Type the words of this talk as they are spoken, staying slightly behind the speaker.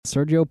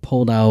Sergio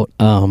pulled out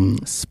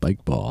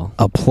spike ball,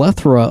 a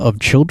plethora of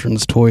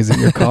children's toys in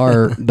your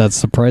car that's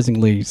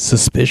surprisingly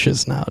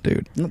suspicious now,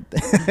 dude.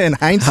 In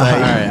hindsight. All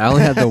right, I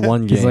only had the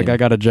one game. He's like, I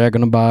got a Jack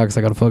in the Box,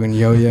 I got a fucking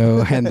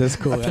yo-yo, and this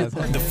cool ass.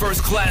 The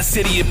First Class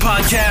Idiot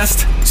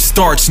Podcast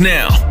starts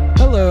now.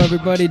 Hello,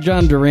 everybody.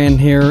 John Duran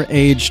here,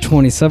 age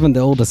 27, the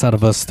oldest out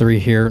of us three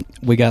here.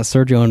 We got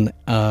Sergio and,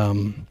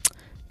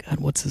 God,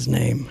 what's his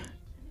name?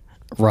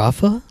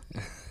 Rafa?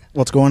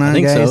 What's going on, I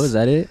think guys? so. Is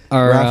that it?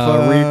 Our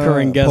Rafa,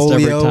 recurring guest Polio.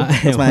 every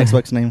time. That's my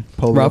Xbox name.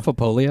 Polio. Rafa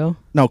Polio?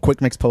 No, Quick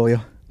Mix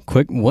Polio.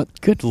 Quick,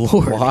 what? Good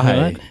lord.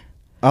 Why?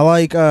 I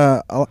like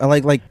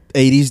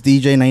 80s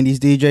DJ, 90s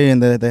DJ,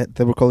 and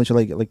they were calling shit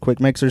like Quick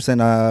Mixers and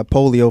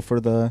Polio for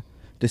the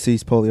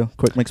deceased polio.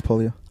 Quick Mix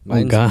Polio.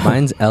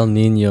 Mine's El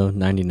Nino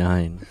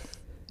 99.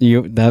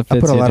 That fits. I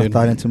put a lot dude. of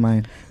thought into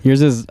mine.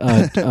 Yours is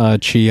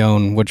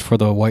Chion, which for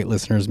the white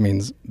listeners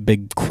means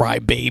big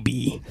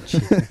crybaby.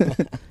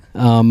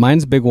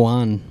 Mine's Big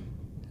Juan.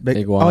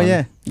 Big Juan. Oh,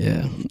 yeah.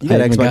 Yeah. You got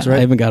Xbox, right?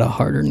 I even got a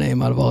harder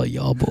name out of all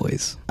y'all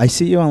boys. I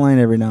see you online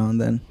every now and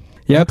then.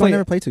 Yeah, we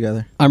never play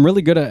together. I'm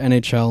really good at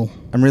NHL.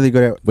 I'm really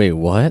good at... Wait,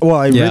 what? Well,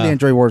 I really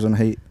enjoy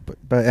Warzone.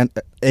 But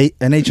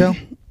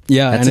NHL?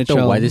 Yeah, That's NHL. like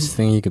the whitest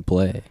thing you could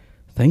play.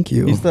 Thank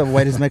you. He's the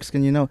whitest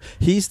Mexican you know.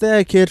 He's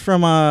that kid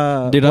from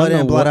Dude, Blood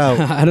In, Blood Out.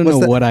 I don't know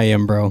what I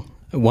am, bro.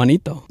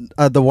 Juanito.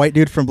 The white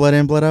dude from Blood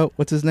In, Blood Out.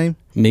 What's his name?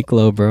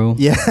 Miklo, bro.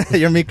 Yeah,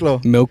 you're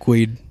Miklo.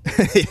 Milkweed.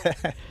 Yeah.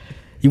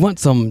 You want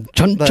some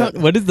chun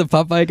chun? What does the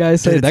Popeye guy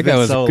say? Dude, That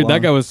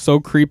guy was so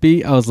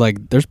creepy. I was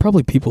like, there's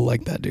probably people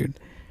like that, dude.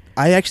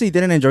 I actually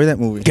didn't enjoy that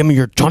movie. Give me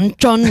your chun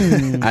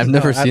chun. I've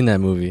never seen that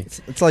movie.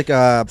 It's like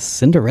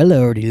Cinderella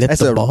already lit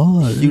the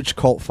ball. Huge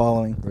cult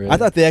following. Really? I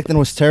thought the acting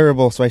was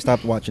terrible, so I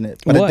stopped watching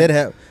it. But What? it did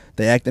have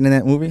the acting in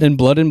that movie. In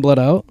Blood In, Blood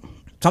Out.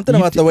 Something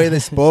about the way they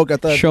spoke. I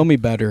thought. Show me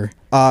better.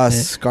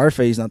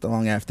 Scarface not that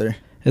long after.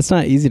 It's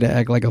not easy to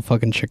act like a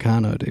fucking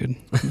Chicano, dude.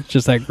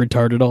 Just act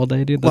retarded all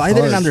day, dude. Well, That's I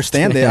didn't hard.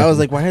 understand it. I was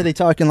like, why are they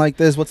talking like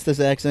this? What's this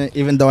accent?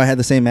 Even though I had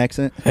the same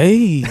accent.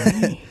 Hey.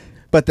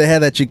 But they had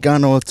that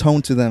Chicano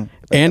tone to them.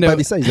 And but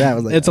besides that, I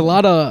was like, it's a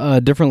lot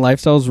of different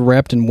lifestyles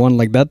wrapped in one.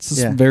 Like, that's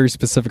a Yeah. very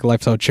specific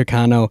lifestyle.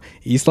 Chicano,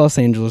 East Los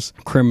Angeles,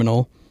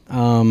 criminal.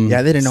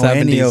 Yeah, they didn't know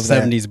any of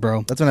that. 70s,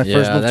 bro. That's when I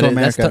first moved to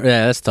America.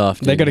 That's tough.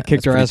 They dude. could have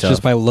kicked That's our ass pretty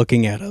just tough. by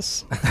looking at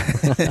us.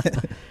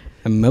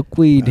 And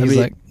Milkweed, he's I mean-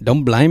 like,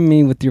 don't blind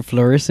me with your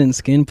fluorescent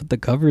skin. Put the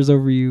covers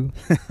over you.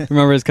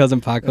 Remember his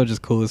cousin Paco,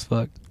 just cool as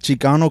fuck.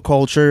 Chicano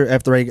culture,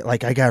 after I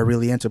got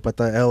really into it, but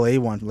the LA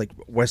one, like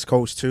West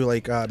Coast too,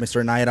 like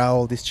Mr. Night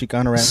Owl, these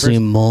Chicano rappers.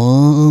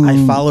 Simon.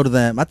 I followed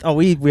them.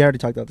 We already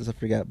talked about this, I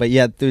forgot. But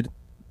yeah, dude,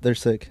 they're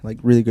sick. Like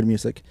really good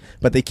music.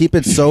 But they keep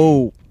it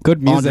so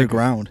Good music.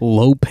 underground.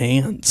 Low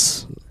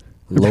pants.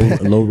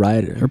 Low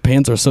rider. Her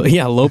pants are so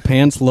low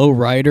pants, low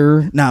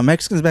rider. Nah,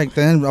 Mexicans back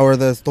then, or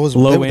those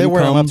Low they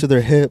wear them income. up to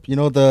their hip. You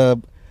know, the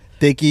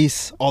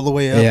Dickies all the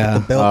way up. Yeah.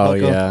 With the belt Oh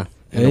buckle. yeah.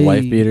 And Hey. the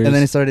wife beaters. And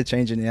then it started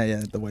changing.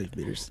 Yeah, the wife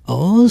beaters.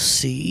 Oh,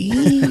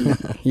 see.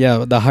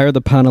 Yeah, the higher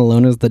the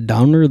pantalones, the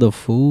downer the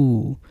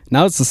fool.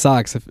 Now it's the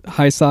socks. If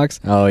high socks,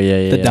 oh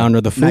yeah. the downer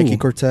the fool. Nike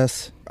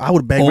Cortez. I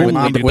would beg Only, my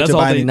mom dude, to that's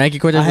all buy they- me. Nike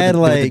Cortez. I had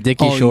with the like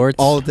Dickie shorts.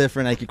 all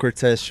different Nike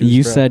Cortez shoes.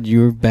 You bro. said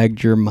you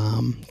begged your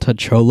mom to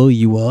cholo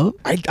you up?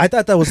 I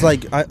thought that was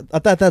like I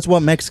thought that's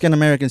what Mexican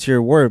Americans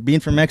here were. Being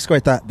from Mexico, I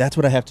thought that's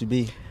what I have to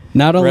be.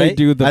 Not only Right?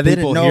 do the I didn't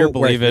people know here where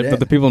believe I it, fit but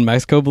the in. people in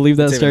Mexico believe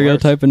that It's even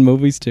stereotype in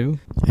movies too.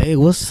 Hey,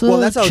 what's up? Well,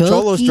 that's how Chucky?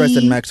 cholos dressed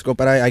in Mexico,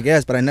 but I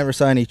guess, but I never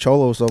saw any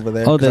cholos over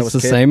there. Oh, 'cause I that's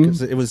was the kid, same?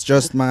 'cause it was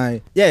just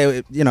my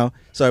you know.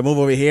 So I move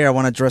over here. I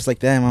want to dress like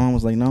that. My mom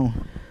was like, no,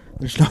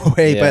 there's no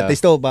way. Yeah. But they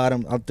still bought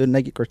them. The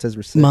Nike Cortez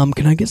were sick. Mom,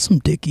 can I get some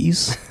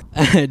Dickies?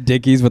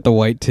 Dickies with the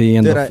white tee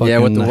and Dude, the I- fucking yeah,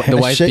 with the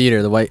white shit.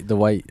 beater, the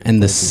white.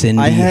 and the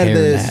Cindy I had hairnet,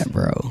 this-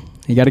 bro.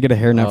 You got to get a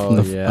hairnet Oh, from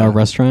the yeah.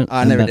 restaurant.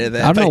 I and never did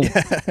that, I don't know.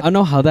 but yeah. I don't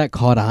know how that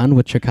caught on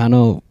with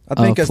Chicano. I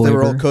think because they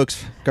were all flavor.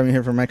 cooks coming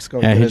here from Mexico.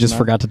 Yeah, he Because just now-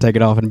 forgot to take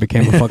it off and it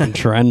became a fucking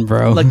trend,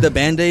 bro. Like the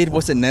Band-Aid,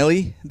 what's it,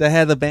 Nelly? That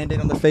had the Band-Aid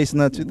on the face in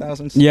the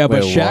 2000s? yeah,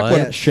 but Wait, Shaq what? would,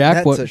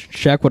 Yeah,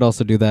 Shaq would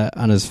also do that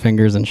on his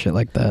fingers and shit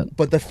like that.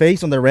 But the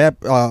face on the rap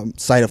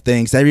side of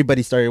things,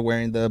 everybody started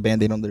wearing the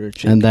Band-Aid on their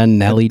cheek. And then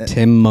Nelly And-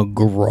 Tim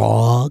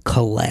McGraw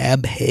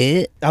collab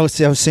hit. I was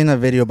seeing a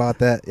video about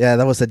that. Yeah,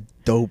 that was a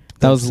dope.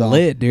 That was song.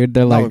 lit, dude.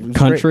 They're No, like it was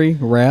country,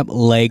 rap,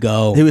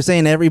 Lego. He was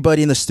saying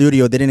everybody in the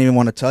studio didn't even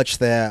want to touch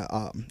that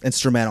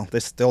instrumental.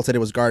 They all said it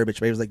was garbage,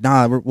 but he was like,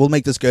 "Nah, we'll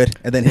make this good."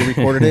 And then he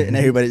recorded it, and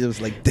everybody was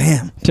like,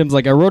 "Damn!" Tim's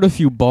like, I wrote a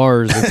few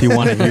bars if you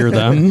want to hear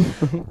them.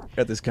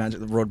 Got this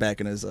contract wrote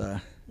back in his.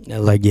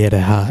 Like, yeah,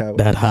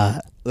 that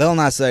hot. Lil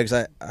Nas X,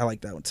 I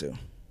like that one too.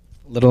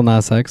 Little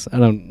Nas X. I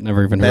don't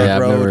never even heard. Yeah,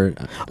 I've Road.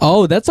 never.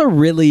 Oh, that's a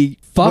really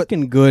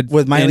fucking good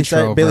With Miley intro,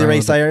 Cyrus, Billy bro.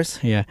 Ray Cyrus.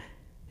 Yeah,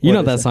 you What know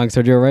is that it?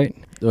 song, Sergio, right?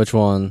 Which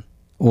one?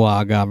 Well,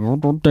 I got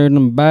in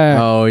the back.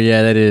 Oh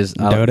yeah, that is.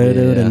 Dun, dun,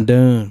 dun, dun,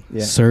 dun.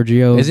 Yeah.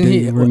 Sergio, Isn't do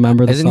he? you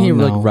remember the Isn't song? he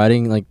like No.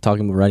 writing, like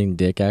talking about writing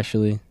dick?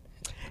 Actually,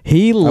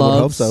 He would hope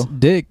loves so.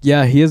 dick.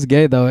 Yeah, he is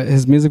gay though.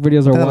 His music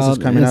videos are That was wild.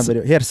 his coming out His-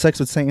 video. He had sex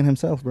with Satan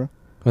himself, bro.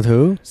 With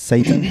who?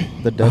 Satan,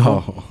 the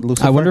devil, Oh.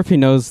 Lucifer. I wonder if he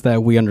knows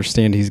that we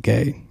understand he's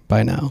gay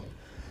by now.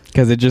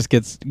 Because it just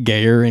gets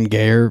gayer and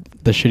gayer,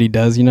 the shit he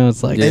does, you know?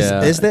 It's like...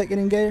 Yeah. Is that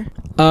getting gayer?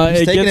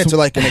 He's it taking gets, it to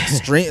like an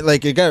extreme,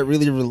 like it got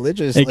really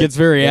religious. it like, gets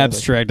very yeah,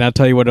 abstract. And I'll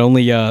tell you what,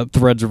 only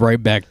threads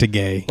right back to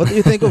gay. What do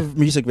you think of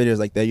music videos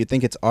like that? You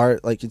think it's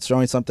art, like it's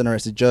showing something, or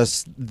is it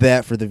just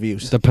that for the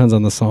views? Depends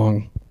on the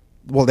song.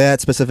 Well, that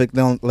specific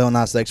Lil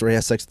Nas X where he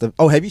has sex.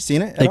 Have you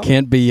seen it? at It all?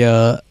 can't be...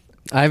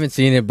 I haven't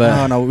seen it,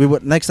 but No. We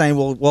would next time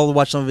we'll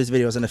watch some of his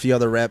videos and a few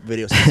other rap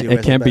videos. To see who It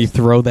has can't the be best.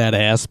 Throw That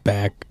Ass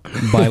Back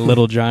by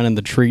Little John and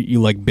the Treat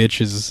You Like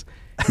Bitches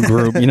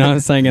group. You know what I'm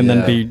saying? And then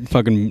Yeah. be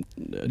fucking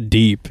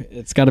deep.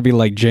 It's got to be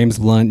like James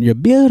Blunt, you're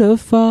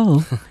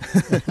beautiful.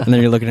 And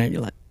then you're looking at it,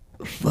 you're like,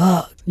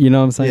 fuck. You know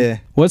what I'm saying? Yeah.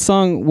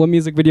 What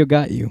music video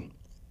got you?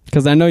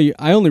 Because I know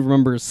I only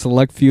remember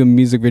select few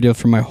music videos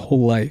from my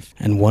whole life.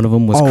 And one of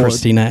them was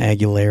Christina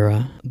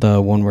Aguilera. The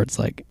one where it's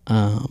like,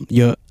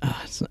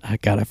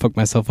 I fucked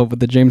myself up with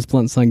the James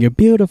Blunt song, You're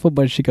Beautiful.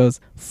 But she goes,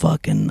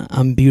 fucking,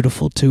 I'm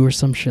beautiful too, or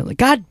some shit. Like,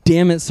 God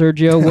damn it,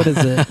 Sergio. What is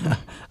it?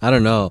 I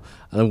don't know.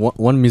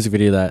 One music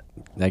video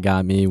that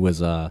got me was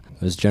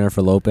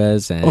Jennifer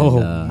Lopez and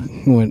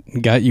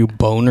Got you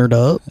bonered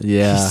up?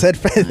 yeah. He said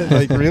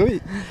like really?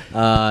 It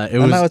Oh,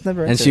 was no, it's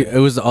never and answered. it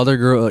was the other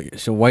girl,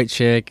 she's a white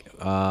chick.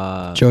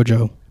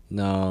 JoJo.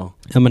 No,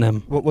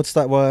 Eminem. What's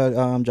that? What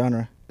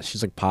genre?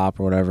 she's like pop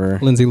or whatever.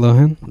 Lindsay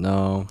Lohan.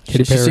 No,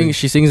 Katy she Perry. sings.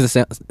 She sings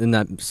in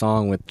that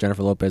song with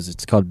Jennifer Lopez.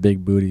 It's called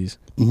Big Booties.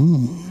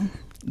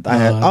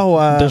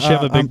 Does she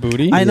have a big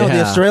booty? I know the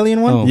Yeah.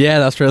 Australian one. Oh. Yeah,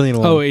 the Australian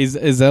one. Oh,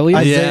 is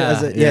Elliot?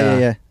 Yeah.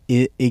 Yeah.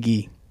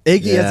 Iggy.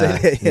 Iggy, Yeah.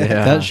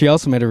 yeah. That she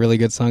also made a really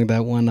good song.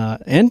 That one,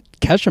 and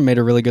Kesha made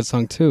a really good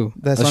song too.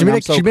 That She song, made I'm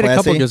a- So she made a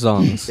couple Classy. good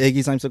songs.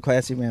 Iggy's I'm So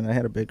Classy, man. I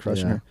had a big crush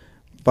on Yeah. her.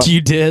 But You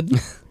did.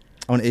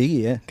 on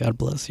Iggy, yeah. God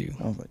bless you.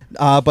 I was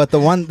like, but the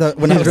one that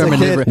when I He's was a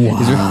kid,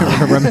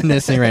 He's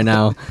reminiscing right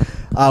now.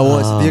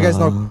 do you guys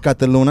know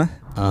Cataluna?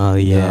 Oh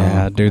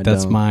yeah, No, dude. I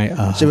That's don't.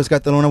 my. She was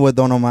Cataluna with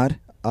Don Omar.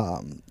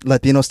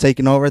 Latinos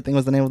Taking Over, I think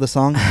was the name of the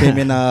song. Came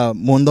in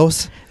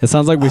Mundos. It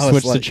sounds like we I was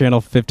switched to like- channel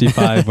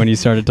 55 when you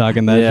started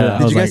talking that. Yeah. shit. I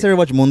Did was you guys like, ever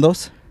watch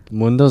Mundos?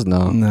 Mundos,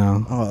 no.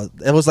 No. Oh,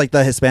 it was like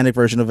the Hispanic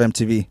version of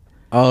MTV.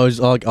 Oh, it's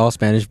all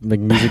Spanish like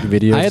music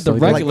videos. I had the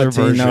stuff like that. regular like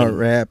Latino version.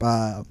 rap.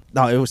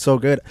 No, it was so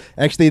good.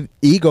 Actually,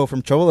 Ego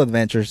from Trouble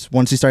Adventures,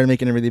 once he started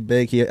making it really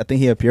big, I think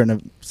he appeared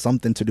in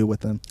something to do with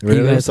them. Really? It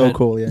You was guys so had-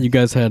 cool, yeah. You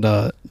guys had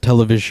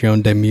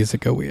Televisión de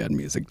Musica. We had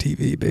Music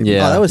TV, baby.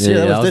 Yeah. Oh, that was here.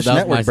 yeah, that was Dish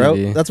that was Network, my bro.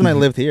 TV. That's when I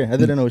lived here. I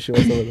didn't know she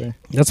was over there.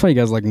 That's why you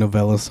guys like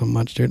novellas so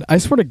much, dude. I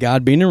swear to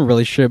God, being in a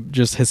relationship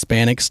just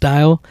Hispanic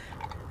style,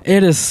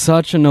 it is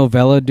such a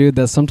novella, dude,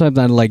 that sometimes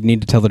I like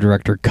need to tell the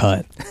director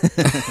cut.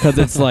 Because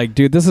it's like,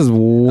 dude, this is way...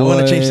 I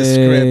want to change the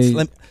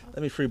script.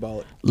 Let me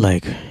freeball it.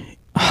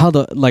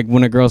 Like,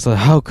 when a girl says,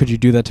 how could you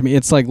do that to me?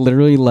 It's like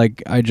literally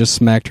like I just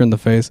smacked her in the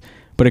face,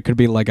 but it could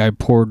be like I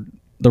poured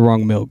the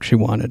wrong milk she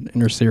wanted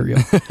in her cereal.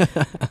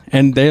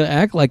 And they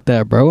act like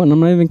that, bro, and I'm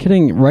not even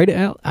kidding. Right?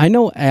 I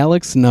know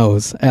Alex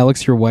knows.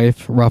 Alex, your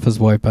wife, Rafa's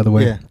wife, by the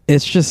way. Yeah.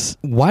 It's just,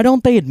 why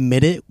don't they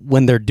admit it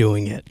when they're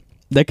doing it?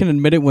 They can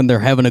admit it when they're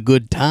having a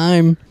good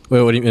time.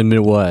 Wait, what do you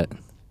admit? What?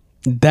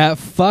 That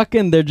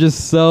fucking, they're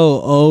just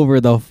so over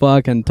the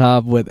fucking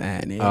top with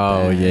anything.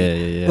 Oh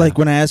yeah. Like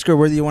when I ask her,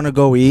 where do you want to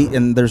go eat?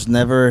 And there's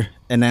never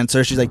an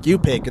answer. She's like, you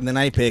pick. And then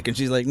I pick. And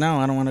she's like, no,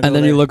 I don't want to go And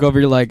then there. you look over,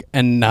 you're like,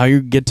 and now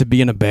you get to be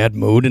in a bad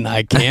mood and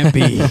I can't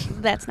be.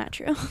 That's not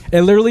true.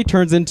 It literally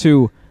turns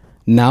into,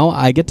 now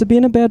I get to be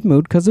in a bad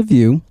mood because of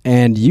you,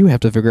 and you have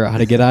to figure out how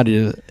to get out of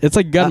it. It's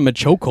like you got him a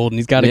chokehold and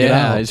he's got to get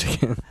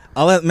out.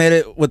 I'll admit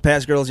it with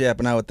past girls, yeah,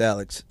 but not with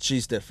Alex.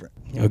 She's different.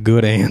 A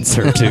good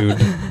answer, dude.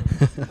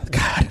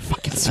 God,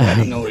 fucking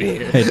sweating over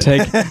here. Hey,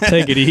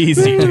 take it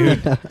easy, dude.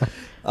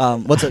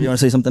 What's up? You want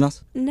to say something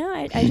else? No,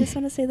 I just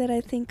want to say that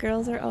I think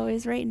girls are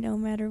always right no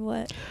matter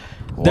what.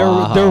 They're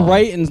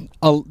right, and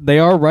they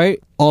are right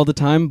all the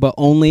time, but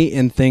only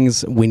in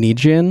things we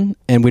need you in,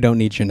 and we don't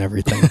need you in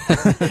everything.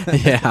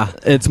 Yeah.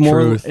 It's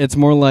more. Truth. It's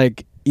more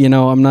like,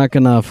 I'm not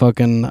gonna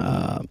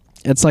fucking.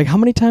 It's like, how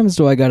many times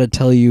do I gotta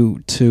tell you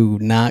to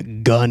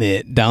not gun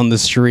it down the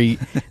street?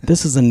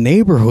 This is a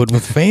neighborhood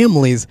with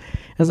families.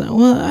 It's like,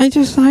 well, I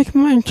just like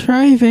my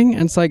driving.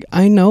 And it's like,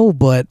 I know,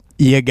 but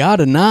you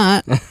gotta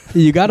not.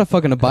 You gotta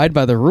fucking abide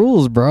by the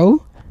rules,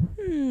 bro.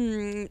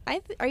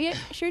 Are you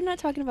sure you're not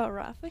talking about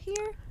Rafa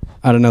here?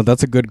 I don't know.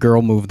 That's a good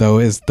girl move, though,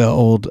 is the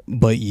old,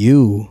 but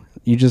you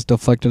just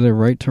deflected it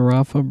right to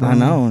Rafa, bro. I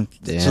know.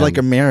 It's Damn. like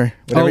a mirror.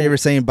 Whatever Oh. you were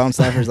saying, bounce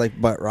off her is like,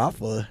 but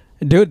Rafa.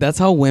 Dude, that's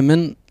how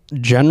women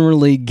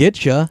generally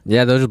get you.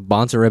 Yeah, they'll just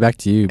bounce it right back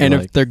to you. And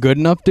like, if they're good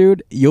enough,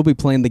 dude, you'll be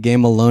playing the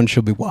game alone.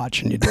 She'll be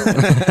watching you do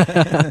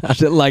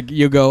it. Like,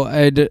 you go,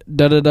 hey,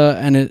 da-da-da,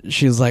 and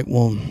she's like,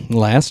 well,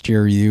 last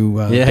year you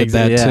did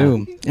that yeah.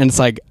 too. And it's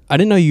like, I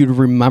didn't know you'd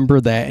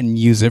remember that and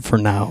use it for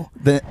now.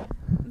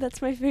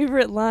 That's my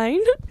favorite line.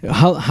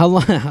 How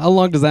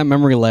long does that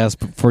memory last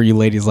for you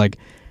ladies? Like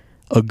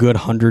a good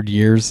 100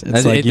 years?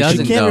 It's like it you doesn't.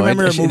 should, She can't though.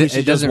 remember a movie she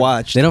it just doesn't-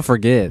 watched. They don't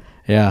forget.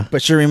 yeah.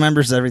 But she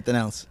remembers everything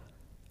else.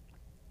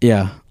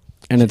 Yeah.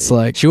 And it's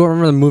like, She won't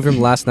remember the movie from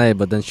last night,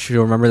 but then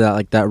she'll remember that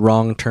like that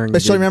wrong turn.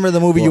 But she'll remember the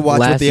movie you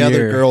watched with the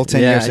other girl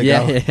 10 years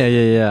ago.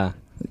 Yeah.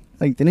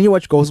 Like, didn't you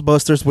watch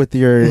Ghostbusters with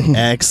your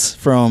ex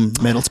from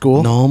middle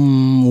school? no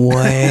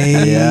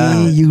way.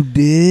 Yeah. You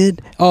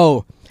did?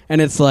 Oh,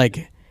 and it's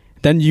like,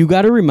 then you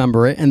got to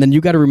remember it, and then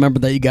you got to remember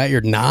that you got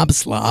your knob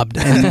slobbed,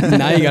 and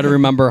now you got to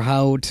remember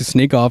how to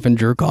sneak off and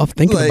jerk off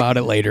thinking Like- about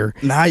it later.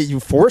 Nah, you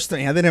forced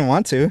me. I didn't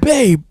want to.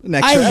 Babe,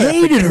 Next I time.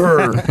 hated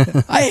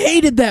her. I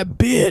hated that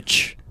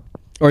bitch.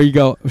 Or you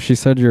go, she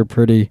said you're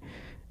pretty,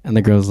 and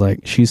the girl's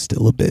like, she's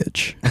still a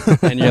bitch.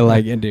 And you're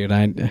like, yeah, dude,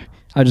 I'm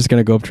just going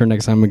to go up to her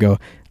next time and go,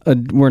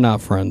 we're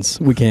not friends.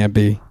 We can't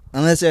be.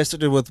 Unless it has to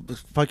do with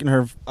fucking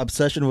her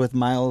obsession with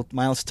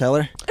Miles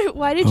Teller.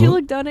 Why did you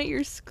look down at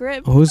your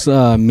script? Who's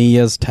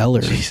Mia's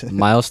Teller?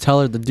 Miles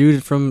Teller, the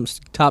dude from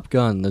Top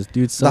Gun. This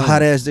dude's The son.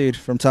 hot ass dude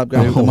from Top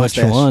Gun with the Which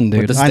mustache. one,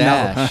 With dude? the I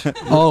stash. know.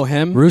 Oh,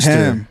 him? Rooster.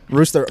 Him.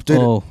 Rooster. Dude,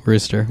 Oh,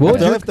 Rooster. What would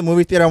after I your, left the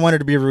movie theater, I wanted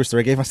to be a rooster.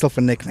 I gave myself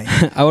a nickname.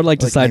 I would like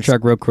to Like,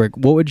 sidetrack real quick.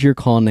 What would your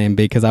call name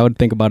be? Because I would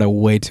think about it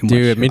way too much.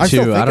 Dude, me too. I'm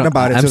still I thinking don't,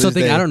 about it I'm to still this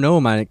thinking. day. I don't know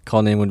what my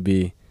call name would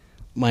be.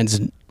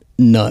 Mine's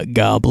Nut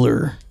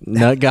Gobbler.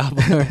 Nut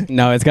Gobbler.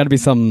 No, it's got to be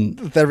some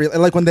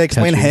Like when they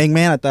explained Catchy.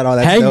 Hangman, I thought, oh,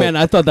 that's Hangman.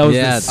 dope. I thought that was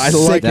Yeah, the I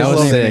like that his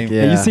was name. sick. And you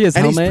Yeah. see his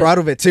And helmet? he's proud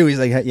of it too. He's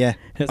like, yeah,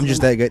 His- I'm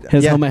just that good.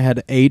 His yeah. helmet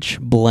had H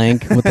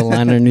blank with the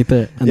line underneath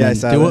it. And Yeah, I then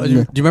saw Do, that. do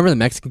you remember the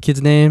Mexican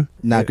kid's name?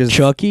 Nah, because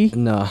Chucky.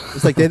 No.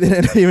 it's like they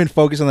didn't even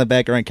focus on the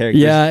background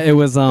characters. Yeah, it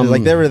was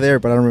Like they were there,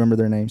 but I don't remember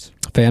their names.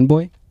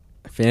 Fanboy.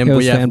 It Fanboy.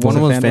 was Yeah, Fanboy. one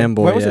of them was Fanboy?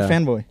 Fanboy. Why was yeah. it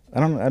Fanboy? I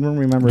don't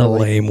remember. The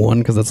like, lame one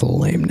because that's a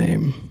lame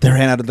name. they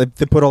ran out of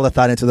they put all the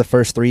thought into the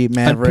first three.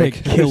 Maverick,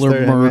 I'd pick Killer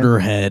Rooster, Hangman. Murder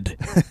Head.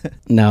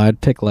 No, I'd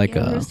pick like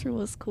Yeah, Rooster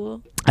was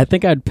cool. I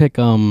think I'd pick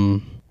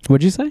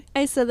what'd you say?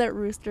 I said that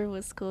Rooster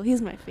was cool.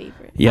 He's my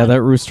favorite. Yeah,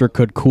 that rooster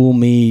could cool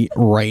me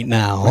right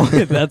now.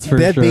 That's for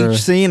That sure.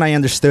 beach scene, I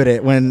understood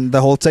it when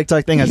the whole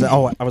TikTok thing. I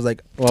was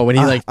like, Well, when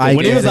he like I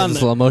when get he was it. on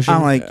slow motion.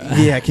 I'm like,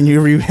 yeah, can you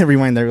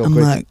rewind that real I'm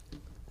quick? like,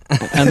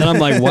 and then I'm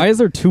like, why is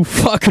there two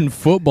fucking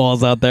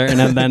footballs out there? And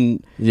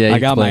then Yeah, he I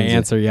got my explains it.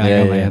 answer. Yeah, I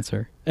Yeah, got my yeah.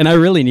 answer. And I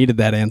really needed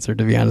that answer,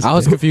 to be honest. I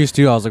was with you. confused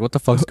too. I was like, what the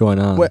fuck's going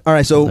on? Wait, all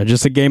right, so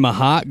Just a game of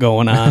hot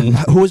going on.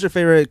 who was your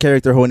favorite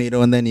character,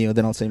 Juanito, and then you?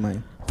 Then I'll say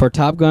mine. For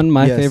Top Gun,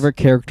 my Yes. favorite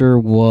character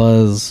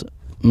was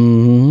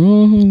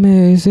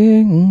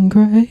Amazing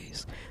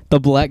Grace. The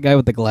black guy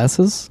with the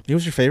glasses. He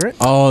was your favorite?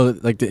 Oh,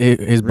 like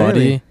his buddy.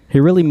 Really? He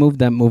really moved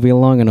that movie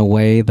along in a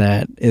way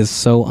that is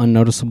so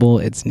unnoticeable.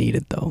 It's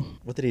needed, though.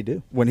 What did he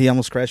do when he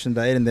almost crashed and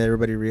died, and then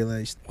everybody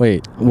realized?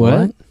 Wait,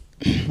 What?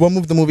 What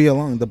moved the movie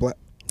along? The black.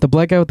 The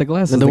black guy with the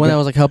glasses. The one guy- that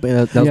was like helping.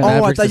 That was Yeah. Oh, I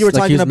Maverick's- thought you were like, he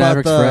talking was about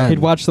Maverick's the- friend. He'd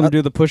watch them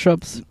do the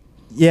push-ups.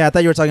 Yeah, I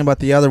thought you were talking about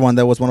the other one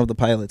that was one of the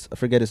pilots. I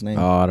forget his name.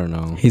 Oh, I don't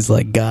know. He's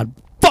like, God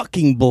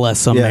fucking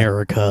bless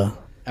America.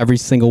 Every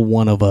single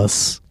one of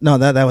us. No,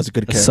 that was a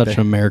good It's character. such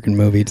an American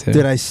movie, too.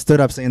 Dude, I stood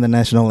up saying the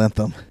national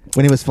anthem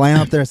when he was flying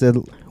up there. I said,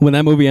 When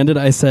that movie ended,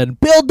 I said,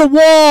 build the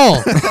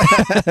wall!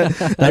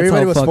 That's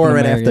everybody how was fucking for it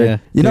right American- after. yeah.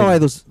 You know, Dude. I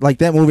was like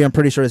that movie. I'm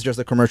pretty sure it's just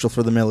a commercial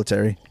for the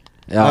military.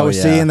 Oh, I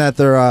was seeing that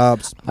they're.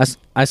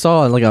 I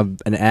saw like an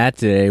ad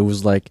today. It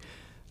was like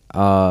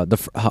how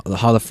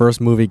the first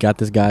movie got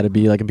this guy to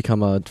be like and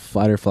become a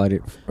fighter.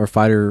 Good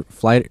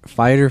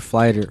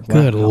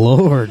Wow.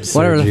 Lord,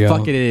 Whatever the Sergio.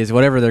 fuck it is,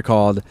 whatever they're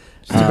called.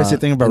 Stupid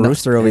thing about in the-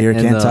 Rooster over here.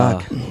 in Can't the-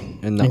 talk.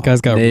 in the That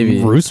guy's got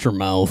Navy. rooster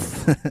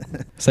mouth.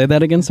 Say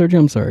that again, Sergio.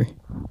 I'm sorry.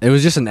 It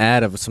was just an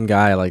ad of some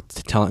guy like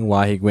telling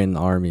why he went in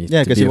the army. Yeah,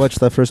 to because be he a- watched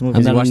the first movie.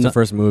 Because he then watched the ano-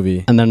 first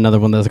movie. And then another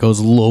one that goes,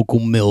 local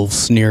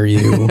MILFs near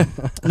you.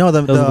 No,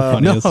 Those are the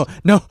funniest.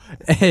 No.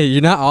 Hey,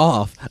 you're not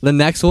off. The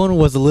next one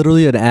was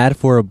literally an ad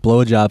for a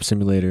blowjob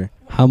simulator.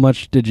 How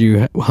much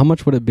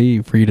would it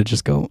be for you to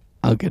just go,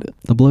 I'll get it,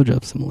 the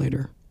blowjob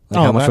simulator? Like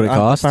how much would it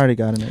cost? I've already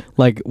gotten it.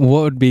 Like,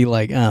 what would be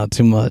like, oh,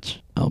 too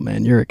much? Oh,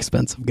 man, you're an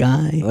expensive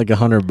guy. Like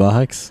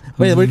 $100.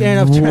 Wait, we're getting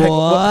off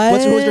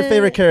track. Who's your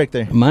favorite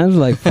character? Mine's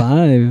like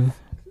 5.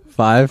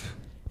 5?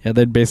 Yeah,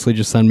 they'd basically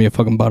just send me a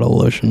fucking bottle of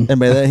lotion. And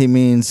by that he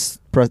means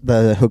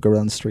the hooker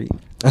on the street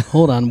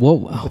Hold on,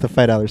 what? with the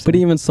 $5. But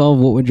even solve,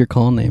 what would your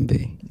call name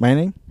be? My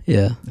name?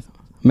 Yeah.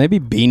 Maybe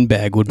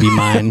Beanbag would be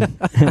mine.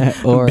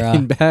 Or,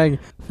 Beanbag?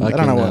 I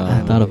don't know what-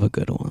 I thought of a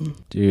good one.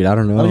 Dude, I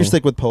don't know. I'll just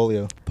stick with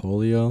polio.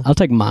 Polio? I'll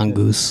take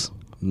Mongoose.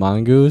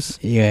 Mongoose?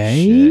 Yeah.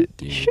 Shit,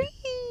 dude.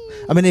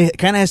 I mean, it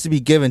kind of has to be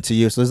given to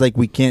you, so it's like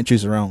we can't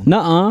choose our own.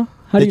 Nuh-uh.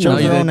 How They do you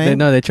chose know? their own name?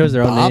 No, they chose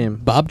their own Bob, name.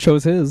 Bob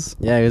chose his.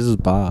 Yeah, this is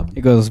Bob.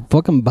 He goes,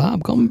 fucking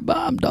Bob. Call me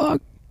Bob,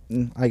 dog.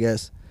 I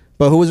guess.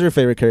 But who was your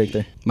favorite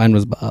character? Mine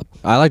was Bob.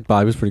 I like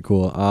Bob. He was pretty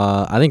cool.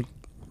 I think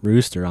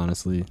Rooster,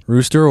 honestly.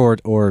 Rooster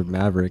or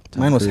Maverick.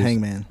 Tom Mine was Cruise.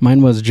 Hangman.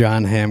 Mine was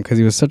John Hamm because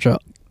he was such a...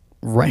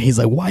 He's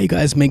like, why you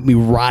guys make me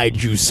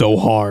ride you so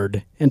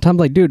hard? And Tom's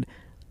like, dude,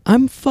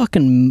 I'm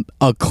fucking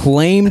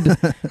acclaimed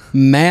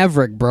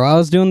Maverick, bro. I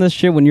was doing this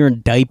shit when you're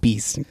in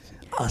diapers.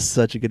 Oh,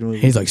 such a good movie.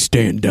 He's like,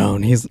 stand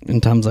down.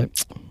 And Tom's like,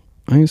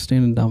 I ain't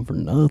standing down for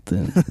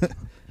nothing.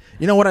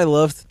 You know what I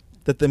loved?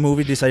 that the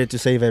movie decided to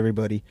save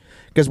everybody.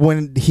 Because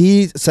when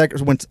he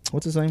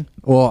what's his name?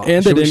 Well,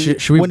 And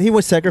should we? When he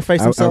was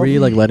sacrificed himself. Are we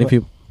like letting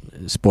people?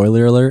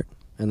 Spoiler alert,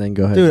 and then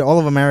go ahead. Dude, all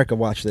of America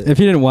watched it. If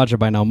you didn't watch it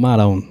by now,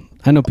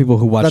 I know people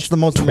who watched That's the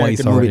most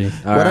twice American already. movie.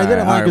 What I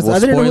didn't like is well, I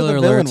didn't know who spoiler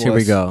the villain alerts, here we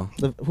was. go.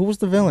 Who was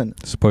the villain?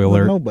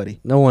 Spoiler. Nobody.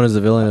 No one is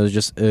the villain. It was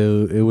just.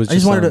 It was. I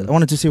just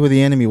wanted to see who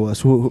the enemy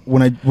was.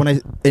 When I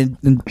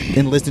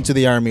enlisted to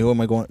the army, who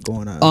am I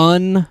going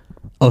on?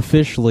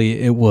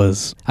 Unofficially, it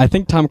was. I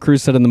think Tom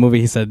Cruise said in the movie.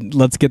 He said,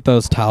 "Let's get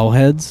those towel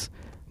heads."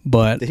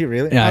 But Did he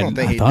really? Yeah, I don't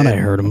think I he thought did. I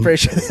heard him. I'm pretty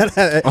sure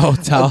that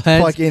towel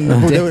heads? fucking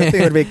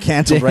thing would be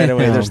canceled right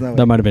away. There's no way.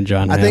 That might have been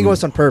John. I think it Hamm.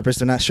 was on purpose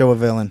to not show a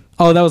villain.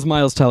 Oh, that was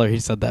Miles Teller. He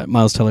said that.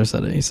 Miles Teller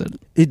said it. He said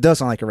He does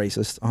sound like a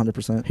racist,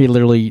 100%. he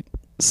literally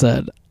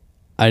said,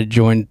 "I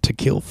joined to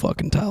kill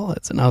fucking towel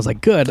heads," and I was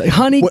like, "Good,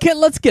 honey,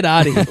 let's get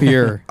out of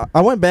here." I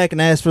went back and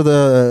asked for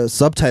the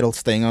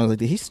subtitles thing. I was like,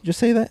 did he just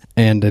say that?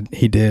 And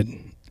he did.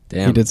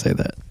 Damn. He did say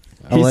that.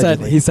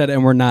 Allegedly. He said,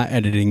 and we're not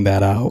editing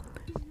that out.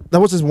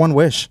 That was his one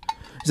wish.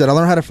 He said, I'll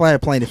learn how to fly a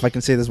plane if I can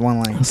say this one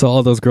line. So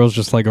all those girls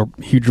just like a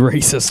huge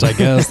racist, I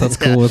guess. That's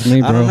cool with me,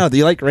 bro. I don't know. Do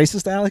you like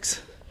racist,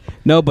 Alex?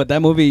 No, but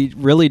that movie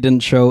really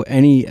didn't show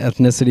any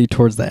ethnicity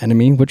towards the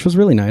enemy, which was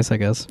really nice, I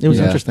guess. It was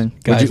Yeah. interesting.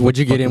 Guys Would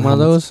you get with in fucking one of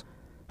helmets. those?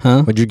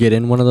 Huh? Would you get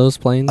in one of those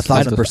planes?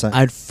 1,000%.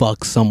 I'd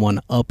fuck someone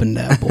up in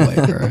that boy,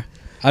 bro.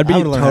 I'd be I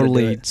would learn how to do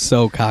totally it.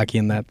 so cocky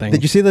in that thing.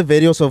 Did you see the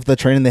videos of the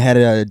training they had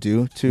to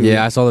do? Too?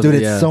 Yeah, I saw the Dude,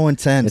 it's yeah. so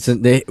intense. He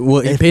They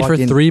paid for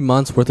fucking- 3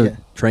 months worth of Yeah.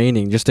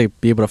 training just to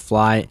be able to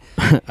fly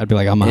I'd be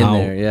like, I'm in out.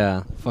 there.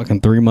 Yeah.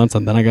 Fucking 3 months,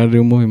 and then I got to do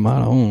a movie of my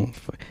own.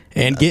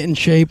 And get in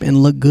shape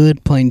and look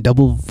good playing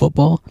double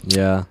football.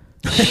 Yeah.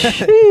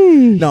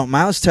 No,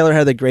 Miles Teller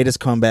had the greatest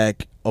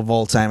comeback of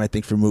all time, I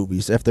think, for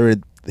movies. After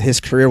his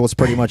career was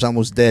pretty much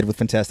almost dead with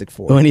Fantastic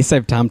Four. When he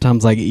saved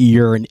Tom's like,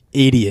 "You're an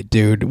idiot,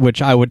 dude,"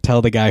 which I would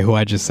tell the guy who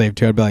I just saved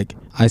too. I'd be like,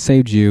 "I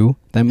saved you.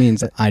 That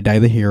means I die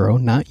the hero,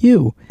 not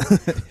you.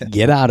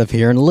 Get out of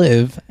here and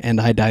live,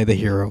 and I die the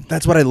hero."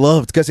 That's what I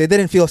loved, because it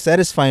didn't feel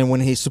satisfying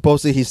when he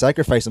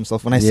sacrificed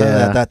himself. When I said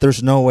Yeah. that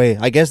there's no way.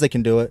 I guess they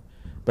can do it,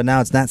 but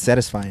now it's not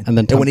satisfying. And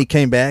then when he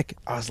came back,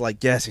 I was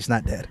like, yes, he's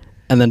not dead.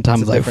 And then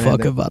Tom's It's a like, different "Fuck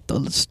ending. about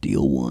the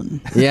steel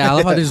one." Yeah, I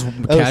love how they just was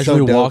so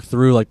casually dope. walk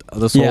through like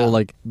this Yeah. whole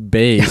like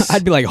base.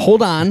 I'd be like,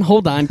 hold on.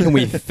 Can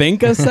we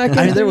think a second?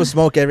 I mean, there was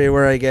smoke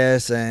everywhere, I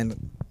guess,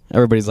 and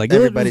Everybody's like,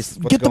 Everybody's-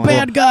 what's get the going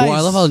bad on?" guys. Well,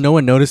 I love how no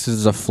one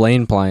notices a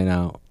plane flying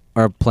out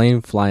or a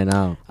plane flying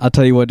out. I'll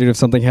tell you what, dude. If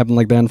something happened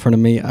like that in front of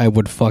me, I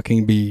would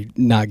fucking be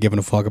not giving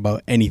a fuck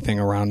about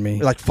anything around me.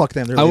 you're like, fuck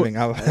them, they're I leaving.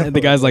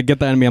 the guy's like, "Get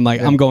the enemy." I'm like,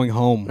 "I'm going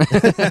home."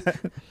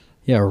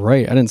 Yeah,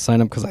 right. I didn't sign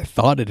up because I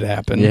thought it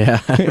happened. Yeah,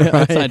 I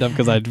right. signed up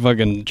because I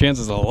fucking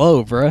chances are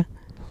low, bruh.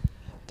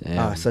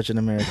 Damn. Such an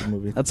American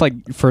movie. That's like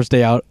first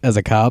day out as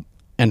a cop,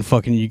 and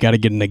fucking you got to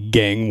get in a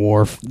gang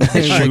war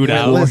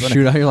shootout. listen.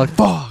 Shootout. You're like,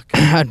 fuck.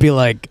 I'd be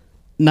like,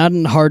 not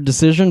a hard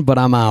decision, but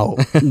I'm out.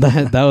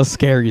 that was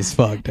scary as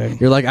fuck, dude.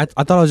 You're like, I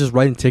thought I was just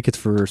writing tickets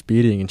for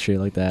speeding and shit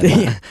like that.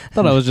 Yeah.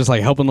 Thought I was just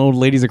like helping old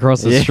ladies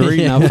across the Yeah, street,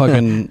 yeah. not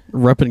fucking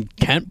repping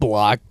Kent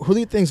Block. Who do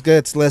you think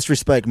gets less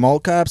respect, mall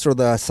cops or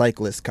the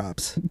cyclist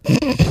cops?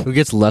 Who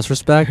gets less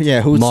respect?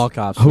 Yeah, who's- mall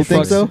cops. Who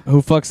think fucks? so?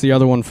 Who fucks the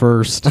other one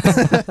first,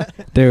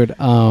 dude?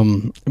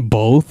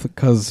 Both,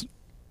 because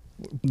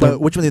But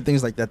which one do you think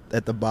is like that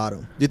at the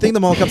bottom? Do you think the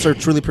mall cops are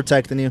truly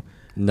protecting you?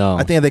 No.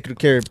 I think they could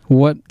care.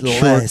 what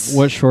Less.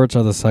 what shorts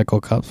are the cycle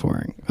cops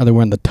wearing? Are they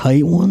wearing the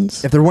tight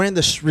ones? If they're wearing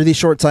the really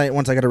short, tight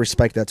ones, I gotta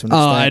respect that to an Oh,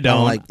 extent. I I'm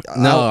don't. Like,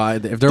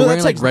 if they're Dude, wearing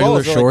that's like regular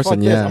balls. They're shorts, "Fuck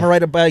and this, yeah. I'm gonna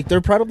ride a bike.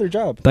 They're proud of their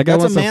job. That guy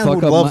That's wants a man to who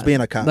fuck up loves my,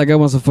 being a cop. That guy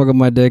wants to fuck up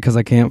my day because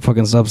I can't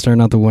fucking stop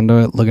staring out the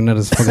window, looking at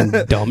his fucking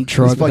dump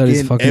truck that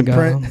he's fucking fucking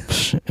got,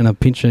 imprint. and a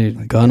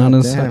pinche gun on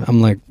his Damn. side.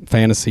 I'm like,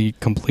 fantasy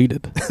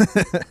completed.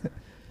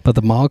 But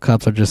the mall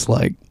cops are just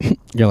like,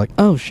 you're like,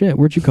 "Oh shit,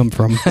 where'd you come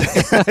from?"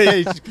 Yeah,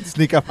 you just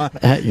sneak up on.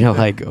 You're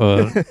like,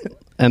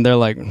 and they're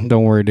like,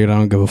 "Don't worry, dude, I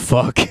don't give a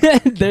fuck."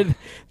 They're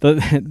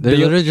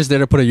literally just there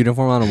to put a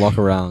uniform on and walk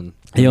around.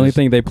 The only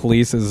thing they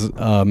police is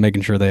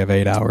making sure they have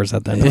 8 hours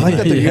at the end I of the like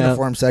that night. their Yeah.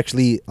 uniform's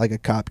actually like a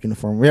cop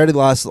uniform. We already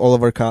lost all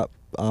of our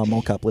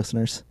mall cop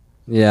listeners.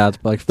 Yeah, it's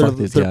like fuck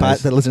these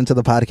guys. They're listening to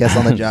the podcast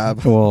on the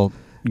job. Well,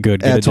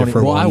 good. Yeah, Get a Tony-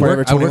 different Well, I one.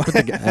 Forever work with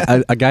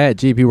a guy at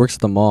Jeep. He works at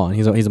the mall, and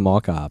he's a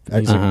mall cop. And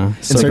he's like, Uh-huh.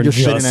 And Serving Sergio's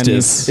shitting on you.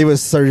 justice. It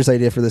was Sergio's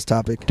idea for this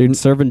topic. Dude,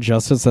 serving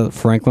justice at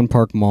Franklin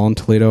Park Mall in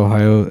Toledo,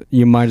 Ohio.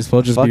 You might as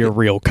well just Fuck be a it.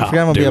 real If cop,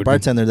 you're gonna be a dude.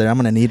 bartender there, I'm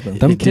gonna need them.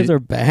 Them kids are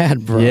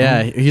bad, bro.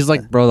 yeah, he's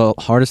like, bro,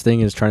 the hardest thing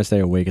is trying to stay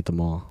awake at the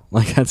mall.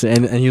 Like that's it.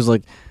 And he was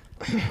like,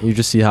 you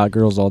just see hot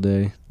girls all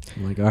day.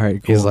 I'm like, all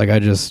right, cool. He's like,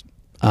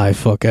 I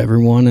fuck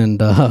everyone and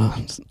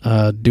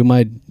do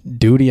my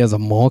duty as a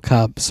mall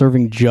cop,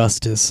 serving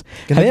justice.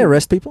 Can they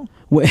arrest people?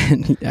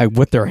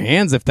 With their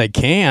hands if they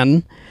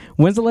can.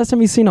 When's the last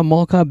time you seen a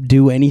mall cop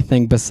do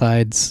anything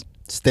besides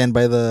Stand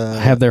by the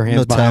have their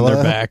hands behind their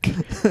Nutella?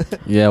 back?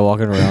 yeah,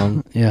 walking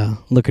around. Yeah,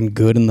 looking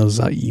good in those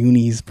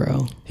unis,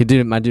 bro.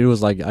 My dude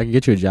was like, I could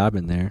get you a job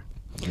in there.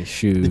 Like,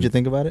 shoot. Did you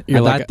think about it? You're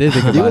I like, did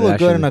think about You would it, look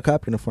good in actually. a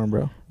cop uniform,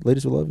 bro.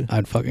 Ladies will love you.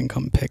 I'd fucking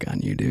come pick on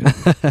you, dude.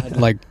 I'd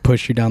like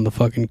push you down the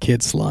fucking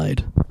kid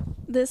slide.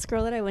 This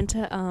girl that I went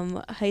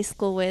to high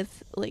school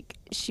with, like,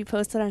 she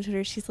posted on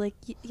Twitter, she's like,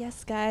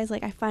 yes, guys,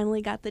 like, I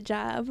finally got the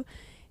job.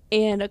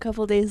 And a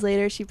couple days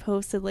later, she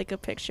posted, like, a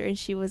picture, and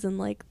she was in,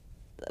 like,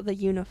 the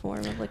uniform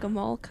of, like, a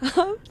mall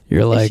cop.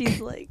 You're And like,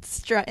 she's, like,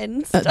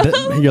 strutting stuff.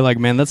 you're like,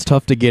 man, that's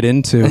tough to get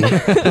into.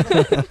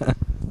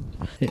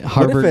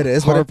 Harvard, it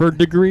is? Harvard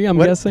degree, I'm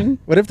what- guessing.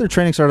 What if their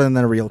training started than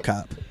a real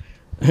cop?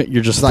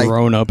 You're just Like-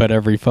 thrown up at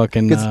every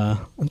fucking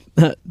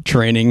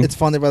training. It's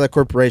funded by the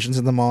corporations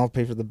in the mall,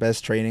 pay for the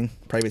best training,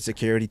 private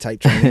security type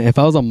training. If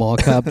I was a mall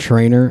cop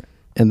trainer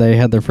and they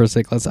had their first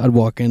day class, I'd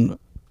walk in.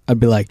 I'd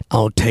be like, I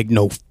don't take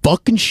no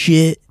fucking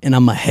shit, and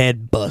I'm a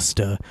head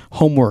buster.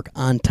 Homework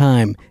on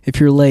time. If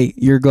you're late,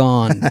 you're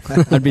gone.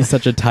 I'd be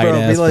such a tight Bro,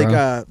 ass, be like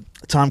bro.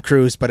 Tom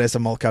Cruise, but as a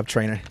mall cop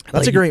trainer. That's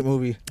Like, a great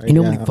movie. You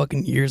know how Yeah. many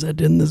fucking years I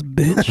did in this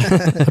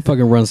bitch? I'd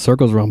fucking run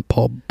circles around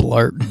Paul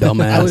Blart,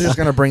 dumbass. I was just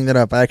gonna bring that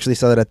up. I actually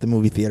saw that at the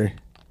movie theater,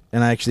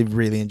 and I actually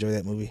really enjoy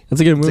that movie.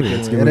 That's a good It's a movie. good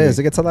It's a movie. good It movie. is.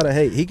 It gets a lot of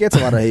hate. He gets a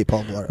lot of hate,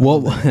 Paul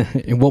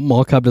Blart. what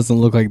mall cop doesn't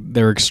look like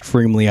they're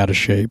extremely out of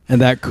shape,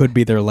 and that could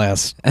be their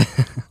last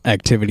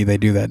activity they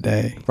do that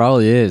day.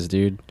 Probably is,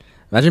 dude.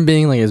 Imagine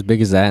being like as big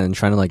as that and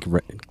trying to like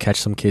catch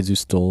some kids who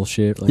stole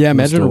shit. Like, Yeah, from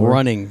the imagine store.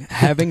 running,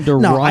 having to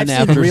No, run I've seen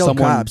after real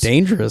someone cops.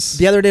 dangerous.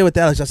 The other day with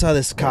Alex, I saw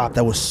this cop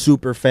that was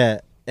super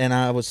fat. And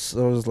I was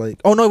like,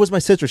 oh no, it was my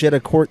sister. She had a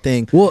court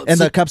thing, Well, and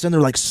so- the cops in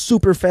there like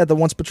super fat. The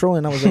one's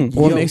patrolling. I was like,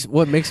 What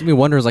yo. makes me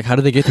wonder is like how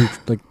do they get through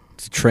like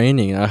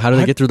training? How do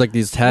they get through like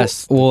these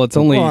tests? Well, it's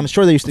only Well, I'm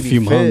sure they used to a be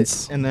few fit,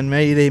 months. and then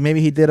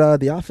maybe he did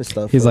the office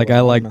stuff. He's for a like, while,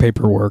 I like don't know.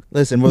 paperwork.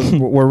 Listen, we're But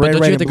red, don't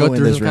you red, have to and go blue in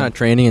through this some kind room. of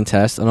training and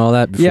tests and all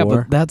that before? Yeah,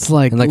 but that's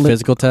like and like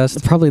physical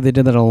tests. Probably they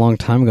did that a long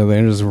time ago. They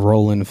didn't just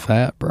roll in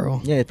fat,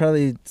 bro. Yeah,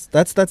 probably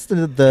that's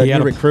the He had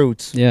new a-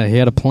 recruits. Yeah, he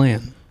had a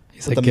plan.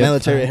 He's With like, the get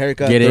military fat.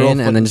 haircut. Get they're all in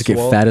and then fucking just get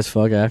swole. fat as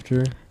fuck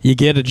after. You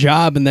get a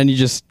job and then you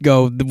just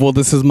go, well,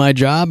 this is my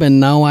job, and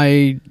now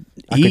I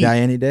I eat. could die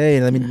any day.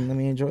 Let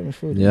me enjoy my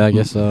food. Yeah, I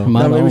guess so.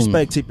 My No, we own.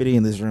 respect TPD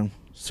in this room.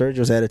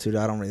 Sergio's attitude,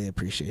 I don't really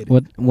appreciate it.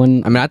 What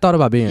when I mean, I thought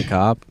about being a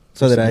cop.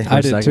 So did I. For a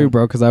I did second. too,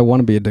 bro, because I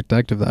want to be a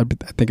detective. I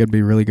think I'd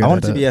be really good. I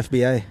wanted at to be it.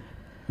 FBI.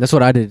 That's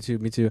what I did too.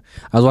 Me too.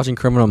 I was watching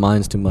Criminal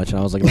Minds too much, and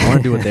I was like, I want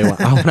to do what they want.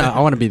 I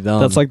want to be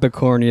them. That's like the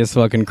corniest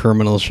fucking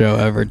criminal show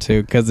ever,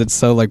 too, because it's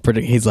so like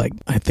He's like,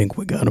 I think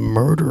we got a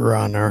murderer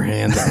on our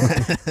hands,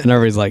 and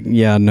everybody's like,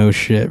 yeah, no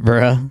shit,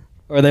 bruh.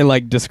 Or they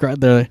like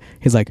describe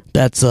he's like,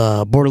 that's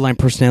a borderline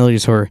personality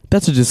disorder.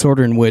 That's a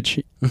disorder in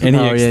which, and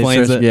he Oh, yeah,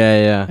 explains it,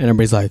 Yeah. and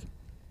everybody's like,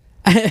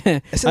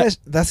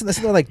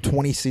 That's like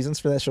 20 seasons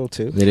for that show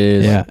too. It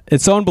is. yeah,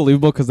 it's so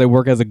unbelievable because they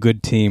work as a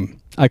good team.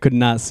 I could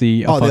not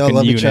see a Oh, they all fucking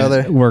love each unit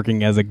other?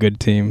 working as a good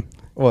team.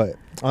 What?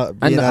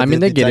 I mean,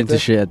 they get into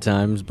shit at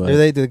times, but Do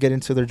they get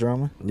into their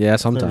drama? yeah, Never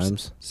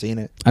sometimes. seen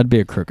it. I'd be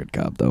a crooked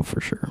cop though,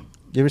 for sure.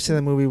 You ever seen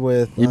the movie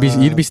with?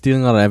 You'd be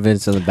stealing all the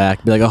evidence in the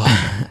back. Be like,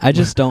 oh, I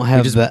just don't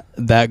have just-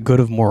 that good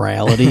of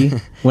morality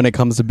when it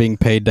comes to being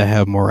paid to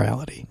have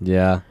morality.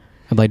 yeah.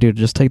 I'm like, dude,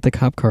 just take the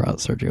cop car out,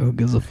 Sergio. Who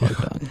gives a fuck,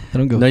 dog? I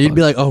don't give No, a you'd fuck.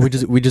 be like, oh,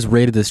 we just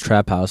raided this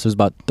trap house. There's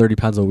about 30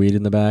 pounds of weed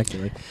in the back.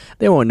 You're like,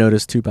 they won't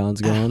notice 2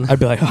 pounds gone. I'd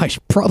be like, oh,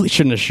 probably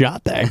shouldn't have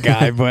shot that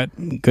guy,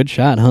 but good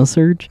shot, huh,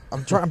 Serge?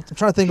 I'm trying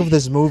to think of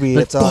this movie.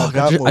 Like, It's a fuck,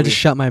 God I movie. just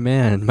shot my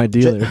man, my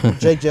dealer.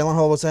 Jake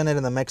Gyllenhaal was in it,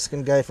 and the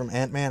Mexican guy from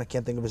Ant-Man. I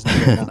can't think of his name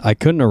right now. I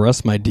couldn't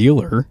arrest my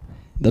dealer.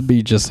 That'd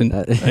be just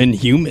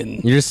inhuman.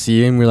 You just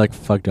see him, you're like,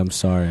 fuck, I'm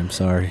sorry.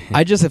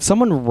 If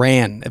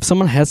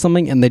someone had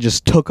something and they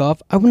just took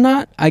off,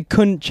 I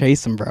couldn't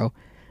chase them, bro.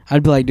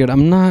 I'd be like, dude, I'll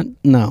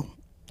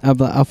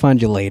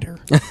find you later.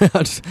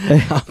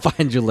 I'll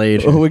find you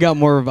later. We got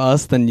more of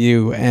us than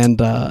you,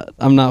 and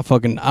I'm not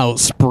fucking out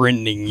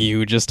sprinting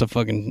you just to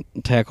fucking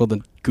tackle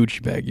the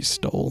Gucci bag you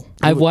stole.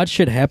 I've watched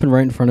shit happen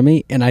right in front of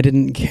me, and I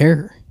didn't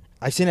care.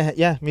 I've seen it.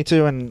 Yeah, me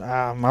too. And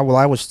I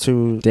was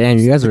too. Damn,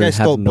 you guys The are guy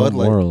stole have no Bud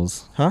Light.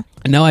 morals. Huh?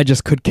 No, I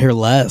just could care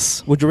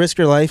less. Would you risk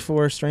your life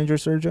for a stranger,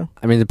 Sergio?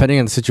 I mean, depending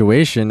on the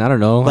situation, I don't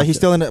know. Like he's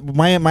still in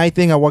my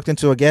thing. I walked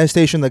into a gas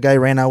station. The guy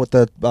ran out with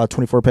the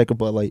 24 pack of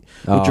Bud Light.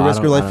 Would you I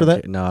risk your don't- life I for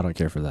don't that? No, I don't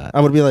care for that. I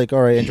would be like,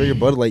 all right, enjoy your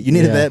Bud Light. You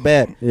need it Yeah. that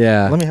bad.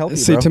 Yeah. Let me help you.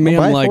 See, bro. to me,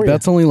 I'll buy I'm it like, for you.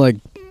 that's only like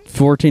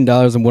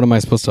 $14, and what am I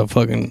supposed to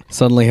fucking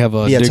suddenly have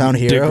a Be a town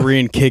hero? degree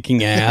in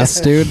kicking ass,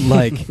 dude?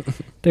 Like,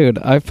 dude,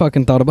 I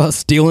fucking thought about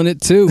stealing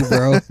it too,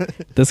 bro.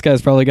 This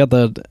guy's probably got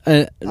the.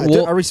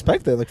 I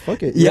respect that. Like,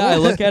 fuck it. yeah, I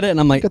look at it and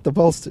I'm like, Got the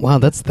balls. wow,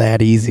 that's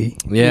that easy.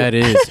 Yeah, it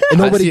is.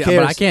 Nobody But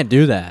I cares. can't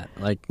do that.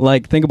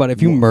 Like, think about it.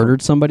 If you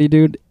murdered somebody,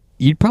 dude,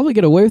 you'd probably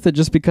get away with it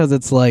just because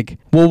it's like,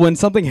 well, when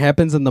something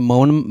happens in the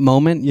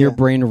moment, your Yeah.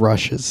 brain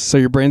rushes. So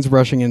your brain's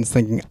rushing and it's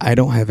thinking, I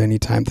don't have any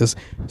time.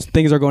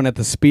 Things are going at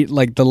the speed.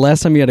 Like the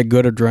last time you had a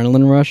good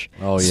adrenaline rush,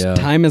 Oh, yeah.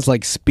 time is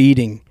like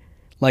speeding.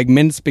 Like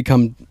minutes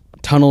become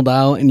tunneled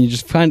out and you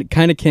just kind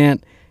of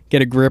can't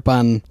get a grip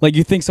on, like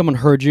you think someone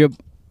heard you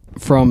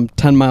from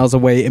 10 miles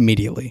away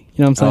immediately.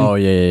 You know what I'm saying? Oh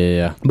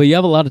yeah. But you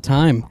have a lot of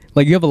time.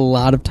 Like, you have a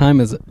lot of time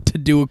to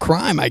do a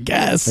crime, I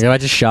guess. Like if I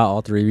just shot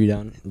all three of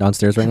you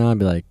downstairs right now, I'd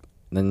be like,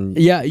 then.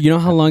 Yeah, you know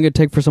how long it'd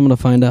take for someone to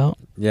find out?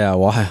 Yeah, a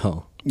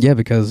while. Yeah,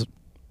 because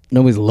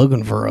nobody's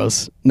looking for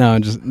us.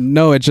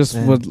 It just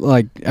was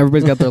like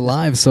everybody's got their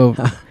lives, so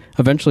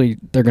eventually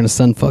they're gonna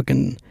send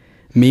fucking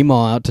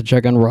Meemaw out to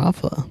check on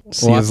Rafa.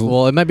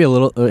 Well, it might be a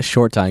little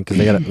short time because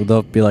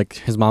they'll be like,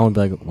 his mom would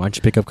be like, why don't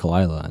you pick up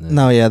Kalila? And then,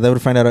 No, yeah, they would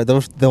find out.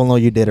 They'll know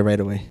you did it right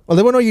away. Well,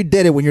 they won't know you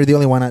did it when you're the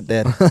only one not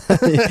dead.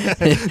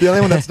 The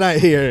only one that's not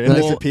here and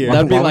disappeared.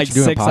 That'd be Why like would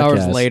you do a 6 hours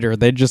podcast? later.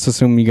 They'd just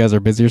assume you guys are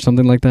busy or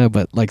something like that.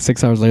 But like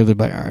 6 hours later, they'd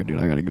be like, all right, dude,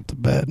 I gotta get to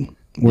bed.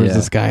 Where's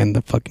this guy and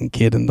the fucking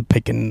kid and the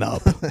picking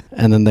up?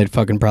 And then they'd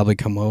fucking probably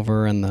come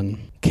over and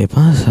then ¿Qué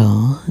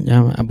pasó?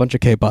 Yeah, a bunch of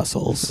 ¿Qué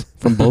pasos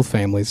from both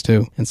families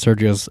too. And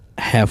Sergio's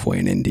halfway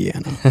in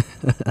Indiana.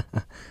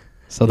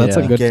 So that's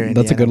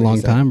a good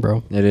long time,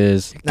 bro. It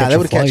is. Nah, they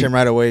would catch him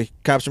right away.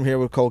 Cops from here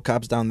would call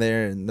cops down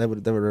there, and they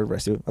would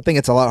arrest you. I think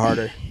it's a lot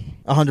harder.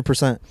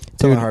 100%.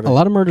 It's a lot harder. A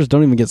lot of murders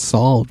don't even get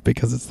solved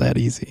because it's that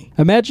easy.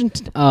 Imagine,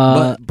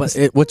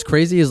 what's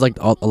crazy is like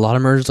a lot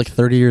of murders like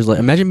 30 years later.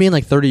 Imagine being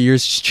like 30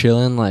 years just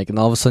chilling, like, and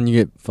all of a sudden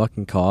you get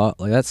fucking caught.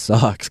 Like that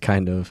sucks,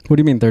 kind of. What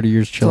do you mean 30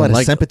 years It's a chilling? lot of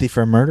Like sympathy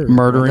for a murder.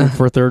 murdering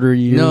for 30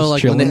 years. No,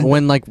 like chilling?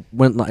 when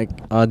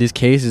these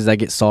cases that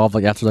get solved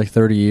like after like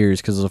 30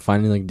 years because of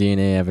finding like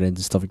DNA evidence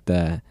and stuff like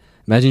that.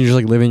 Imagine you're just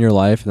like living your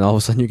life and all of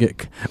a sudden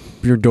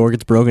your door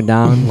gets broken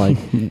down. Like,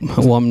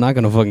 well, I'm not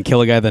gonna fucking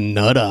kill a guy with a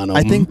nut on him.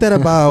 I think that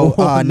about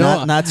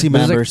No, Nazi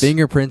there's members. like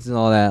fingerprints and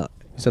all that.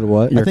 You said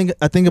what?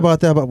 I think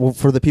about that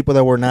for the people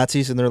that were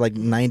Nazis and they're like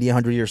 90,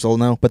 100 years old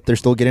now, but they're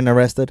still getting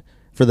arrested.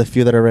 For the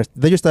few that are arrested,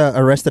 they just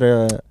arrested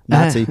a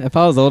Nazi. If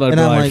I was old, I'd And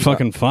be I'm like, like,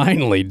 fucking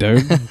finally,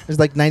 dude. There's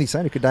like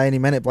 97. He could die any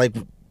minute. But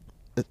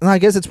like, no, I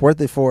guess it's worth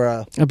it for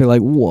I'd be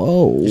like,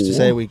 whoa. just to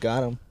say we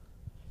got him.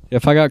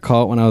 If I got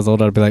caught when I was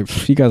old, I'd be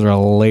like, you guys are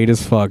late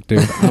as fuck,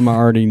 dude. I'm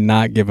already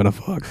not giving a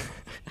fuck.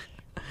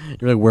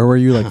 You're like, where were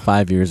you like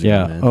 5 years ago,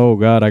 Yeah. man? Oh,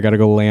 God, I got to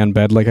go lay on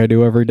bed like I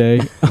do every day.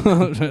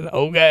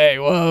 Okay.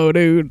 Whoa,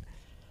 dude.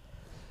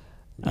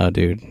 Oh,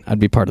 dude. I'd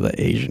be part of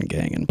the Asian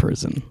gang in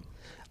prison.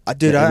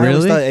 Dude, I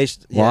always really?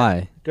 thought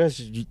Why?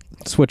 Because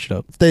Switch it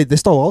up. they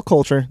stole all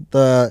culture.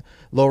 The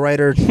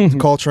lowrider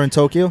culture in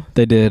Tokyo.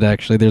 They did,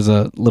 actually. There's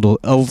a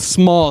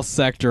small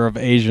sector of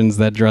Asians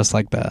that dress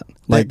like that.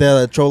 Like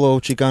the Cholo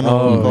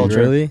Chicano culture.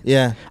 Really?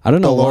 Yeah. I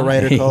don't know the why.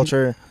 lowrider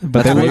culture.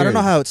 But I they don't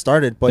know how it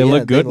started, but they yeah,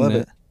 look good they love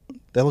in it.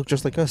 They look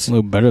just like us. a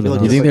little better than You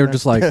us. You think like they were that.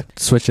 just like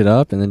switch it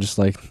up and then just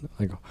like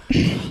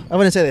I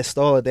wouldn't say they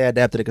stole it. They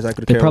adapted it because I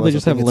could. They probably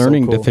just have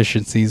learning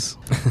deficiencies.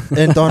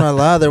 In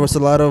Tonalá, there was a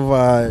lot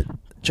of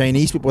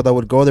Chinese people that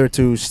would go there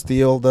to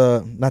steal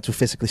not to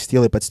physically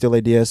steal it, but steal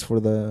ideas for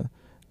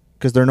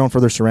because they're known for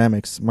their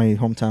ceramics, my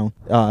hometown.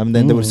 And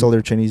then they would sell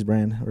their Chinese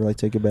brand or like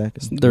take it back.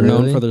 They're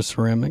known Really? for their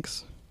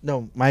ceramics.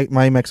 No,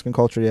 my Mexican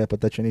culture, yeah, but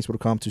the Chinese would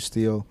come to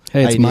steal.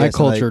 Hey, it's my ideas and,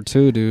 culture like,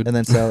 too, dude. and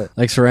then sell it.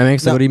 like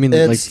ceramics? No, What do you mean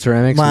like it's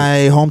ceramics?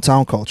 My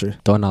hometown culture.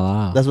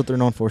 Tonalá. That's what they're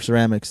known for,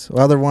 ceramics.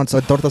 Well, other ones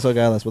are tortas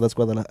ahogadas, but that's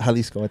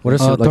Jalisco. I think. What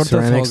are like tortas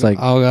ceramics like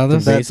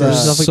ahogadas? That's,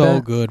 stuff like so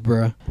that? good,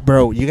 bro.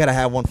 Bro, you gotta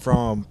have one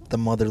from the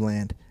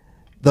motherland.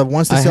 The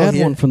ones they I sell had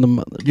here. one from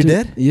the. You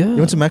did? Yeah. You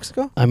went to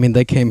Mexico? I mean,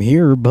 they came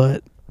here,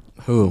 but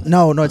Who?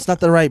 No, it's not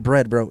the right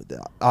bread, bro.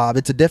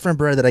 It's a different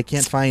bread that I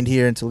can't find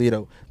here in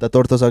Toledo. The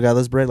tortas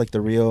ahogadas bread, like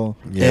the real.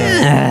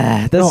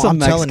 that's No, some I'm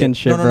telling Mexican you.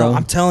 shit, No, bro.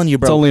 I'm telling you,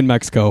 It's bro. only in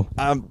Mexico.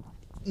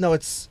 No,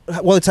 it's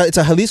a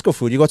Jalisco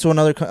food. You go to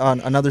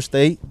another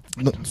state,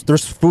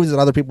 there's foods that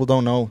other people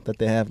don't know that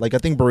they have. Like I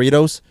think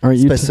burritos Are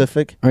you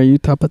specific. Are you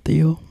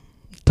Tapatio?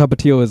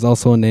 Tapatio is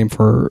also a name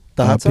for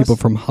The hot people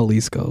sauce? from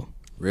Jalisco.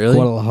 Really?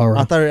 Guadalajara.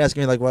 I thought you were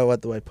asking me like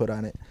what do I put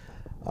on it.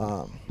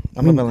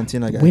 I'm a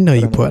Valentina guy. We know I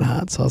you don't put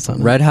hot sauce on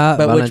it. Red hot,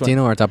 But which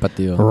Valentino, or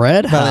Tapatio?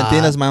 Red hot.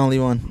 Valentina's my only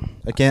one.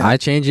 I can't. I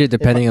change it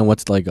depending on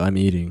what's like I'm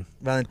eating.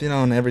 Valentino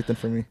on everything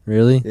for me.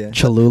 Really? Yeah.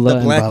 Cholula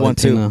The black and one,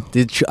 too.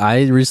 Valentina.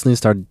 I recently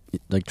started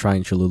like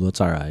trying Cholula. It's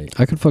alright.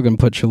 I could fucking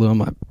put Cholula on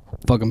my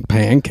fucking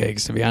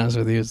pancakes, to be honest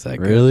with you. It's that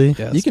good. Really?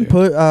 Yes, You can dude.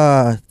 put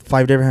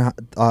 5 different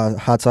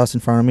hot sauce in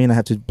front of me, and I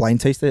have to blind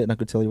taste it, and I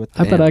could tell you what.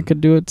 I bet Damn. I could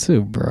do it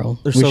too, bro.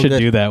 They're We so should good.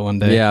 do that one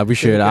day. Yeah, we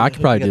should. we I can-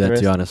 could probably we do can that get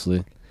too, the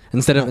honestly.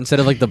 Instead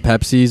of like the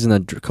Pepsis and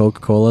the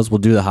Coca-Colas, we'll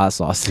do the hot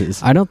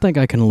sauces. I don't think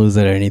I can lose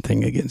at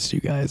anything against you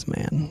guys,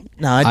 man.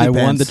 No, it I depends.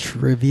 won the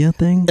trivia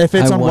thing. If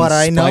it's I on won what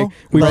I know, Spike.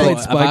 We like, played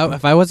if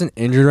Spike. I wasn't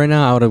injured right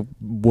now, I would have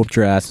whooped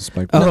your ass and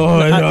Spike.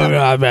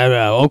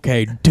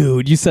 Okay,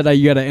 dude. You said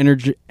you got to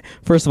energy.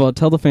 First of all,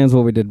 tell the fans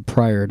what we did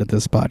prior to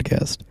this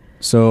podcast.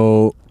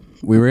 So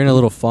we were in a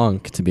little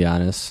funk, to be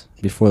honest,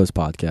 before this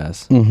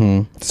podcast.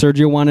 Mm-hmm.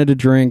 Sergio wanted to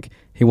drink.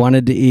 He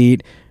wanted to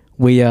eat.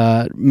 Me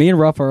and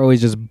Ruff are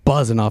always just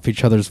buzzing off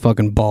each other's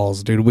fucking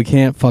balls, dude. We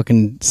can't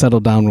fucking settle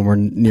down when we're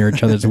near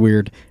each other. It's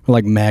weird. We're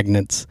like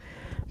magnets,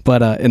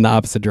 but in the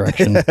opposite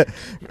direction.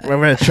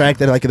 We're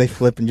attracted, like they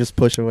flip and just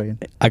push away.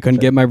 I couldn't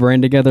get my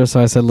brain together, so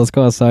I said, let's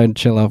go outside and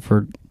chill out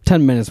for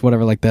 10 minutes,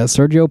 whatever like that,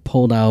 Sergio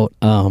pulled out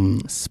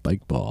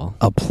Spike ball.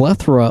 a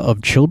plethora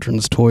of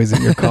children's toys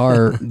in your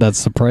car that's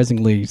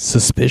surprisingly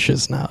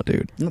suspicious now,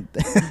 dude. In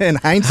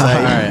All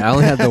hindsight, right, I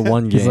only had the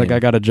one game. He's like, I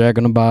got a Jack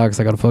in the Box,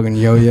 I got a fucking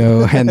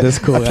yo-yo, and this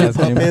cool ass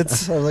game.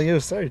 puppets. I was like, yo,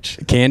 search.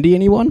 Candy,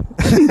 anyone?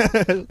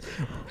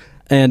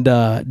 And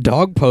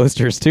dog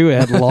posters too.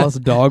 It had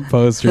lost dog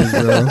posters,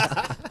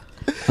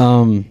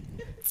 bro.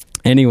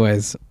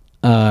 Anyways,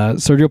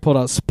 Sergio pulled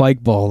out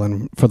Spike Ball,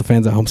 and for the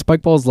fans at home,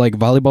 Spike Ball is like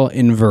volleyball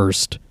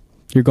inversed.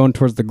 You're going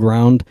towards the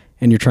ground,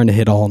 and you're trying to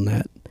hit all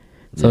net.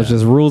 So it's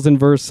just rules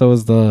inverse. So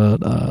is the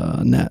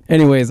net.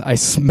 Anyways, I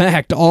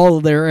smacked all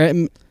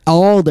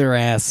their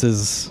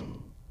asses.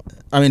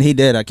 I mean, he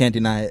did. I can't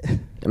deny it.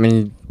 I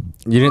mean,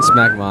 you didn't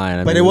smack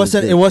mine. But it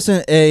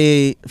wasn't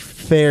a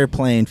fair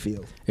playing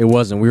field. It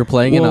wasn't. We were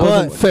playing it. Well, it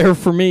wasn't fair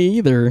for me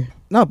either.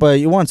 No, but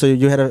you won, so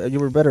you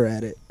were better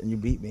at it, and you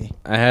beat me.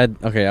 I'm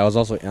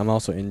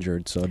also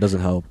injured, so it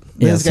doesn't help.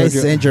 Yeah, this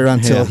guy's injured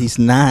until he's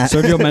not.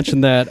 Sergio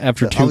mentioned that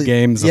after 2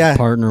 games of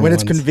partner when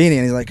wins. it's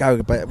convenient. He's like,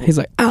 he's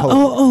like,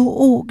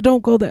 oh,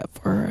 don't go that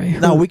far.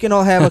 No, we can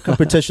all have a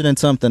competition in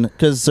something,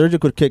 because Sergio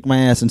could kick my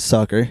ass in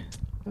soccer.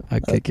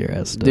 I'd kick your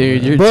ass,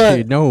 dude.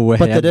 Dude, no way.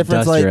 But the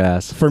difference, dust your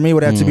ass. for me,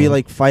 would have to be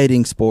like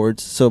fighting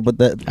sports. So, but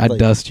that I'd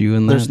dust you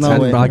in that. There's no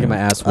way. I'd get my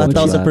ass whooped.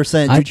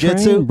 1,000%. I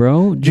Jiu-jitsu, train,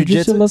 bro.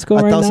 Jiu-jitsu, let's go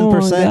right now.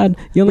 1,000%. Oh, God.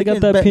 You only We got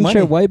can that bet pinche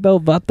money. white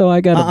belt, vato. I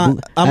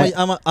got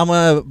I'm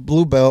a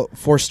blue belt,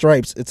 4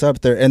 stripes. It's up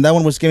there, and that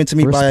one was given to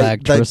me by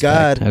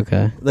God.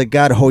 Okay. The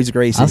God Hoyes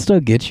Gracie. I'll still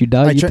get you,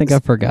 dog. You think I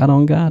forgot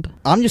on God?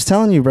 I'm just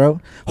telling you,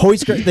 bro.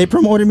 Hoyes Gracie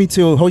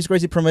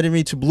promoted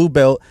me to blue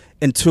belt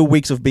in 2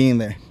 weeks of being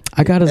there.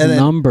 I got his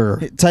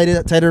number. Tied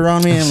it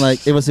around me, and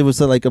like it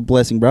was like a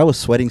blessing, bro. I was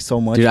sweating so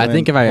much. Dude, I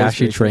think if I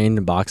actually trained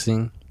in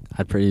boxing,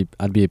 I'd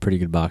be a pretty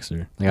good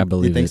boxer. Like I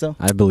believe. You think so?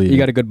 I believe. You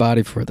got a good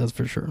body for it, that's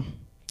for sure.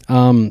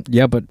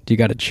 Yeah, but do you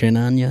got a chin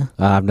on you?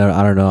 I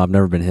don't know. I've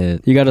never been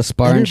hit. You got to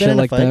spar Have you and been shit in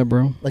a like fight? that,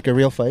 bro? Like a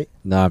real fight?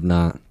 No, I've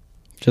not.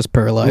 Just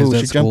paralyzed. Ooh, at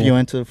should school. jump you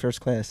into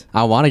first class.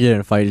 I want to get in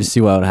a fight, just see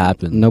what would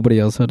happen. Nobody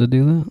else had to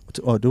do that?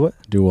 Oh, do it?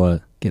 Do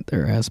what? Get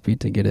their ass beat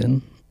to get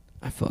in?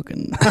 I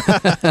fucking...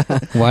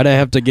 Why'd I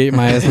have to get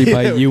my ass beat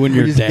by you and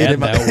your just get dad him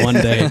that one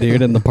day,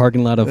 dude, in the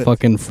parking lot of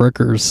fucking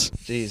Frickers?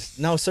 Jeez.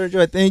 No, Sergio,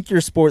 I think your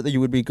sport that you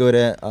would be good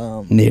at...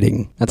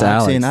 knitting. That's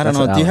boxing. Alex. I don't That's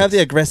know. Do you have Alex. the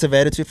aggressive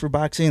attitude for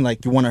boxing?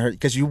 Like you want to hurt...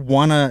 Because you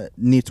want to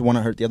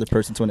hurt the other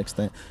person to an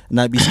extent. And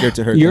not be scared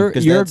to hurt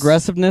them. Your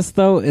aggressiveness,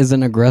 though,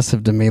 isn't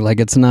aggressive to me. Like,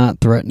 it's not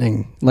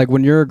threatening. Like,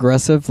 when you're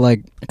aggressive,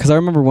 like... Because I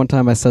remember one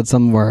time I said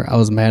something where I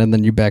was mad and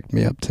then you backed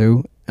me up,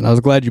 too. And I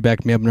was glad you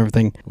backed me up and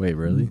everything. Wait,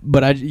 really?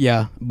 But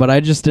I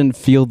just didn't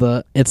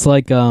feel it's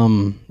like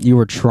you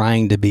were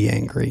trying to be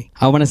angry.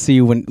 I want to see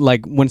you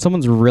when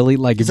someone's really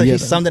like... It's like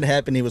something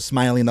happened, he was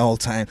smiling the whole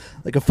time.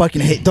 Like a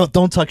fucking hate.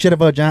 Don't talk shit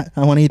about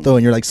Juanito,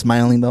 and you're like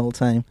smiling the whole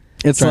time.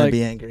 It's trying like, to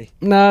be angry.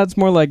 Nah, it's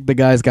more like the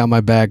guy's got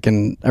my back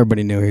and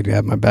everybody knew he'd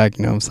have my back,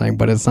 you know what I'm saying?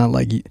 But it's not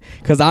like...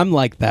 Because I'm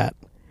like that.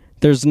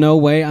 There's no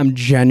way I'm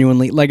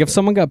genuinely... Like, if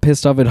someone got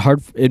pissed off,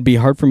 it'd be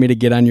hard for me to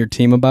get on your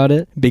team about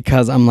it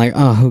because I'm like,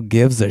 oh, who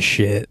gives a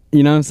shit?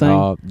 You know what I'm saying?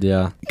 Oh,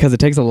 yeah. Because it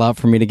takes a lot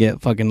for me to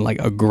get fucking, like,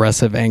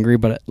 aggressive angry.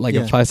 But, like,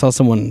 if I saw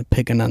someone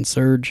picking on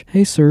Serge,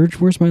 hey, Serge,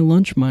 where's my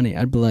lunch money?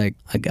 I'd be like,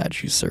 I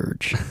got you,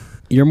 Serge.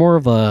 You're more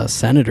of a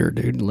senator,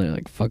 dude.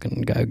 Like,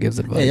 fucking guy who gives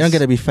advice. Hey, you don't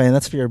gotta be fighting.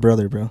 That's for your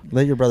brother, bro.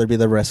 Let your brother be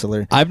the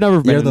wrestler. I've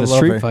never been in a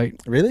street fight.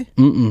 Really?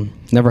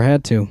 Never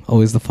had to.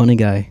 Always the funny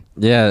guy.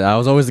 Yeah, I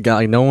was always the guy.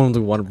 Like, no one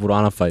would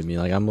want to fight me.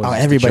 Like,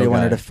 everybody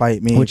wanted to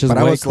fight me, which is but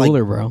way I was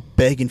cooler, like, bro.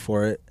 begging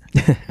for it.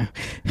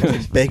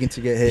 Begging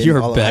to get hit.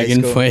 You're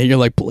begging for it. You're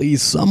like,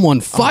 please, someone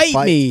fight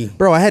me,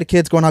 bro. I had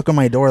kids go knock on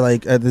my door,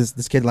 like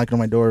this kid knocking on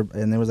my door,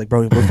 and they was like,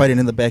 bro, we're fighting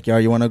in the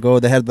backyard. You want to go?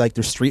 They had like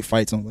their street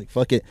fights, and I'm like,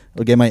 fuck it,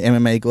 I'll get my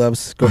MMA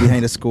gloves, go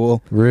behind the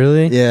school.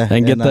 Really? Yeah.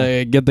 And get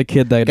the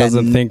kid that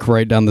doesn't think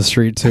right down the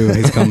street too.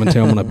 He's coming to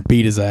him. I'm gonna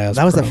beat his ass.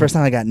 That was the first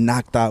time I got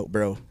knocked out,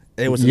 bro.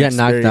 It was You got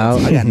knocked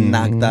out? I got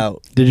knocked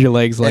out. Did your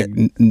legs like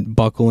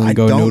buckle and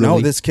go? I don't know.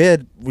 noodly? This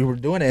kid, we were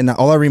doing it, and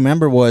all I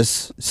remember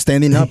was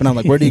standing up, and I'm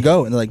like, "Where do you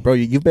go?" And they're like, "Bro,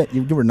 you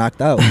were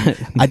knocked out."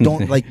 I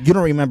don't you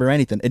don't remember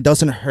anything. It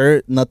doesn't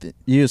hurt. Nothing.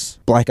 You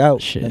just black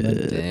out.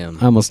 Shit. Damn.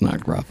 I almost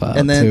knocked Ruff out.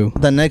 And then too.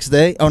 the next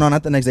day,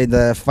 not the next day,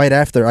 the fight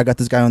after, I got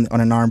this guy on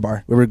an arm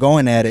bar. We were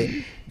going at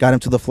it, got him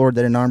to the floor,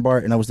 did an arm bar,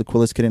 and I was the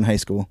coolest kid in high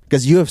school.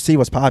 Because UFC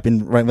was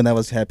popping right when that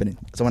was happening.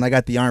 So when I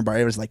got the arm bar,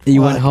 it was like,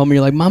 you went home and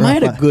you're like, Mom, I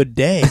had a good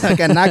day. I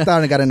got knocked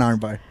out and got an arm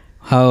bar.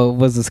 How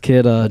was this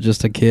kid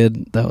just a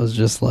kid that was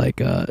just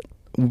like...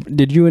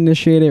 did you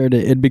initiate it, or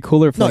it'd be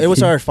cooler if... No, like, it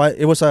was our fight.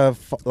 It was a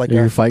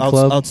Your fight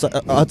club?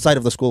 outside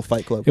of the school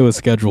fight club. It was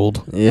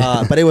scheduled.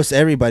 Yeah. But it was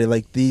everybody.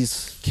 Like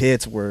these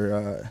kids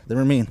were they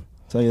were mean.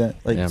 I'll tell you that.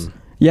 Like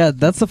Yeah,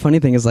 that's the funny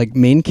thing is like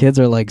mean kids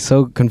are like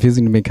so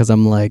confusing to me because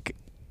I'm like,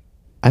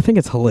 I think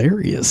it's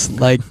hilarious.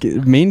 Like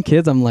mean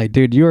kids, I'm like,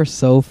 dude, you are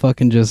so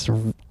fucking just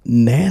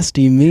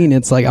nasty mean.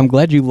 It's like, I'm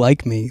glad you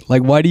like me.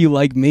 Like, why do you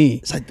like me?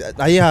 It's like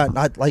I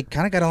like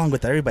kind of got along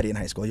with everybody in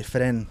high school. You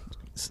fit in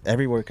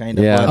everywhere, kind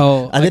of. Yeah. But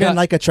Oh, I didn't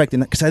like attracting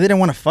because I didn't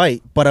want to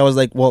fight, but I was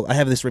like, well, I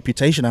have this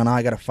reputation now.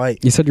 I gotta fight.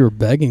 You said you were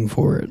begging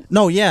for it.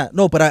 No,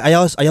 but I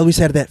always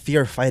had that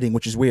fear of fighting,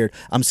 which is weird.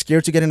 I'm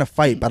scared to get in a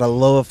fight, but I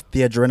love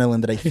the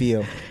adrenaline that I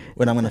feel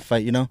when I'm gonna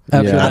fight. You know,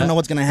 After Yeah. I don't know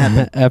what's gonna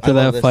happen. After I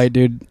love that this. fight,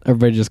 dude,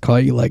 everybody just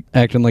caught you like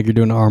acting like you're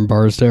doing arm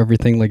bars to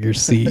everything, like your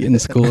seat in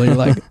school. And you're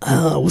like,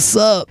 oh, what's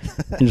up?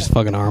 You're just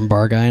fucking arm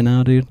bar guy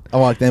now, dude. I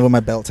walked in with my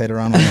belt tied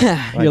around.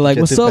 You're like,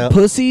 what's up,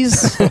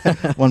 pussies?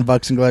 One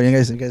boxing glove. You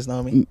guys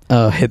know me.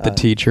 Hit the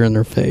teacher in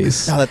their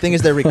face. No, the thing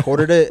is, they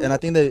recorded it, and I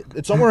think that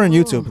it's somewhere on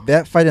YouTube.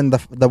 That fight and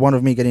the one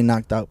of me getting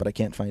knocked out, but I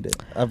can't find it.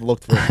 I've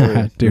looked for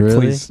it. Dude, Really?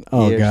 please.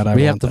 Oh, Years. God, I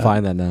we have want to that.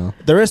 find that now.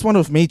 There is one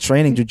of me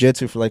training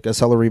jiu-jitsu for like a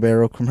Salo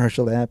Ribeiro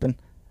commercial that happened.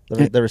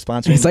 The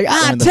response. He's like,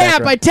 in the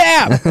tap, I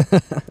background.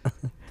 tap.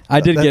 I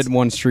did That's- get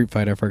one street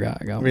fight. I forgot.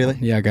 I got Really?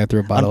 one. Yeah, I got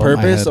through a On bottle at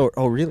my purpose, head.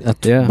 or really?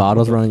 Yeah.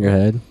 Bottles running your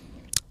head.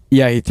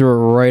 Yeah, he threw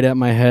it right at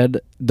my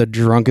head the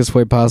drunkest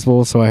way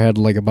possible. So I had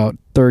like about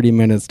 30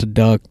 minutes to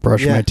duck,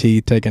 brush Yeah. my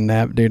teeth, take a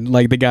nap, dude.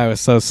 Like the guy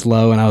was so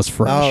slow and I was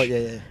fresh. Oh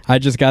yeah. I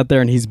just got there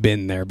and he's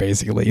been there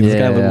basically. This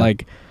guy looked Yeah.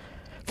 like,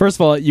 first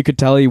of all, you could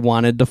tell he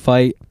wanted to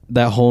fight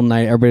that whole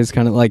night. Everybody's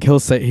kind of like,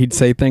 he'd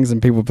say things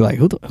and people would be like,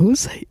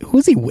 who's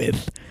he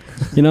with?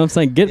 You know what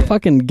I'm saying?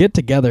 Get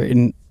together.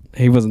 And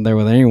he wasn't there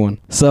with anyone.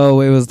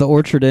 So it was the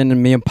Orchard Inn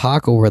and me and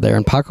Paco were there.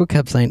 And Paco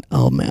kept saying,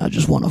 oh man, I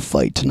just want to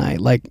fight tonight.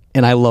 Like,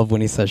 and I love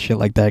when he says shit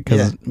like that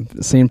because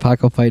seeing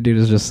Paco fight, dude,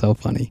 is just so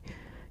funny.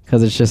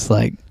 Because it's just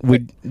like,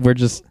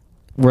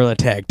 we're a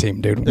tag team,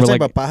 dude. You're We're talking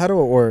like about Pájaro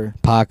or?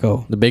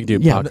 Paco. The big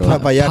dude, Yeah, Paco.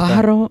 Vallarta.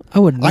 Pájaro? I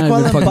would not I call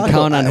even him fucking Paco.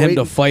 count on him Wait.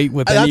 to fight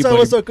with That's why I anybody.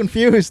 was so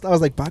confused. I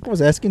was like, Paco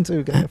was asking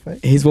to get a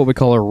fight. He's what we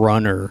call a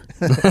runner.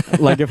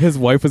 Like if his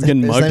wife was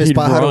getting His mugged, name is he'd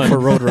Pájaro run. for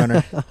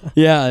Roadrunner.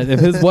 Yeah, if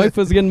his wife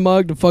was getting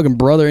mugged, a fucking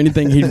brother,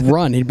 anything, he'd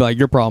run. He'd be like,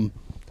 your problem.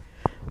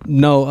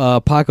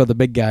 No, Paco, the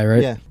big guy,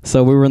 right? Yeah.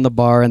 So we were in the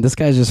bar, and this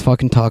guy's just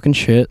fucking talking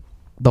shit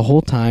the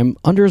whole time,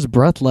 under his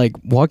breath, like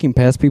walking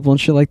past people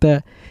and shit like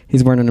that.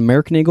 He's wearing an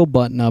American Eagle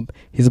button-up.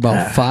 He's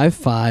about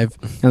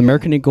 5'5", and the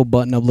American Eagle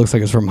button-up looks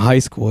like it's from high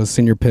school, his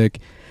senior pick.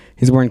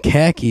 He's wearing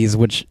khakis,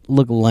 which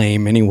look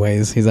lame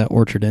anyways. He's at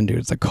Orchard Inn, dude.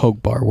 It's a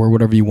Coke bar. Wear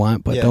whatever you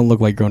want, but don't look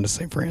like you're going to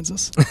St.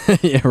 Francis.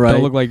 Yeah, right.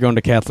 Don't look like you're going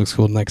to Catholic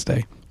school the next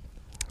day.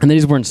 And then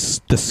he's wearing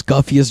the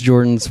scuffiest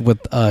Jordans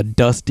with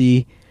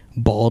dusty,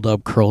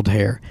 balled-up, curled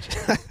hair.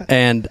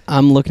 And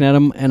I'm looking at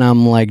him, and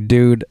I'm like,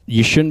 dude,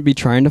 you shouldn't be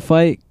trying to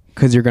fight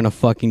because you're going to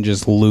fucking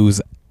just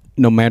lose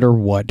no matter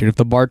what, dude. If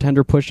the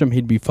bartender pushed him,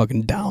 he'd be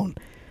fucking down.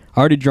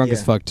 Already drunk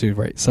as fuck, too,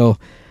 right? So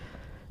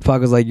Pac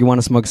was like, you want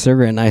to smoke a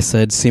cigarette? And I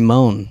said,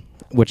 Simone,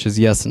 which is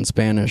yes in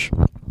Spanish.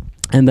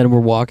 And then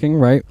we're walking,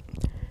 right?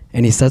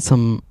 And he said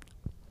some...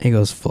 He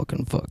goes,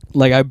 fucking fuck.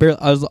 Like,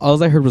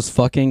 all I heard was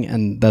fucking,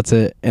 and that's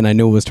it. And I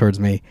knew it was towards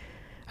me.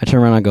 I turn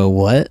around and I go,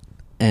 what?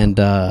 And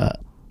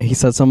he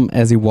said something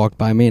as he walked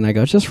by me, and I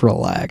go, just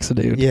relax,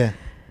 dude. Yeah.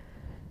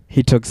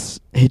 He took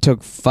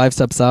 5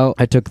 steps out.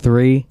 I took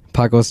 3.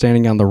 Paco was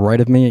standing on the right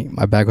of me.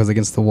 My back was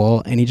against the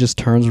wall, and he just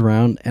turns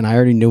around, and I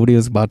already knew what he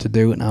was about to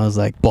do, and I was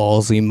like,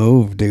 ballsy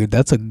move, dude.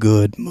 That's a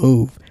good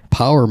move.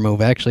 Power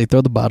move, actually.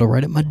 Throw the bottle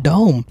right at my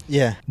dome.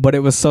 Yeah. But it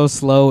was so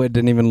slow, it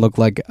didn't even look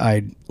like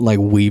I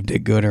weaved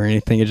it good or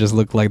anything. It just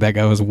looked like that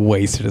guy was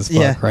wasted as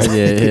fuck, right?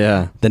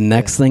 Yeah. The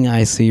next thing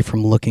I see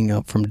from looking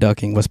up from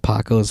ducking was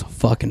Paco's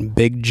fucking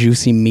big,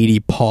 juicy, meaty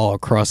paw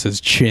across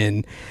his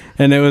chin.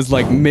 And it was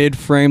like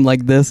mid-frame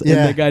like this,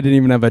 and the guy didn't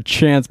even have a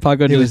chance.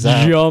 Paco just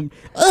jumped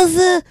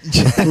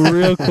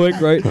real quick,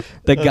 right?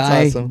 The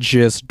guy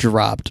just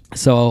dropped.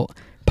 So...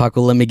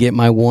 Paco let me get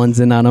my ones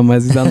in on him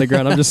as he's on the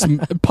ground.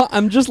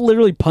 I'm just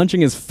literally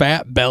punching his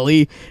fat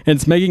belly, and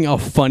it's making a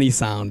funny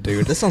sound,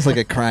 dude. This sounds like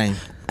a crime.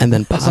 And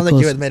then It sounds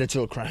like you had made it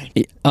to a crime.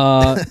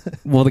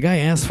 well, the guy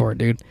asked for it,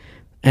 dude.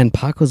 And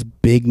Paco's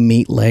big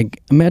meat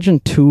leg. Imagine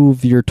 2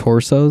 of your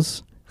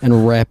torsos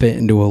and wrap it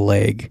into a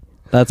leg.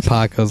 That's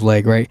Paco's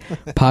leg, right?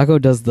 Paco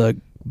does the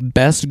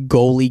best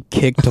goalie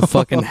kick to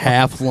fucking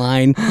half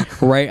line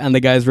right on the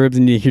guy's ribs,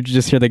 and you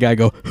just hear the guy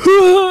go,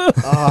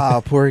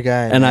 Ah, poor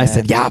guy. and I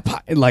said, yeah,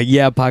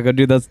 Paco,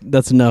 dude,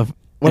 that's enough.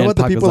 What And about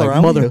the Paco's people like,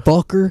 around you?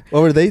 motherfucker?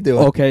 What were they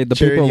doing? Okay, the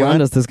Cheering people you around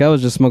on? us, this guy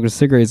was just smoking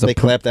cigarettes. They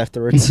clapped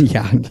afterwards.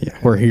 yeah,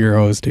 we're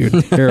heroes, dude.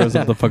 Heroes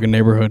of the fucking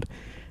neighborhood.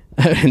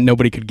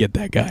 Nobody could get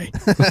that guy.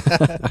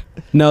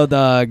 No,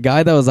 the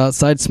guy that was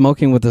outside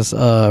smoking with this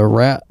bar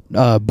rat,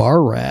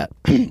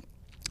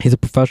 he's a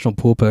professional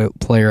pool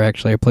player,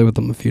 actually. I played with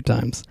him a few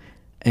times.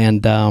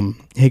 And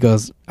he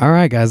goes, all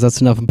right, guys,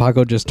 that's enough. And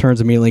Paco just turns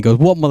immediately and goes,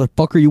 what,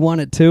 motherfucker, you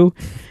want it too?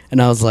 And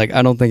I was like,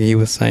 I don't think he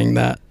was saying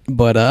that.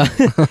 But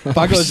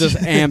Paco was just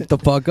amped the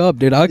fuck up,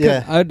 dude. I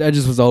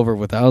just was over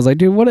with it. I was like,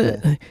 dude, what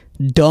a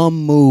dumb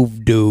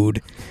move,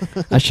 dude.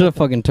 I should have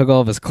fucking took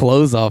all of his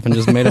clothes off and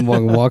just made him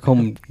walk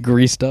home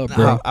greased up,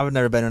 bro. No, I've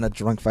never been in a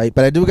drunk fight.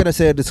 But I do got to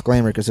say a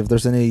disclaimer, because if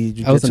there's any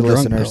I wasn't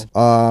jiu-jitsu drunk, listeners,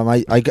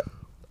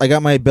 I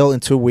got my belt in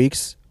 2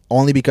 weeks.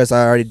 only because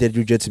I already did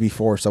jiu-jitsu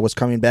before, so I was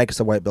coming back as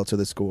a white belt to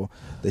the school.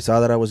 They saw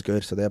that I was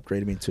good, so they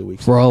upgraded me in 2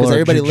 weeks. For all Because our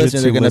everybody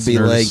listening, they're jiu-jitsu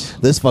gonna be like,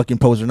 listeners. "This fucking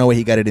poser, no way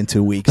he got it in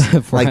 2 weeks."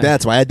 Right. Like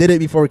that's why I did it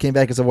before we came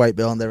back as a white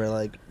belt, and they were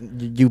like,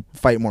 "You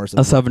fight more." So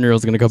A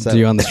 7-year-old's gonna come to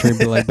you on the street and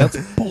be like, "That's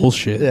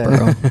bullshit,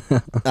 Yeah. bro."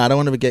 I don't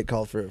want to get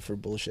called for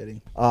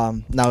bullshitting.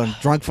 Now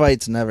drunk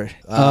fights, never.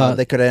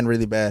 They could end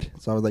really bad.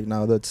 So I was like,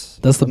 no, that's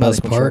the I'm not in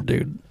best control. part,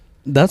 dude.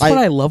 That's what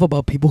I love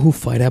about people who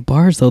fight at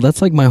bars, though.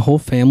 That's like my whole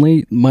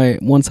family, my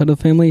one side of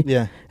the family.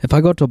 Yeah. If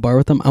I go to a bar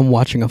with them, I'm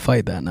watching a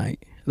fight that night.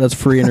 That's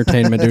free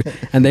entertainment, dude.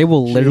 And they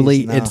will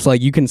literally, no. it's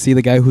like you can see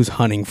the guy who's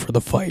hunting for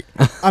the fight.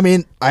 I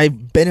mean,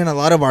 I've been in a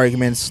lot of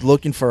arguments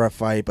looking for a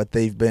fight, but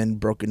they've been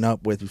broken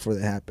up with before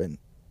they happen.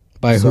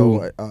 By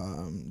who?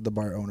 The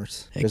bar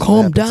owners. Hey, Doesn't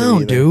calm happen to me down,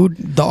 either.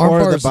 dude. The Or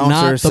art the bar's not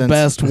bouncers the since-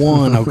 best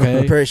one, I'm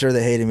okay? pretty sure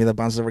they hated me. The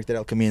bouncers that worked at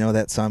El Camino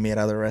that saw me at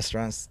other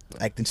restaurants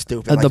acting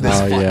stupid The like this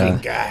best- fucking yeah.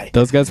 guy.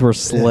 Those guys were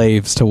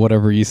slaves to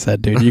whatever you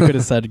said, dude. You could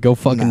have said, go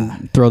fucking Nah.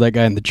 throw that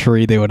guy in the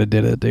tree. They would have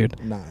did it, dude.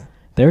 Nah.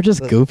 They were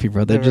just They- goofy,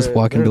 bro. They'd they just were-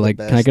 walk and they be were like,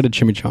 the can I get a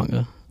best.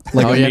 chimichanga?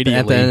 Like, oh, yeah, at the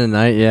immediately. end of the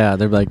night, yeah,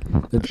 they're like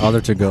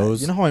other to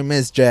goes. You know how I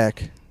miss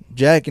Jack?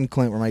 Jack and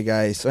Clint were my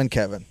guys, and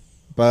Kevin.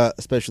 But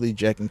especially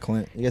Jack and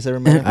Clint. You guys ever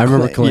remember? I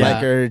remember Clint.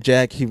 Yeah. Biker,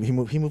 Jack, he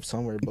moved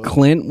somewhere. But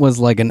Clint was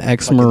like an fucking love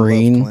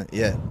ex-Marine. Clint,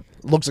 yeah.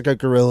 Looks like a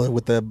gorilla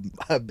with a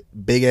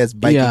big ass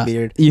biking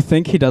beard. You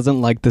think he doesn't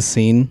like the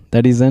scene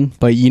that he's in,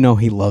 but you know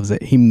he loves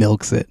it. He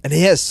milks it. And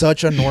he has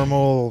such a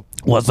normal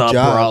What's up,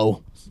 job,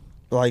 bro?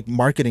 like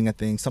marketing a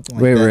thing, something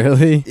like Wait, that.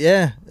 really?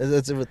 Yeah. I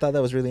thought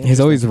that was really interesting. He's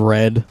always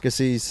red. Because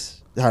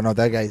I don't know,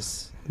 that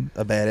guy's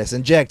a badass.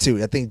 And Jack,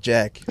 too. I think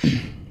Jack...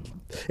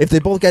 If they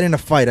both got in a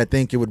fight, I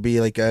think it would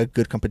be like a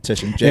good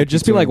competition. It'd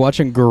just be like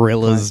watching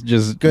gorillas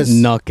just 'Cause-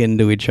 knuck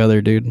into each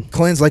other, dude.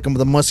 Clint's like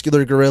the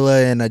muscular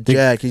gorilla, and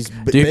Jack, he's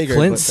Dude, bigger.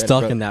 Clint's but-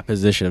 stuck in that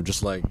position of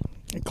just like,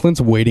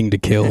 Clint's waiting to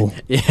kill.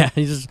 yeah,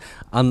 he's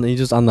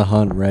just on the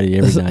hunt, ready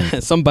every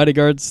night. Some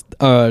bodyguards,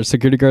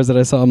 security guards that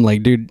I saw, I'm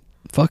like, dude,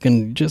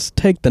 fucking just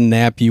take the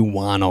nap you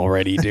want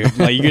already, dude.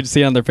 Like you could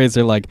see on their face,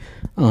 they're like,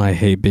 oh, I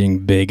hate being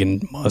big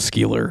and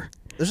muscular.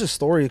 There's a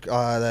story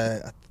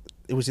that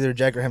it was either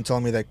Jack or him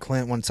telling me that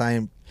Clint one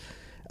time,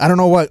 I don't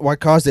know what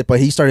caused it,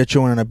 but he started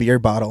chewing on a beer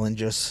bottle and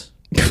just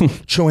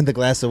chewing the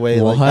glass away.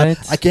 What?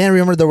 Like, I can't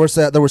remember. There was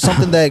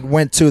something that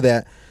went to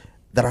that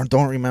I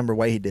don't remember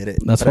why he did it.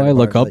 That's But why I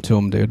look was up like, to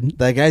him, dude.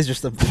 That guy's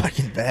just a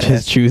fucking badass.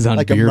 Just chews on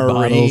like a beer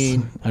bottles.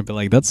 Marine. I'd be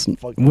like,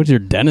 what'd your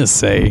dentist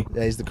say?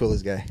 Yeah, he's the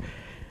coolest guy.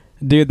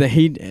 Dude,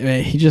 he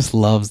just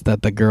loves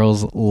that the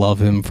girls love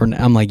him for.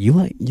 I'm like, you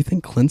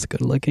think Clint's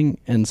good looking?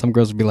 And some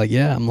girls would be like,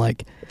 yeah. I'm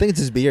like, I think it's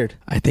his beard.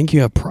 I think you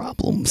have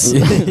problems.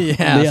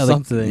 Yeah,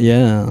 something.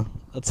 Yeah,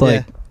 that's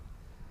like,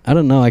 I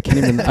don't know. I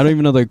don't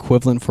even know the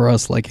equivalent for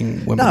us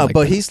liking women. No, like but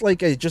that. he's like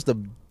just a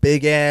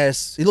big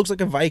ass. He looks like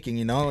a Viking,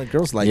 you know. Like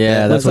girls like Yeah,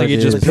 that. That's like he what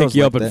it just is. pick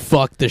you up like and that.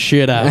 fuck the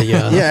shit out of you.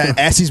 Yeah,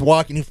 as he's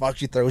walking, he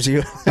fucks you, throws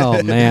you.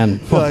 Oh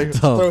man. Like, the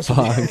throws you.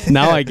 fuck?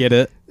 Now I get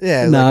it.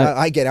 Yeah, No. like,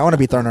 I get it. I want to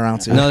be thrown around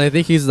too. No, they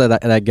think he's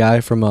that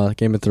guy from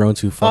Game of Thrones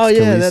who fucks Oh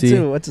yeah, that Khaleesi.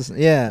 too. What's his?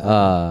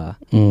 Yeah,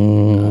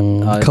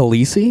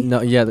 Khaleesi?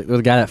 No, yeah,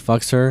 the guy that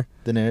fucks her.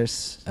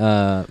 Daenerys.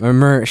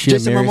 Remember she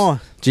Jason marries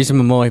Momoa. Jason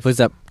Momoa. He plays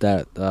that.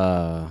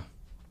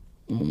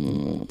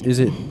 Is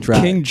it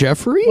King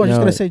Jeffrey? Oh, I was just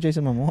No. gonna say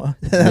Jason Momoa.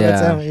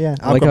 Yeah. Yeah.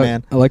 I like,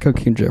 Aquaman. I like how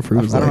King Jeffrey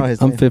was I don't like, know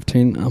his I'm name.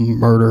 15, I'll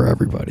murder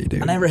everybody,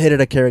 dude. I never hated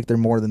a character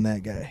more than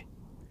that guy.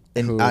 Who?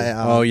 In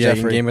Oh yeah, in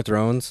Jeffrey. Game of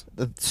Thrones.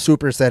 The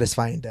super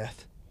satisfying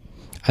death.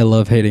 I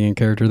love hating a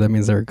character. That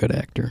means they're a good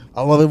actor.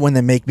 I love it when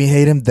they make me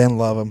hate him, then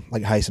love him,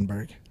 like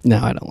Heisenberg. No,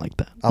 I don't like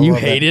that. I You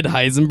love that. hated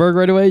Heisenberg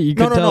right away? You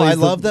could No, tell I he's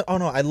the- loved them. Oh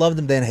no, I loved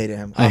him, then hated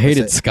him. I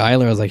hated Opposite.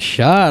 Skylar. I was like,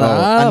 shut Oh,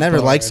 up. I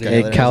never liked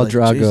already. Skylar. Hey, Khal I was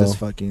like, Drago. Jesus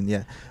fucking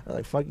yeah. I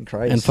like fucking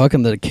Christ. And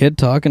fucking the kid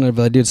talking, I'd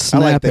be like, dude,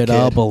 snap the it kid.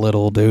 up a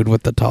little, dude,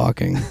 with the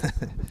talking.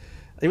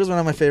 He was one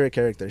of my favorite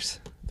characters.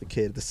 The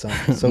kid, the son.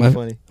 So my,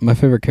 funny. My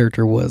favorite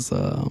character was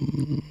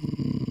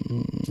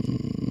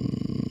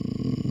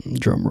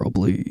drum roll,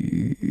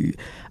 please.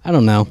 I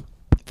don't know.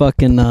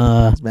 Fucking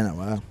It's been a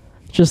while.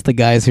 just the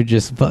guys who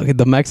just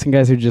the Mexican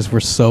guys who just were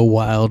so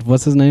wild.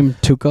 What's his name?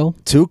 Tuco?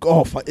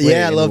 Tuco. Oh,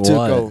 yeah, I Wait, love what?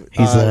 Tuco.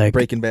 He's like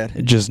Breaking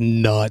Bad. just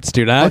nuts,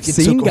 dude. I've Fucking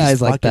seen Tuco's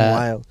guys like fucking that.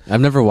 Wild.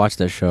 I've never watched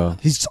that show.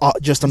 He's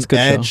just on It's a good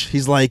edge. show.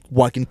 He's like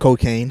walking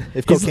cocaine.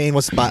 If He's- cocaine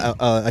was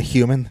a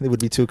human, it would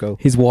be Tuco.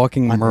 He's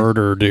walking I-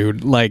 murder,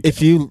 dude. Like,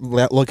 If you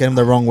look at him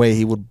the wrong way,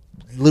 he would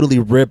literally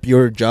rip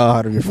your jaw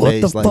out of your what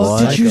face. the like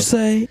fuck a did you psycho.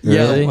 say?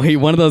 Really? Yeah,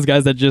 one of those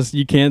guys that just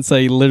you can't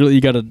say. Literally,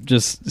 you gotta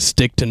just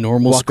stick to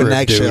normal Walking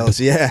script, dude. eggshells,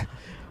 yeah.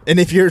 And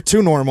if you're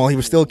too normal, he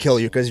would still kill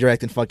you because you're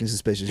acting fucking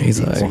suspicious. He's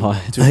You're being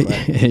like, too flat.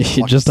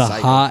 Fucking just a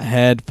psycho.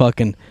 hothead.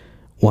 Fucking,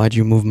 why'd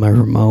you move my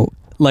remote?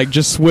 Like,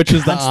 just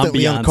switches the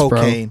Constantly on ambiance, bro.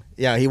 cocaine.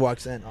 Yeah, he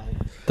walks in.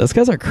 Those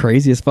guys are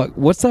crazy as fuck.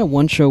 What's that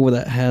one show where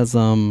that has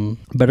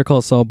Better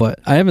Call Saul? But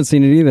I haven't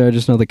seen it either. I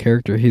just know the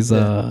character. He's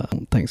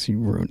thanks, you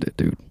ruined it,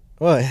 dude.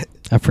 What?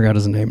 I forgot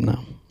his name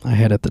now. I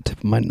had it at the tip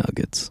of my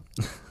nuggets.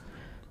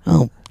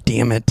 Oh,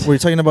 damn it. Were you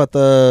talking about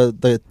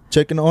the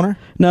chicken owner?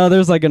 No,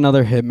 there's like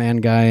another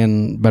hitman guy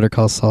in Better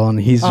Call Saul, and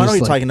he's I know just what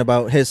you're like, talking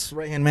about. His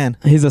right hand man.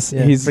 he's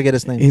Forget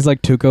his name. He's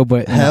like Tuco,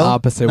 but in the Hell?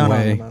 opposite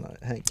way. No.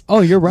 Hey.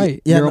 Oh, you're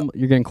right. Yeah,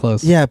 You're getting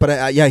close. Yeah, but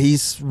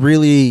he's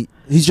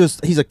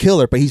a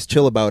killer, but he's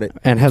chill about it.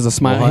 And has a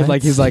smile.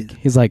 What? He's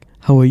like,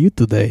 how are you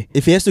today?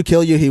 If he has to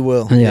kill you, he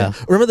will. Yeah.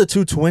 Remember the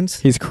two twins?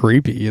 He's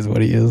creepy, is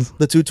what he is.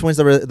 The two twins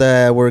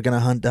that were gonna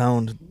hunt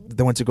down.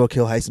 They went to go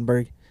kill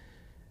Heisenberg.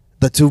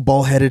 The two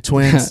bald-headed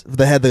twins.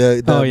 They had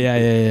the Oh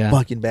yeah.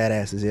 fucking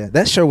badasses. Yeah,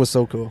 that show was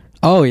so cool.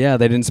 Oh yeah,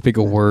 they didn't speak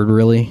a word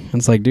really.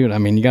 It's like, dude, I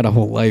mean, you got a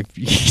whole life.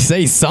 You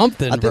say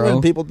something, I think bro.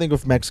 when people think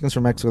of Mexicans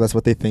from Mexico, that's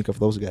what they think of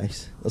those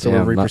guys. That's what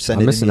we're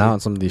represented. I'm missing in out here. on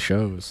some of these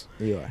shows.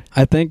 You are.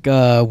 I think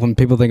when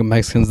people think of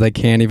Mexicans, they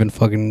can't even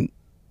fucking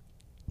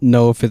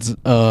know if it's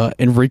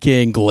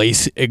Enrique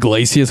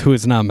Iglesias, who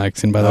is not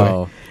Mexican, by the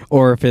way,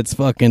 or if it's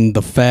fucking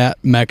the fat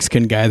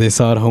Mexican guy they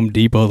saw at Home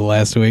Depot the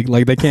last week.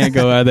 Like, they can't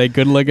go, are they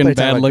good looking,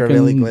 bad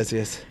looking?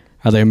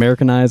 Are they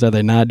Americanized? Are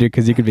they not, dude?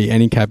 Because you could be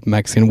any type of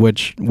Mexican,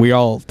 which we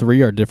all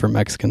three are different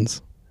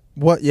Mexicans.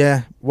 What?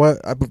 Yeah. What?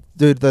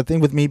 Dude, the thing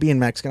with me being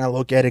Mexican, I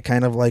look at it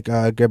kind of like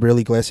Gabriel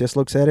Iglesias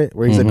looks at it,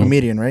 where he's a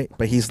comedian, right?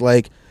 But he's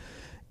like,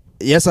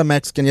 yes, I'm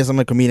Mexican. Yes, I'm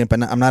a comedian,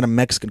 but I'm not a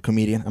Mexican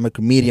comedian. I'm a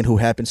comedian who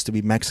happens to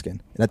be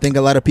Mexican. And I think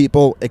a lot of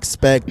people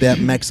expect that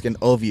Mexican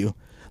of you.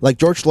 Like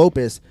George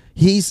Lopez,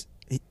 he's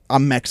a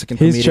Mexican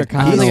He's comedian.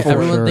 Chicano, He's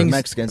everyone for thinks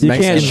Mexicans. You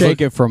Mexicans can't shake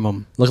it from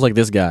him. Looks like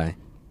this guy.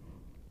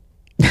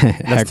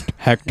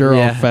 Hector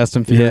Yeah. off Fast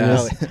and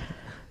Furious.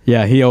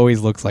 Yeah, he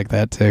always looks like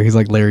that too. He's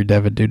like Larry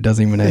David, dude.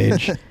 Doesn't even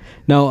age.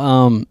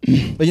 No,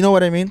 But you know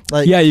what I mean?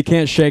 Like, yeah, you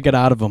can't shake it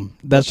out of him.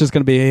 That's just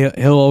gonna be.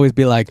 He'll always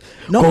be like,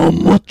 No,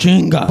 "Como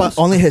chingas." but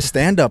only his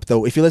stand-up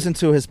though. If you listen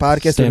to his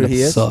podcast, or Stand who up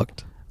he is,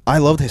 sucked. I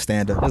loved his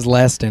stand-up. His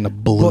last stand up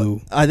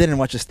blew. But I didn't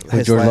watch his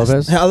George last.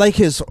 Lopez? I like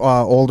his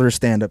older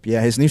stand-up. Yeah,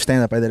 his new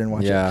stand-up I didn't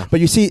watch. Yeah. It. But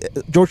you see,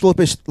 George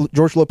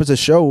Lopez's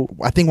show.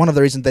 I think one of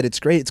the reasons that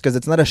it's great is because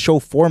it's not a show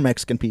for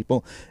Mexican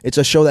people. It's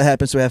a show that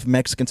happens to have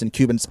Mexicans and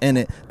Cubans in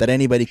it that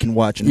anybody can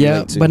watch and Yeah,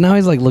 relate to. but now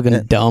he's like looking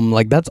Yeah. dumb.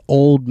 Like that's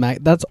old.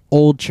 That's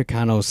old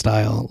Chicano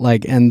style.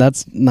 Like, and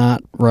that's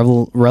not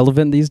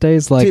relevant these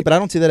days. Like, See, but I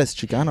don't see that as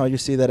Chicano. I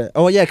just see that.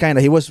 Oh yeah, kind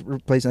of. He was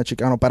replacing a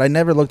Chicano, but I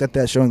never looked at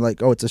that show and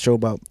like, oh, it's a show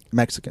about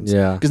Mexicans.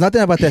 Yeah. Because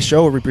nothing about that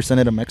show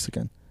represented a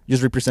Mexican.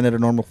 Just represented a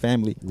normal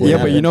family. yeah,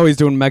 but you know he's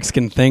doing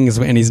Mexican things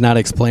and he's not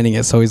explaining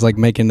it, so he's like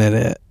making it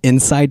an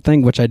inside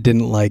thing, which I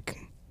didn't like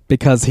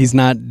because he's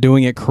not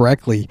doing it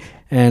correctly.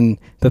 And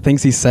the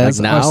things he says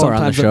Like now or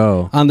on the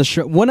show? On the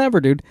show, whenever,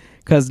 dude.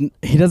 Because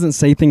he doesn't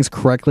say things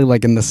correctly,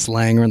 like in the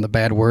slang or in the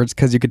bad words.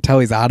 Because you could tell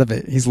he's out of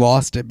it. He's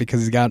lost it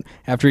because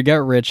after he got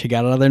rich, he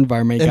got out of the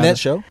environment. In that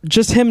show,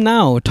 just him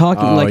now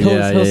talking. Oh, like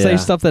he'll say yeah.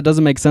 stuff that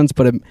doesn't make sense,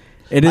 but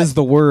it is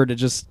the word. It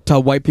just to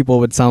white people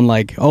would sound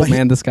like, oh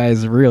man, this guy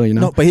is real. You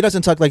know? No, but he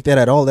doesn't talk like that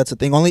at all. That's the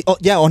thing.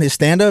 On his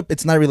stand-up,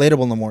 it's not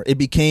relatable no more. It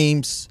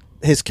became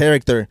his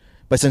character.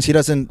 But since he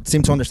doesn't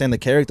seem to understand the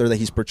character that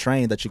he's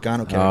portraying, the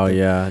Chicano character. Oh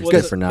yeah, it's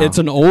good for now. It's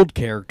an old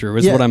character.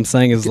 Is Yeah. what I'm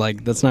saying. Is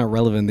like that's not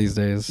relevant these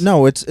days.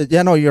 No,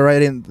 you're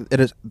right.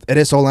 It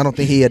is old. I don't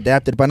think he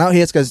adapted. But now he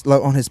is, because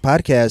on his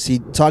podcast, he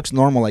talks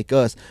normal like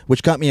us,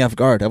 which caught me off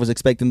guard. I was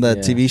expecting the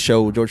TV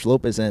show with George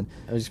Lopez, and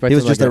he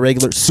was just a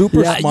regular,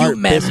 super smart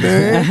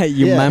businessman.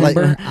 You Yeah,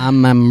 remember? like- I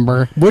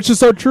remember. Which is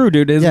so true,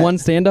 dude. His one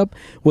stand-up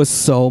was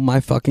so my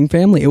fucking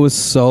family. It was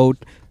so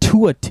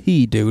to a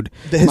T, dude.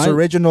 His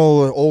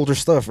original older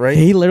stuff, right?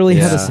 He literally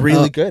had Yeah.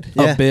 really good.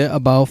 a Yeah. bit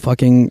about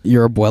fucking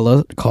your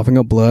abuela coughing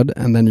up blood,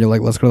 and then you're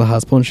like, let's go to the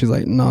hospital, and she's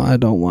like, no, I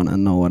don't want to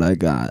know what I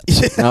got.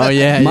 Oh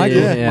yeah, My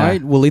yeah.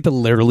 Walita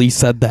literally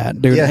said that,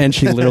 dude, Yeah. and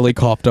she literally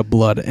coughed up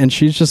blood, and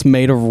she's just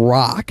made of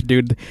rock,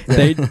 dude.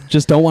 They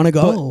just don't want to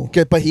go.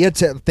 But he I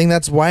think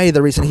that's why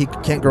the reason he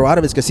can't grow out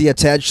of it is because he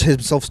attached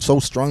himself so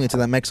strongly to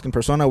that Mexican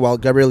persona, while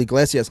Gabriel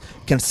Iglesias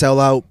can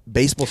sell out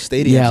baseball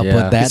stadiums. Yeah, Yeah.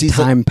 but that 'Cause he's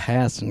time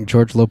passed, and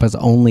George Lopez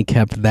only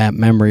kept that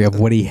memory of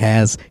what he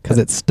has because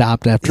it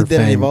stopped after It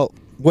didn't fame. evolve.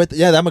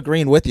 I'm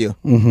agreeing with you.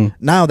 Mm-hmm.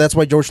 Now that's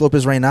why George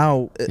Lopez right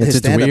now his It's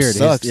stand-up weird.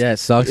 sucks. It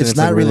sucks. and It's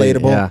not like really-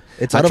 relatable. Yeah.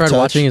 It's I out of tried touch.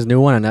 watching his new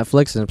one on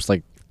Netflix, and it's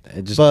like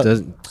it just But-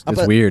 doesn't. It's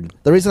but- weird.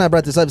 The reason I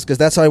brought this up is because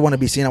that's how I want to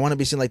be seen. I want to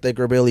be seen like the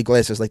Gabriel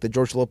Iglesias, like the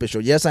George Lopez show.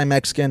 Yes, I'm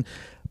Mexican,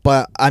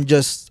 but I'm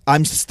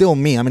still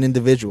me. I'm an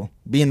individual.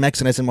 Being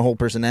Mexican isn't my whole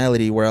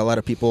personality, where a lot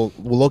of people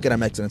will look at a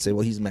Mexican and say,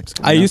 well, he's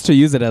Mexican. I used to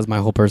use it as my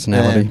whole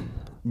personality.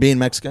 being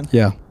Mexican.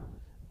 Yeah.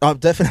 Oh,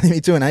 definitely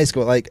me too in high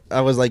school. Like, I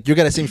was like, you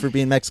got to see me for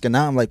being Mexican.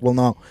 Now I'm like, well,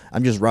 no,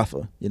 I'm just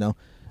Rafa, you know?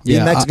 Being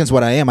Yeah, Mexican's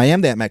what I am. I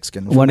am that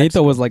Mexican. I'm from Juanito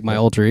Mexico. was like my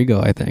alter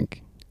ego, I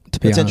think, to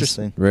be It's honest.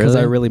 interesting. Because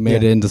I really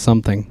made Yeah. it into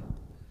something,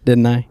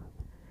 didn't I?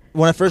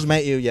 When I first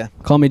met you, yeah.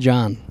 Call me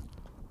John.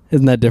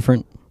 Isn't that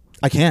different?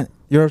 I can't.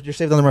 You're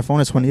saved under my phone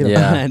as Juanito.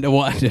 Yeah. And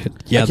what?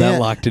 Yeah, I that can't.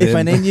 locked it if in.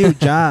 I name you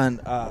John,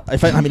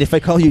 if I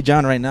call you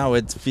John right now,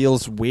 it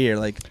feels weird.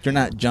 Like, you're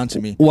not John to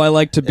me. Well, I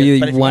like to be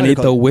But if you wanted to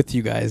Juanito call- with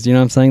you guys. You know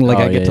what I'm saying? Like,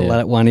 Oh, I get yeah, to yeah.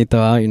 let Juanito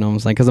out, you know what I'm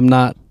saying? Because I'm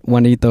not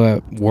Juanito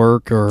at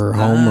work or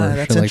home or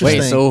that's shit like that. Wait,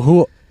 interesting. so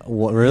who?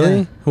 What, really?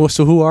 Yeah.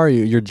 Who are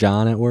you? You're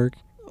John at work?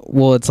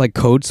 Well, it's like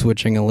code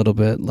switching a little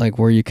bit, like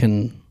where you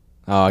can.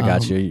 Oh, I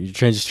got you. You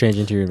just change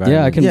into your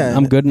environment. Yeah, I can. Yeah,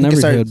 I'm good in you can every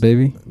start- hood,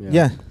 baby.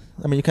 Yeah.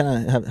 I mean, you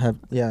kind of have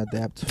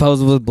adapt. If I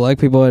was with black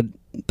people,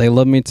 they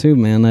love me too,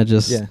 man. I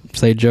just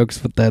say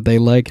jokes with that they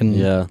like,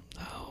 and oh,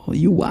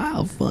 you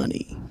wild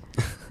funny,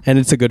 and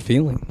it's a good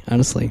feeling,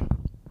 honestly.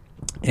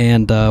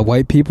 And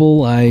white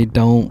people, I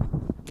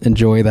don't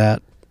enjoy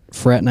that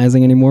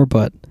fraternizing anymore,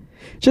 but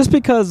just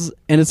because,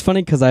 and it's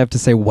funny because I have to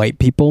say white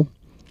people,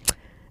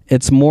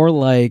 it's more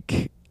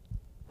like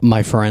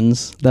my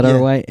friends that are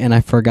white, and I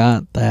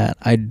forgot that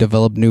I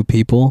developed new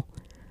people.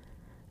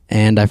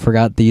 And I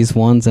forgot these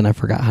ones, and I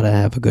forgot how to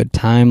have a good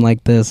time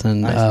like this,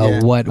 and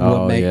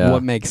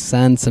what makes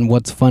sense, and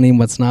what's funny and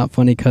what's not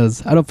funny,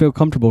 because I don't feel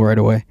comfortable right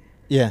away.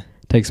 Yeah.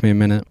 Takes me a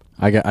minute.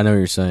 I know what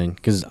you're saying,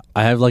 because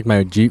I have like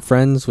my Jeep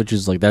friends, which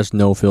is like that's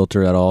no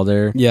filter at all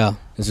there. Yeah.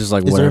 It's just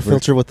like Is whatever. there a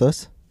filter with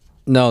us?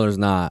 No, there's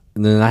not.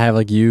 And then I have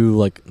like you,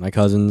 like my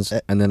cousins,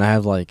 and then I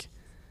have like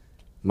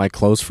my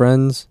close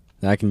friends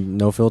that I can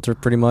no filter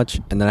pretty much,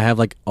 and then I have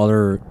like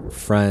other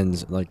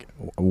friends, like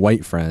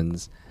white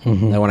friends.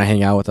 That when I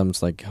hang out with them,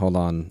 it's like, hold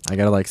on, I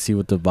gotta like see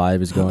what the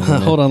vibe is going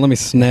on. Hold on, let me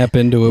snap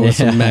into it with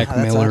some Mac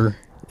Miller.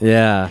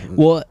 Yeah.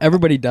 Well,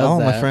 everybody does All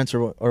that. my friends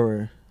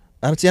are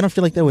I don't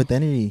feel like that with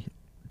any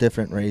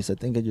different race. I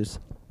think I just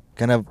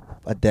kind of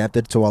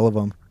adapted to all of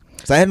them.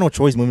 Because I had no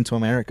choice moving to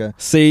America.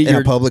 See, in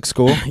a public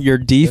school. Your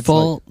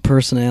default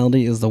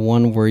personality is the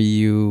one where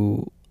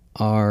you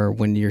are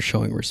when you're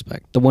showing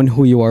respect. The one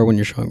who you are when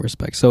you're showing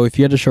respect. So if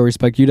you had to show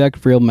respect, you'd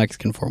act real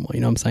Mexican formal. You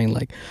know what I'm saying?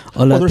 Like,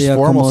 hola there's tia,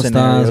 formal ¿cómo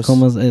estás?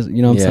 scenarios.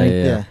 You know what I'm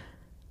saying? Yeah.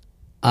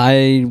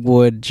 I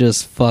would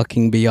just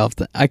fucking be off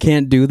the... I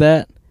can't do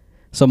that.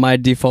 So my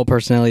default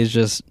personality is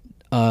just,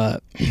 I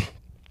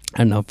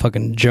don't know,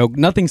 fucking joke.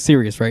 Nothing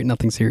serious, right?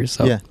 Nothing serious.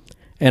 So. Yeah.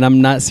 And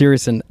I'm not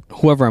serious in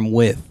whoever I'm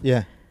with.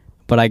 Yeah.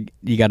 But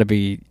you got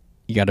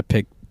to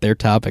pick their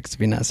topics to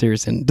be not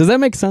serious in. Does that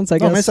make sense, I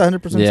guess? No, it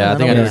makes 100% sense. Yeah, I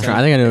think I know what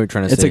you're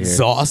trying to It's say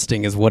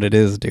exhausting is what it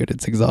is, dude.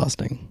 It's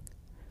exhausting.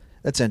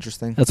 That's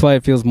interesting. That's why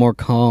it feels more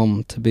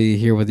calm to be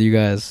here with you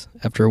guys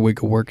after a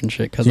week of work and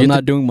shit, because I'm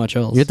not doing much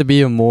else. You have to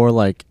be a more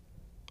like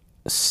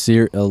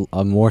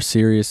a more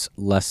serious,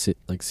 less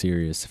like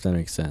serious, if that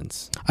makes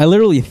sense. I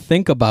literally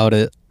think about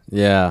it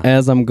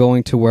as I'm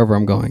going to wherever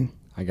I'm going.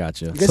 I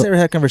got you. You guys ever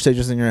had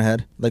conversations in your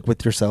head, like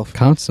with yourself?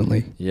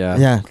 Constantly. Yeah.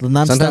 Yeah.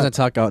 Non-stop. Sometimes I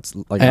talk out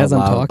like as out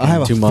I'm loud talking. I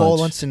have too a much.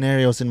 full-on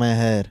scenarios in my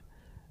head,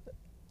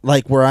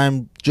 like where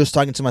I'm just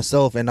talking to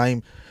myself, and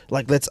I'm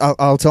like,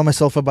 I'll tell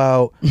myself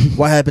about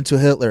what happened to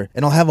Hitler,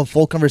 and I'll have a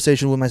full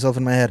conversation with myself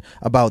in my head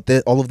about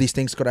this. All of these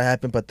things could have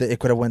happened, but it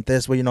could have went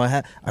this way. You know,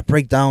 I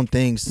break down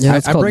things. Yeah,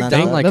 I break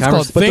down like that's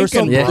called but there's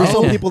thinking, some, bro. there's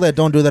some people that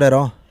don't do that at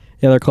all.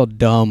 Yeah, they're called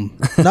dumb.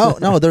 No,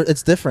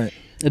 it's different.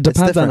 It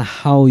depends on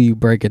how you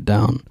break it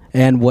down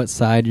and what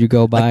side you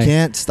go by. I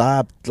can't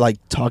stop like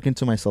talking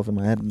to myself in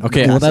my head.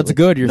 Okay, well, that's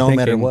good. You're no thinking.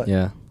 matter what.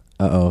 Yeah.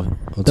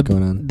 What's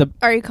going on?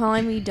 Are you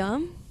calling me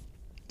dumb?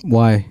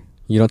 Why?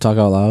 You don't talk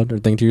out loud or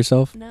think to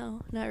yourself?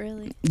 No, not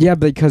really. Yeah,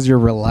 because you're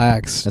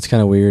relaxed. That's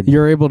kind of weird.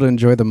 You're able to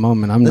enjoy the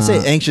moment. I'm Let's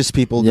not. say anxious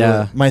people.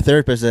 Yeah. My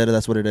therapist said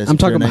that's what it is. I'm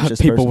If you're talking an about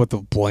anxious people person. with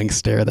a blank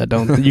stare that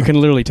don't. You can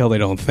literally tell they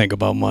don't think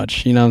about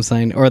much. You know what I'm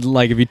saying? Or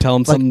like if you tell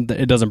them something, that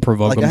it doesn't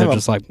provoke like them. I They're have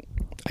just like,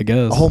 I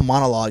guess. a whole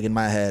monologue in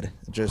my head.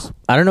 Just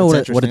I don't know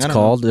It's what it's interesting. I don't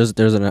called.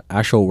 There's an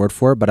actual word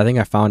for it, but I think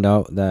I found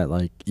out that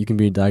like you can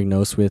be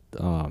diagnosed with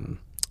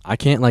I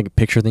can't like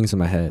picture things in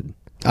my head.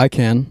 I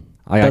can.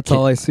 Like, That's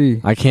all I see.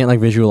 I can't like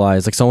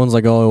visualize. Like someone's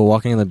like, oh,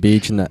 walking on the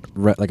beach and that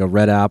like a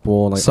red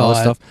apple and like Saw all this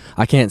it. stuff.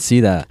 I can't see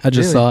that. I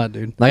just Really? saw it,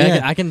 dude. Like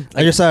Yeah. I can.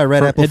 I just saw a red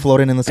for- apple it-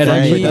 floating in the sky.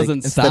 actually like,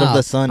 doesn't instead of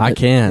the stop. sun. I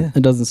can't. Yeah.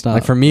 It doesn't stop.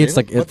 Like for me, it's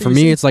Really? like What do for you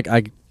me, see? it's like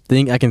I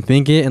can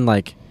think it and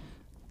like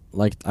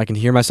I can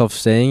hear myself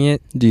saying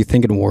it. Do you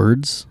think in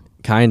words?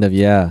 Kind of,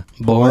 yeah.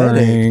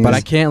 Boring. But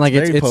I can't like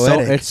Very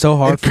poetic. it's so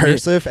hard In for me.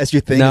 cursive as you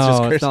think. No, it's just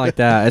cursive. it's not like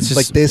that. It's just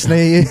like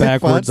Disney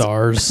backwards fonts.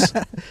 R's.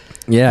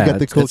 Yeah, You got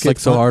the cool it's like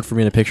kid so font. hard for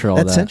me to picture all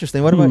That's that.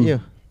 interesting. What about Hmm.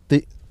 you?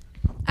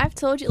 I've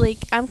told you, like,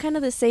 I'm kind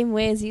of the same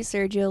way as you,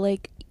 Sergio.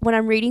 Like, when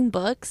I'm reading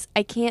books,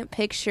 I can't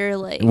picture,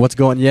 like... What's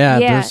going? Yeah,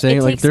 Yeah, they're saying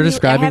it like takes they're me- I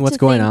describing have what's to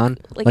going think, on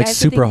like, like I have to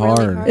super think really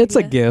hard. hard. It's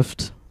a Yeah.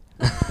 gift.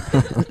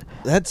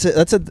 That's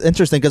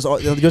interesting because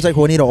just like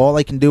Juanito, all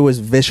I can do is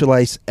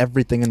visualize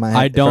everything in my head.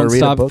 I If don't read a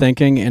stop book,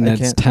 thinking, and I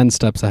it's can't. 10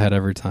 steps ahead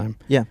every time.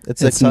 Yeah,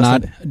 it's It's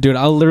not, exhausting. dude.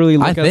 I'll literally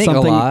look I at think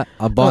something. a lot,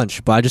 a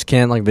bunch, but I just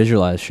can't like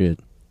visualize shit.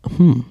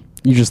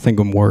 You just think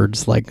in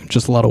words, like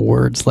just a lot of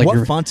words, like What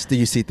you're, fonts do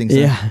you see things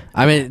in? yeah,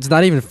 I mean, it's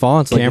not even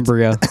fonts. Like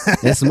Cambria.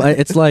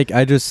 it's like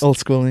I just Old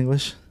school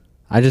English.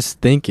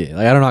 think it.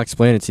 Like I don't know how to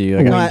explain it to you.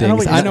 Like, No, I know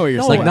what I know what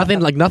you're no, saying. like nothing.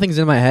 Like nothing's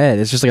in my head.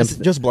 It's just like Is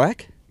it just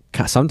black?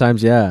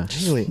 sometimes, yeah.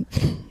 Really?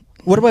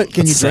 What about?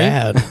 Can you dream?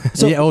 sad.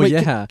 So, yeah, wait,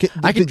 yeah.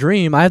 I can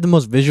dream. I have the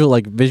most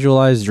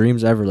visualized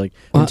dreams ever. Like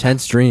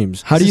intense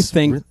dreams. How do you This is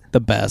think re- the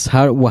best?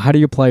 How do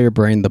you apply your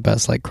brain the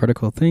best? Like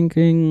critical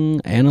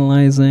thinking,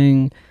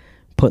 analyzing,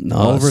 putting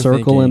a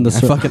circle in the I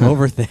fucking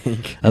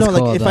overthink. That's no,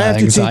 like called, if I have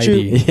to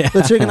anxiety. teach you,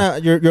 let's say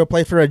you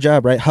apply for a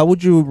job, right? How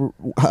do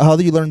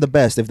you learn the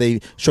best? If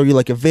they show you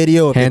like a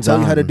video, if Hands they tell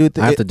you how to on. do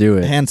I have to do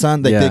it. hands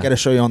on, they got to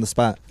show you on the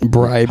spot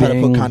Bribing. how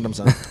to put condoms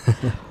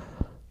on.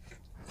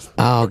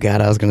 Oh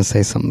god, I was gonna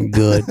say something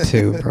good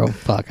too, bro.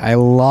 Fuck, I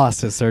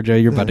lost it,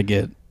 Sergio. You're about to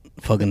get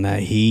fucking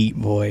that heat,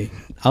 boy.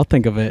 I'll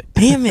think of it.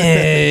 Damn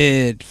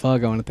it!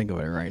 Fuck, I want to think of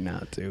it right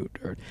now, dude.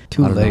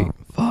 Too I don't late. know.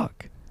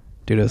 Fuck,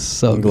 dude, it's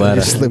so I'm good. glad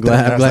You I- slipped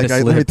glad- it. I was glad like, it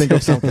let me slipped. think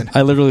of something.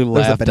 I literally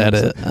There's a laughed better at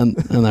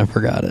it and I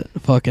forgot it.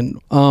 Fucking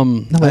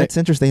No, but it's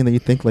interesting that you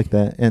think like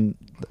that, and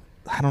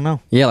I don't know.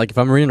 Yeah, like if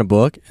I'm reading a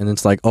book and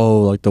it's like,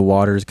 oh, like the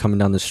water's coming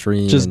down the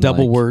stream. just and,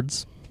 double like,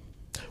 words.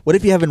 What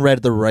if you haven't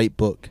read the right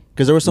book?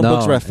 Because there were some No.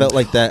 books where I felt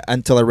like that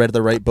until I read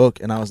the right book,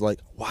 and I was like,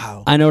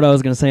 wow. I know what I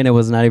was gonna say, and it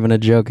was not even a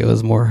joke. It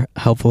was more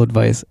helpful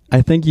advice.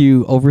 I think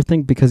you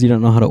overthink because you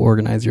don't know how to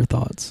organize your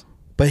thoughts.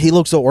 But he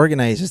looks so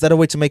organized. Is that a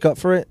way to make up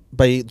for it?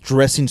 By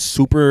dressing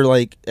super,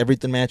 like,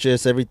 everything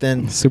matches,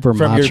 everything. Super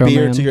from macho, your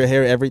beard man. to your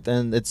hair,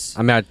 everything. It's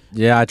I mean,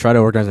 I try to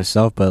organize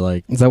myself, but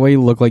like, Is that why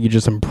you look like you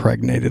just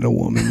impregnated a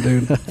woman,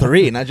 dude?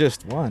 3, not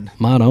just 1.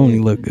 Mine only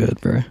look good,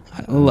 bro.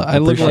 I look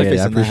appreciate like it.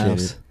 I in the appreciate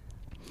house. it.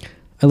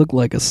 I look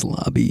like a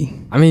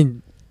slobby. I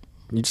mean,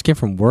 you just came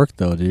from work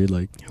though, dude.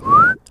 Like,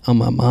 I'm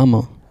my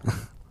mama. Yeah,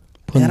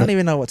 Putting I don't the-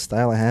 even know what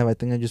style I have. I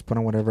think I just put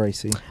on whatever I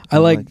see. I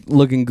like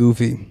looking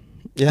goofy.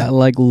 Yeah. I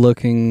like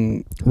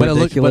looking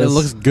ridiculous. but it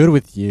looks good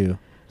with you.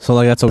 So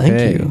like that's okay.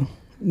 Thank you.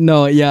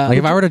 No, yeah. Like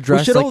if I were to we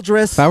dress should like all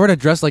dress. if I were to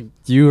dress like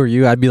you or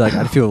you, I'd be like,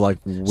 I'd feel like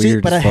weird. See,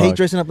 but I as hate fuck.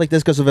 dressing up like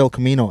this because of El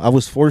Camino. I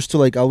was forced to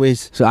like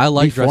always So I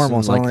like be dressing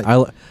formal, so like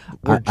I'm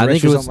I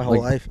think it was my whole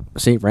like life.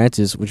 St.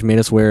 Francis, which made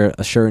us wear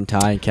a shirt and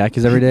tie and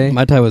khakis every day.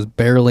 My tie was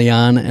barely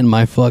on, and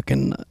my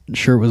fucking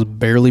shirt was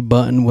barely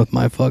buttoned, with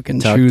my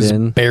fucking Tucked shoes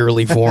in.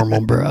 barely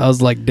formal, bro. I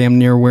was like damn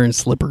near wearing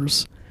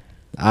slippers.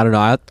 I don't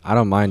know. I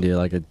don't mind it.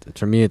 Like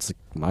for me, it's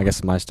like, I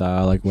guess my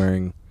style. I like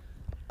wearing.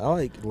 I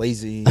like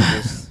lazy.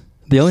 Just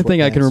The only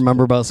thing I can sweatpants.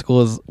 remember about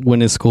school is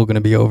when is school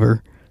gonna be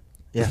over?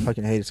 Yeah, I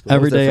fucking hated school.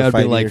 Every I was there day for I'd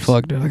be 5 like, years.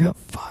 fuck, dude, I got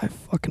 5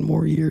 fucking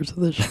more years of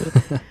this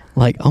shit.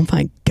 Like, oh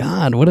my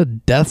god, what a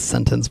death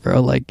sentence, bro.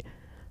 Like,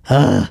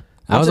 I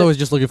What's was it- always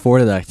just looking forward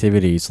to the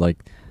activities, like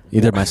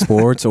either my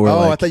sports or Oh,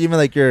 I like. thought you meant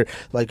like you're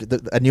like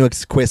a new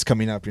quiz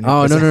coming up. You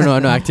know? Oh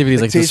no!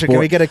 Activities like the Teacher, can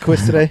we sport, get a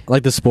quiz today?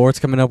 like the sports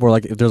coming up, or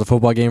like if there's a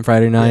football game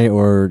Friday night,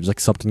 or just like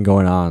something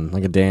going on,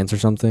 like a dance or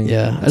something.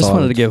 yeah, I That's just all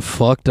wanted to get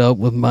fucked up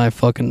with my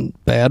fucking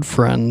bad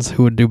friends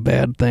who would do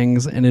bad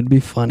things, and it'd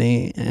be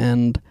funny,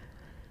 and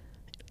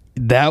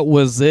that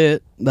was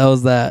it. That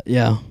was that.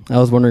 Yeah, I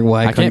was wondering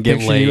why I couldn't can't get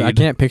picture laid. you. I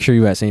can't picture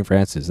you at St.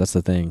 Francis. That's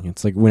the thing.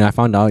 It's like when I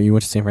found out you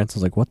went to St. Francis, I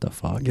was like, what the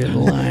fuck? get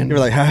in line. You were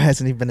like, how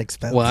hasn't he been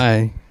expelled?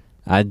 Why?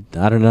 I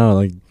don't know.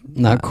 Like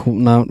Not cool,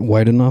 not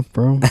white enough,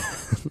 bro.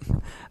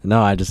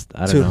 no, I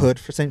don't Too know. hood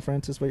for St.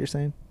 Francis? What you're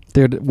saying?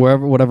 Dude,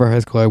 whatever high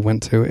school I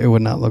went to, it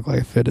would not look like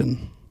I fit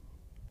in.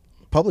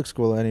 Public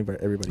school,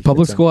 everybody.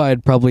 Public fits in. school,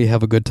 I'd probably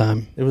have a good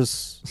time. It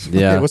was.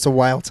 Yeah. It was a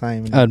wild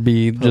time. I'd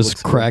be Public just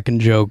school. cracking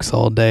jokes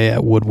all day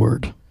at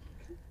Woodward.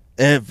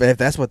 If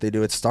that's what they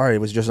do at Star, it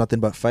was just nothing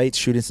but fights,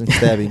 shootings, and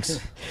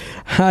stabbings.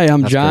 Hi,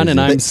 I'm That's John, and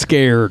crazy. I'm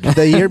scared.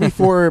 The year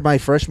before my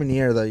freshman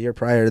year, the year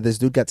prior, this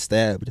dude got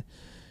stabbed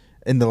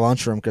in the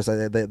lunchroom because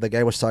the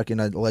guy was talking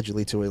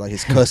allegedly to like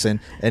his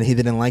cousin, and he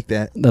didn't like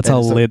that. That's And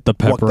how so lit the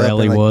walked pepper up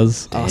alley and, like,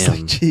 was. I was like,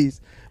 Damn. jeez.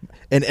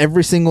 And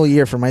every single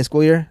year for my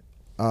school year,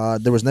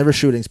 there was never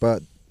shootings,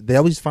 but they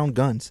always found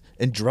guns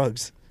and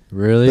drugs.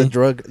 Really? The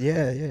drug,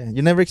 yeah.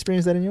 You never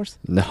experienced that in yours?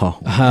 No.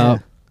 Yeah.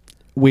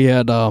 We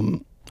had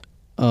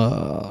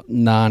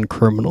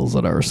non-criminals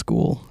at our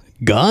school.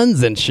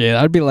 Guns and shit.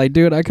 I'd be like,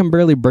 dude, I can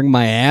barely bring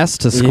my ass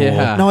to school.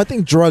 Yeah. No, I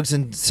think drugs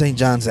in St.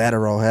 John's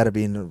Adderall had to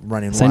be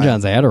running St. wild.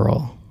 John's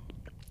Adderall.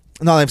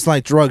 No, it's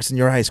like drugs in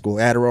your high school.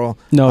 Adderall,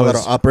 No, a it lot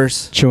was of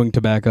uppers. chewing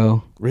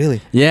tobacco. Really?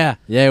 Yeah,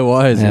 it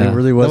was. Yeah. It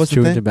really That was was the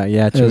chewing thing? tobacco.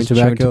 Yeah, It chewing was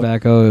tobacco. Chewing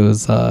tobacco. It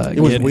was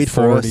was weed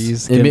for us.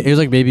 40s. It was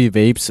like baby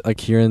vapes, like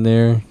here and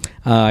there.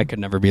 I could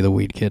never be the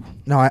weed kid.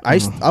 No,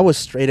 I was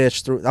straight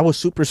edge through. I was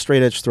super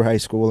straight edge through high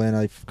school, and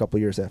a couple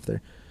years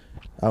after,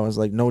 I was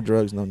like, no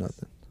drugs, no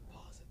nothing.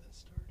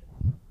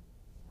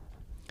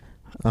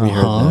 We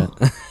heard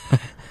that.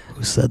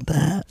 Who said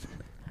that?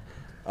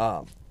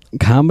 Um,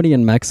 Comedy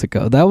in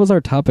Mexico. That was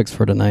our topics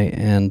for tonight,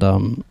 and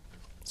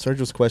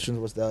Sergio's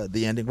question was the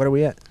ending. What are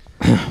we at?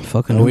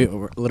 fucking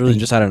We're literally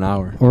just had an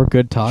hour. we're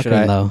good talking Should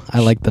I- though. I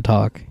like the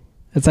talk.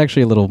 It's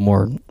actually a little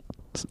more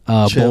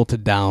Chill.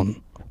 bolted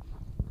down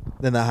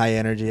Then the high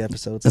energy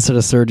episodes. instead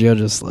of Sergio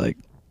just like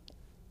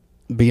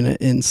being an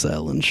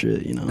incel and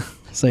shit. You know,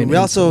 saying We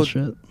also- incel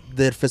shit.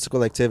 Did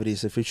physical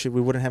activities. If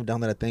we wouldn't have done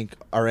that, I think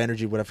our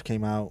energy would have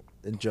came out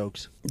in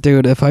jokes.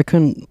 Dude, if I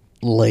couldn't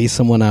lay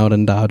someone out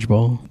in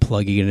dodgeball,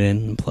 plugging it in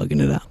and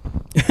plugging it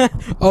out.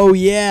 Oh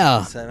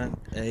yeah, 7,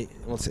 8.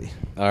 We'll see.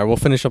 All right, we'll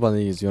finish up on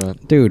these. You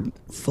want? dude,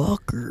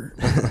 fucker.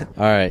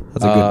 All right,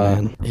 That's a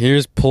good man.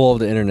 Here's pull of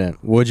the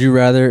internet. Would you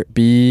rather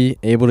be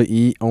able to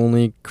eat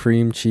only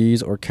cream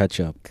cheese or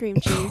ketchup? Cream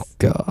cheese.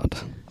 God,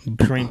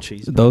 cream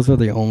cheese. Those are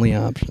the only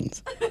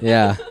options.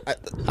 Yeah.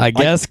 I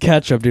guess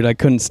ketchup, dude. I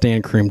couldn't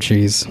stand cream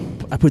cheese.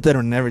 I put that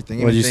on everything.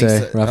 What'd you Even say,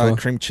 things, Rafa?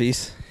 cream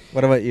cheese.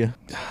 What about you?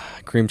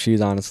 Cream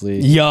cheese,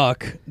 honestly.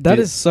 Yuck. That Dude.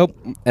 is so.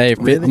 Hey,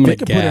 Really? I'm gonna You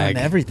can put it on gag.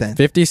 everything.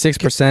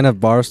 56% of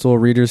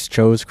Barstool readers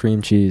chose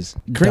cream cheese.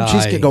 Cream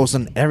cheese Die. goes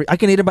on every. I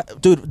can eat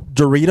about, dude.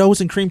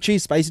 Doritos and cream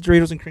cheese, spicy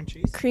Doritos and cream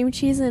cheese. Cream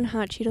cheese and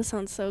hot Cheetos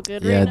sounds so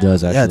good. Yeah, right it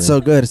does now. actually. Yeah, it's so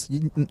good.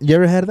 You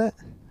ever had that,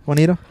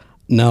 Juanito?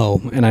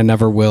 No, and I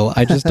never will.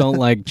 I just don't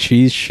like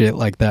cheese shit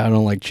like that. I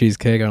don't like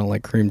cheesecake. I don't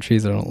like cream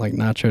cheese. I don't like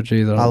nacho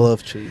cheese. I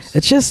love cheese.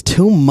 It's just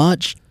too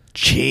much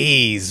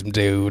cheese,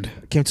 dude.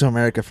 I came to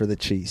America for the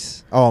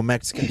cheese. Oh,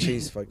 Mexican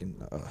cheese, fucking.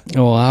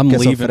 Oh, I'm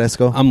Queso leaving.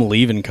 fresco. I'm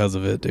leaving because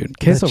of it, dude.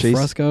 Queso cheese.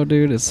 fresco,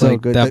 dude. It's So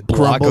like good. that The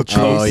block crumbled of cheese.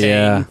 Oh cocaine.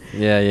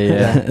 yeah,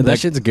 yeah. That That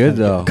shit's good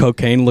though.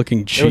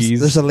 Cocaine-looking cheese.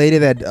 There's a lady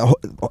that,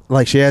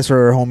 like, she has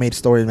her homemade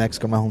store in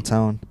Mexico, my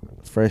hometown.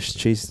 Fresh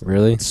cheese.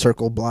 Really?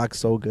 Circle block,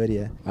 so good,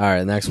 yeah. All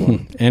right, next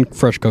one. and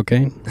fresh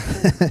cocaine.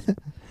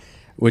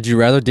 Would you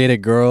rather date a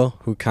girl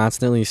who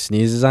constantly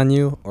sneezes on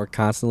you or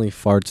constantly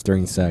farts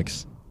during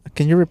sex?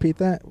 Can you repeat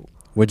that?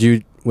 Would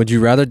you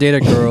rather date a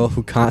girl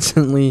who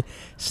constantly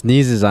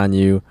sneezes on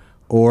you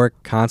or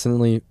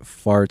constantly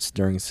farts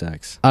during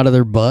sex? Out of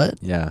their butt.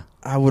 Yeah.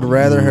 I would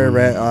rather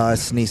her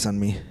sneeze on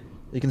me.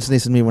 You can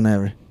sneeze on me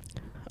whenever.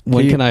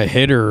 When can I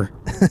hit her?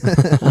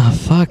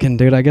 Fucking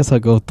dude, I guess I'll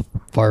go with the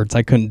farts.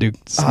 I couldn't do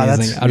that's-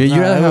 sneezing. Would you that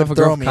rather would have a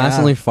throw girl me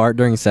constantly out. fart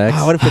during sex?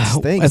 What if it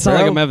stinks? It's not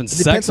like bro? I'm having It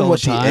sex depends on all the what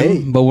she time,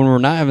 ate. but when we're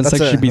not having That's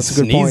sex, she'd be that's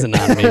a good point. sneezing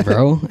on me,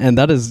 bro. And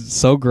that is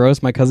so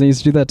gross. My cousin used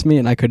to do that to me,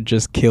 and I could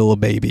just kill a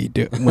baby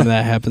when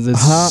that happens.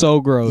 It's so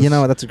gross. You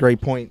know, that's a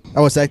great point. I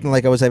was acting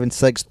like I was having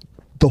sex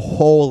the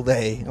whole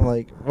day. I'm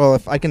like, well,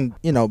 if I can,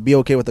 be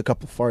okay with a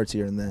couple farts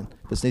here and then.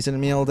 But sneezing at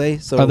me all day,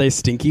 so... Are they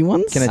stinky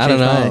ones? Can I don't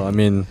change know. my- I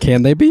mean,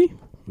 Can they be?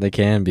 they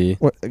can be.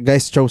 What,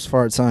 guys chose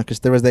farts, huh? Because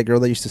there was that girl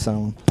that used to sell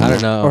them. I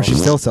don't know. Or she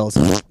still sells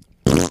them.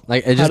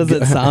 Like, it How just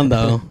does it sound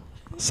though?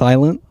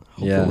 Silent?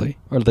 Yeah. Hopefully.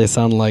 Or do they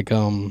sound like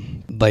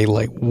they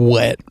like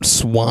wet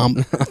swamp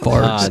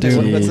farts, Ah, dude?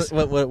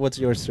 jeez. What's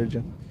yours,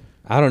 Sergio?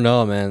 I don't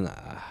know, man.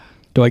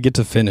 Do I get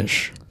to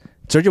finish?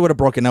 Sergio would have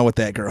broken out with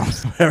that girl.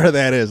 Whoever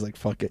that is, like,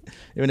 fuck it.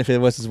 Even if it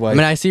was his wife. I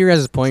mean, I see your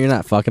guys' point. You're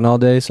not fucking all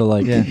day, so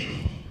like, yeah.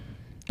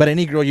 But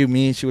any girl you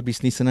meet, she would be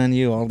sneezing on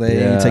you all day. And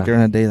Yeah. you take her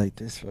on a day like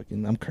this.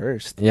 Fucking, I'm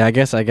cursed. yeah. I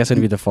guess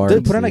it'd be the fart.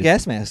 Dude, put on a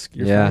gas mask.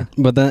 You're Yeah. fine.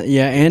 But then,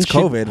 yeah, and It's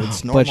COVID.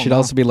 It's normal But she'd now.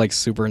 also be like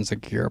super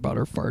insecure about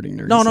her farting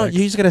during No, sex.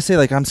 you just gotta say,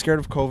 like, I'm scared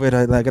of COVID.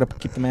 I gotta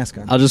keep the mask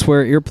on. I'll just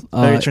wear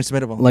Very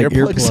transmittable. like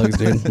earplugs,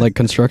 dude, like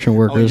construction Oh, in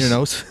workers. your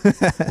nose.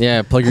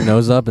 Yeah, plug your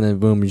nose up and then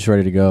boom, you're just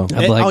ready to go. I'd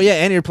be like, oh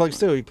yeah, and earplugs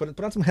too. You put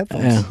on some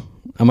headphones. yeah.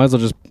 I might as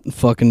well just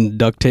fucking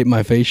duct tape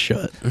my face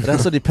shut. It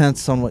also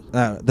depends on what.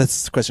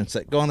 That's question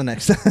set. Go on the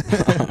next.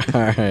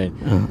 All right.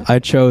 I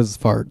chose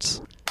farts.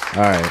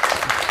 All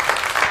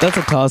right. That's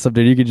a toss up,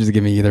 dude. You could just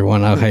give me either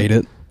one. I'll hate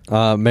it.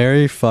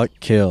 Marry, fuck,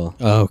 kill.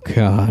 Oh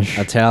gosh.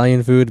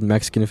 Italian food,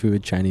 Mexican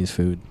food, Chinese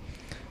food.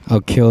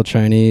 I'll kill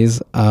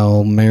Chinese.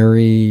 I'll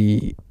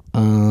marry.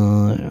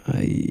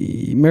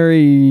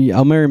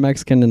 I'll marry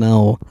Mexican, and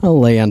I'll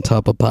lay on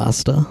top of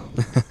pasta.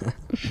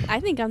 I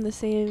think I'm the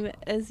same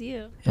as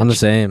you. I'm the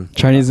same.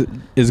 Chinese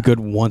is good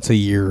once a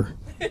year.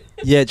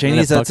 Yeah,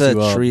 Chinese. fucks That's you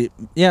a up. treat.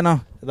 Yeah,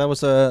 no, that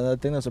was I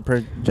think that's a per.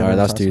 All right,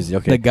 that's too easy.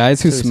 Okay. The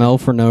guys who Seriously. smell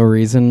for no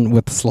reason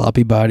with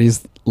sloppy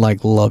bodies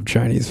like love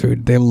Chinese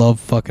food. They love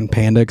fucking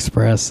Panda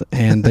Express,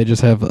 and they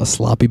just have a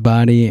sloppy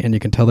body, and you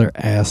can tell their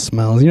ass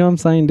smells. You know what I'm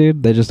saying,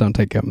 dude? They just don't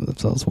take care of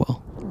themselves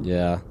well.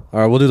 Yeah. All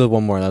right, we'll do the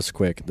one more. That's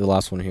quick. The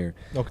last one here.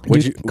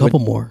 Dude, a couple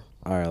more.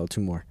 All right,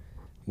 two more.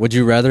 Would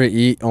you rather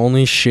eat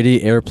only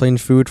shitty airplane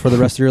food for the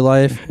rest of your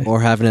life,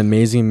 or have an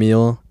amazing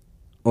meal,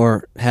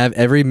 or have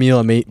every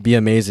meal be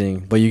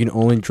amazing, but you can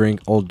only drink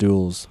Old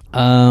Duels?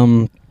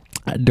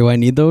 Do I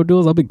need the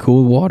O'Doul's? I'll be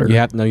cool with water. You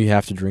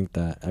have to drink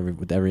that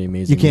with every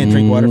amazing. You can't meal.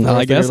 drink water for the I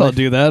rest of guess your I'll life?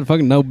 do that.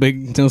 Fucking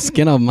no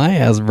skin off my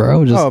ass,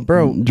 bro. Just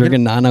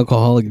drinking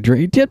non-alcoholic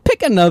drink. Yeah,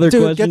 pick another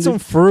Dude, question. get some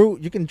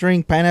fruit. You can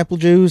drink pineapple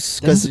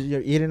juice because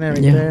you're eating it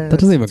right Yeah, there. that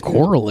doesn't even That's good.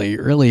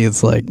 correlate. Really,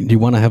 it's like, do you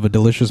want to have a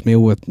delicious meal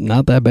with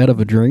not that bad of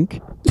a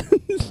drink?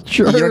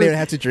 Sure. You don't even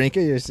have to drink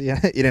it. You just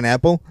eat an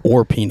apple.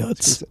 Or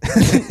peanuts.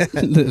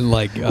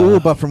 Like, Ooh,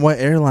 but from what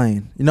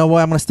airline? You know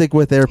what? I'm gonna stick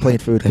with airplane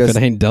food if because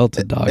it ain't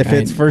Delta, dog. if I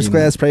it's ain't first eating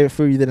class private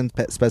food, you didn't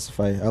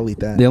specify. I'll eat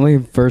that. The only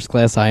first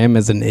class I am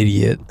is an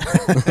idiot.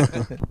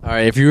 All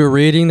right, if you were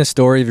reading the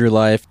story of your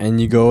life and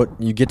you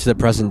get to the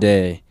present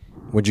day,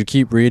 would you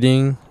keep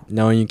reading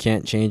knowing you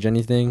can't change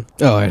anything?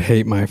 Oh, I'd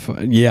hate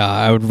yeah,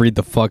 I would read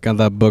the fuck out of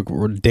that book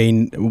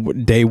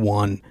day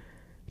one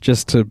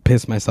just to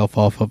piss myself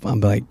off of. I'm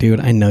like, dude,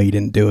 I know you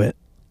didn't do it.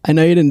 I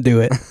know you didn't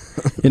do it.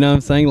 You know what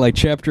I'm saying? Like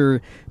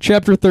chapter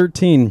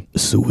 13,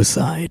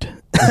 suicide.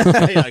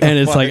 And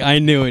it's like, I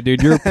knew it,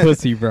 dude. You're a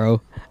pussy,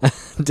 bro.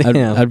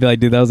 Damn. I'd be like,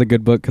 dude, that was a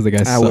good book because the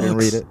guy I sucks. wouldn't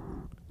read it.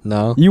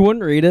 No. You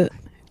wouldn't read it?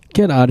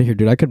 Get out of here,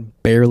 dude. I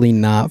could barely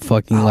not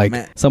fucking Oh, like.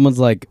 man. Someone's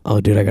like,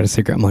 oh, dude, I got a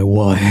secret. I'm like,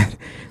 what?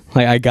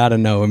 Like, I gotta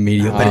know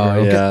immediately.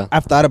 Oh, yeah.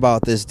 I've thought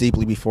about this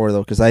deeply before,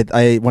 though, because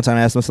I one time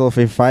asked myself,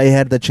 if I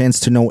had the chance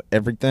to know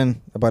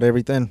everything about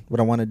everything, would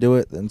I want to do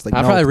it? And it's like,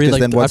 I no, probably read because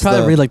like then what's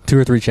read like 2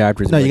 or 3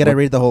 chapters. No, Like, you got to what-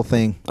 read the whole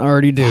thing. I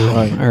already do.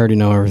 Right. I already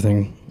know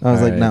everything. I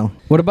was like, Alright. no.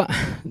 What about,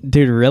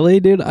 dude? Really,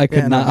 dude? I could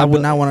Yeah, not. no, I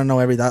would not want to know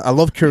everything. I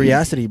love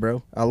curiosity,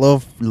 bro. I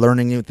love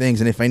learning new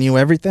things. And if I knew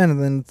everything,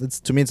 then it's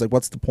to me, it's like,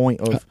 what's the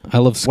point of I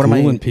love What am I-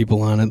 schooling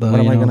people on it, though. what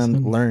am you I know going to what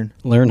I'm saying? learn?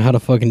 Learn how to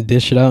fucking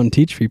dish it out and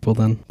teach people.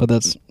 Then, but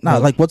that's No,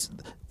 like what's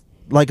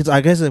like it's.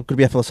 I guess it could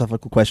be a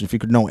philosophical question. If you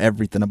could know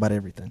everything about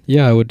everything,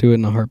 yeah, I would do it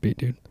in a heartbeat,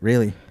 dude.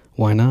 really,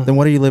 Why not? then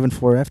what are you living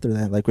for after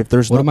that? Like if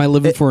there's What no, am I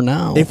living i- for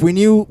now? If we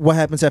knew what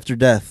happens after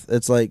death,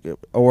 it's like,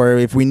 or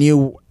if we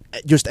knew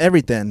just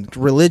everything,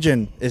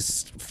 religion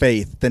is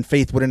faith. Then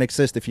faith wouldn't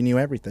exist if you knew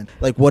everything.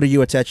 Like what are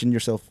you attaching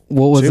yourself?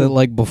 What was to? it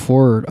like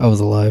before I was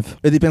alive?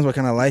 It depends what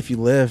kind of life you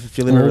live. If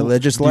you live a Well,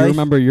 religious do life, you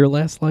remember your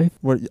last life?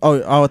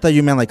 Oh, I thought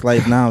you meant like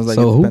life now. I was like,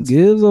 So it who depends.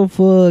 gives a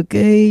fuck,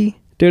 eh?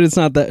 Dude, it's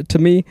not that. To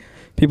me,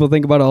 people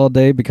think about it all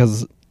day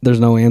because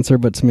there's no answer.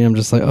 But to me, I'm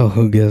just like, oh,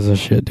 who gives a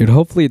shit, dude?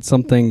 Hopefully, it's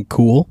something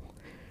cool.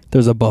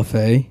 There's a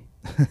buffet.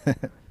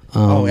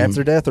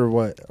 After death or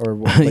what? Or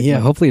what? Like, yeah,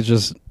 hopefully it's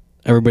just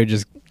everybody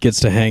just gets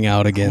to hang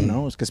out Who again.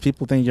 knows? Because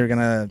people think you're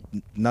gonna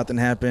nothing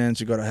happens,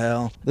 you go to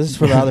hell. This is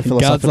for the other God's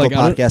philosophical like, I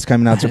don't- podcast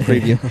coming out to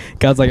preview.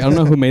 God's like, I don't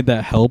know who made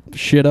that help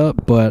shit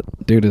up, but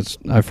dude,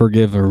 I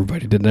forgive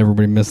everybody. Didn't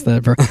everybody miss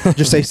that, bro?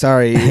 Just say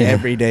sorry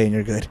every day and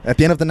you're good. At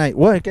the end of the night,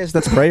 what? I guess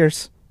that's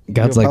prayers.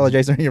 God's you like,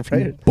 apologize in your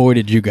prayers. boy,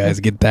 did you guys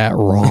get that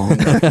wrong.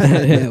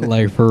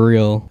 Like, for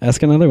real.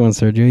 Ask another one,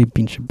 Sergio. You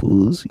pinch of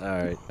booze. All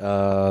right.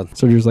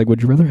 Sergio's like,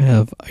 would you rather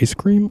have ice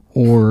cream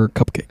or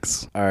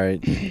cupcakes? All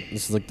right.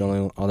 This is like the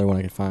only other one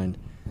I can find.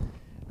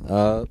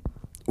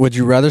 Would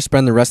you rather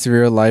spend the rest of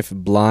your life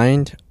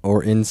blind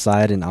or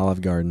inside an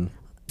Olive Garden?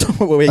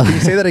 Wait, can you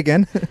say that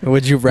again?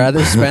 Would you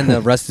rather spend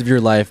the rest of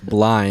your life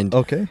blind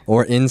Okay.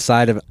 or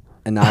inside of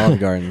an Olive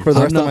Garden? For the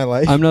I'm rest of my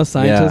life? I'm no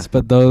scientist,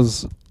 but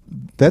those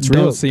That's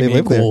don't real. seem They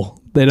live there. equal.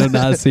 They do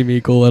not seem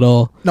equal at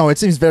all. No, it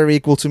seems very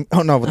equal to.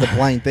 Oh no, with the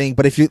blind thing.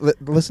 But if you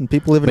listen,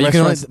 people live in But you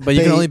can only, restaurants. but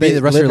you can only be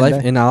the rest of your live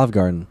life in Olive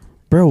Garden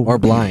bro or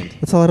blind.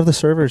 That's a lot of the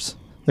servers.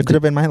 That could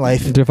have been my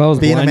life. Dude, if I was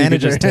Being a blind, you could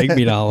manager. just take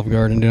me to Olive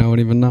Garden, dude. I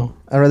wouldn't even know.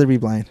 I'd rather be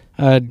blind.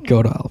 I'd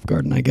go to Olive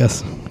Garden, I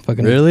guess.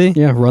 Fucking Really?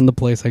 Yeah, run the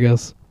place, I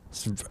guess.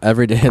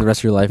 Every day, the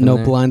rest of your life. in No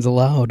there? blinds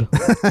allowed.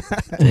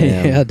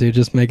 Damn. Yeah, dude,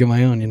 just make it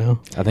my own, you know?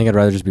 I think I'd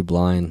rather just be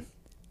blind.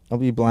 I'll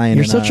be blind.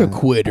 You're and, such a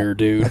quitter,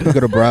 dude. Go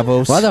to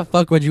Bravos. Why the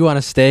fuck would you want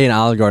to stay in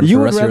Olive Garden You for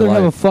the would rest of rather your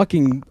have a life?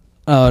 fucking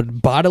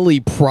bodily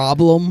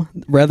problem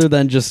rather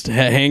than just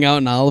hang out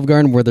in Olive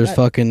Garden where there's Right,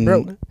 fucking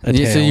bro.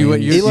 Italians. So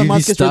you'd Elon be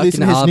Musk is stuck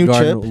releasing in his Olive new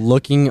Garden, chip.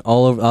 looking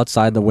all over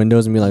outside the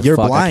windows and be like, You're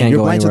 "Fuck, I blind. can't You're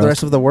go blind to anywhere the else."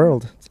 rest of the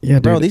world. Yeah,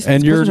 dude. Bro, these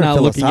and you're questions are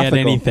not looking at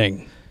philosophical.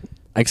 anything.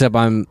 Except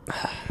I'm.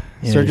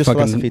 Yeah, Sergio's you're fucking-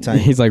 philosophy time.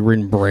 He's like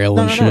reading Braille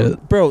and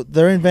shit. Bro,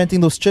 they're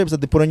inventing those chips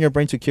that they put on your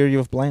brain to cure you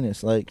of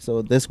blindness. Like,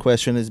 so this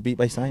question is beat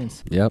by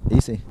science. Yep.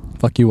 Easy.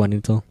 Fuck you,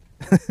 Juanito.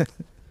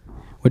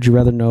 Would you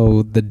rather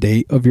know the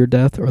date of your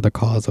death or the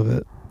cause of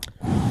it?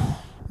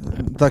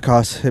 The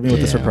cause. Hit me with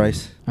the Yeah.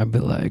 surprise. I'd be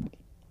like,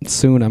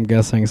 soon, I'm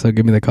guessing, so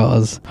give me the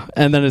cause.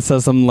 And then it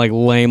says something like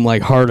lame,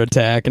 like heart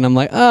attack, and I'm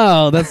like,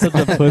 oh, that's such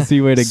a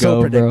pussy way to So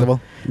go,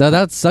 predictable. bro.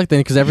 That sucked then,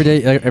 because every day,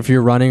 if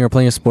you're running or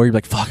playing a sport, you're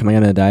like, "Fuck, am I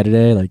gonna die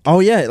today?" Like, Oh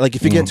yeah, like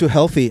if you Mm. get too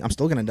healthy, I'm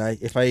still gonna die.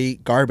 If I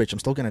eat garbage, I'm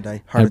still gonna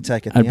die. Heart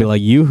attack at the I'd be end.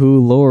 like, you-hoo,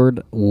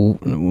 Lord,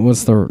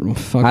 what's the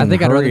fucking I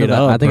think I'd rather. hurry it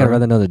Know, up, I think I'd bro.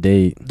 rather know the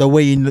date. the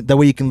way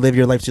you can live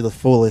your life to the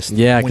fullest.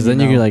 Yeah, when because then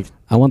know. you're like,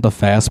 I want the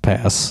fast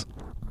pass.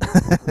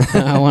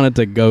 I want it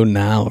to go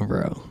now,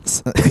 bro.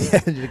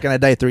 you're gonna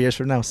die 3 years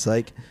from now,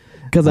 psych.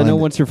 Because I know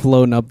Blind. once you're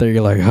floating up there,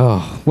 you're like, oh,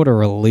 what a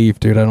relief,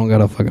 dude. I don't got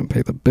to fucking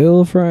pay the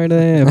bill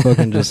Friday. I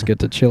fucking just get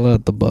to chill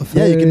out the buffet.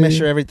 Yeah, you can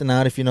measure everything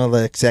out if you know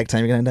the exact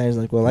time you're gonna die. It's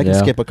like, well, I can Yeah.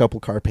 skip a couple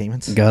car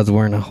payments. God's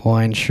wearing a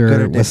Hawaiian Go to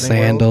shirt with Disney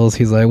World. sandals.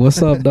 He's like,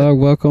 what's up, dog?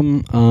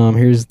 Welcome.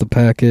 Here's the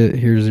packet.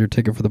 Here's your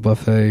ticket for the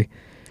buffet.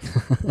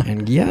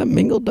 And yeah,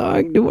 mingle,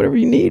 dog. Do whatever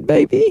you need,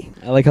 baby.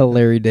 I like how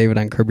Larry David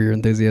on Curb Your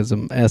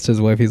Enthusiasm asked his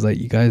wife, he's like,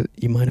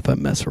 you mind if I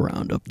mess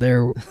around up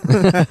there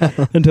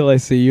until I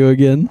see you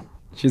again?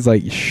 She's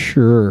like,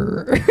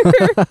 sure.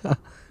 That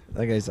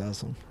guy's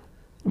awesome.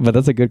 But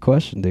that's a good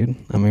question, dude.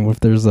 I mean, what if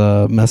there's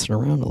messing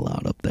around a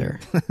lot up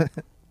there?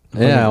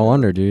 yeah, I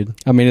wonder, dude.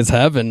 I mean, it's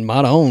heaven,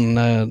 my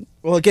own.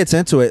 Well, it gets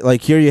into it.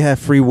 Like here, you have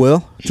free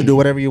will to do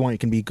whatever you want. You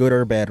can be good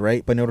or bad,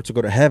 right? But in order to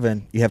go to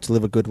heaven, you have to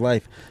live a good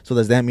life. So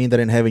does that mean that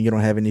in heaven you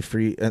don't have any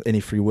free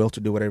will to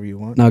do whatever you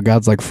want? No,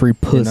 God's like free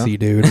pussy,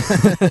 dude.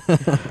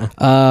 Dude,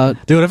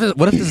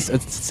 what if it's the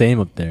same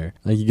up there?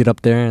 Like you get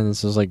up there and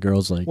it's just like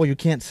girls like. Well, you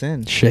can't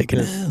sin. Shaking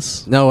Because-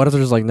 ass. No, what if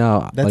there's like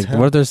no? That's Like hell.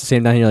 what if there's the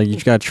same down here? Like you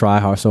just gotta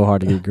try so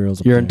hard to get girls.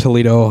 Up You're there. in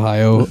Toledo,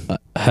 Ohio,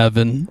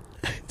 heaven.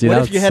 Dude, what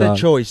that if you would had a suck.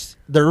 choice?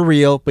 They're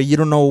real, but you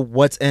don't know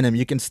what's in them.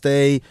 You can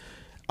stay.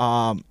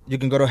 You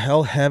can go to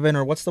hell, heaven,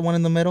 or what's the one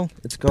in the middle?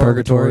 It's called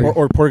Purgatory.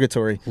 or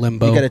purgatory.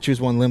 Limbo. You got to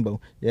choose one. Limbo.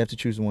 You have to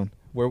choose one.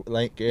 Where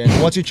like,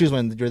 and once you choose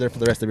one, you're there for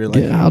the rest of your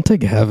life. Yeah, I'll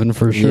take heaven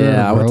for sure.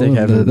 Yeah, I would bro. take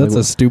heaven. That's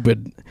a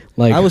stupid.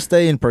 Like I will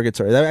stay in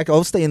purgatory.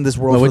 I'll stay in this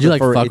world. But would for you the-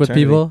 like for fuck with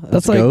eternity. people?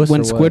 that's like ghosts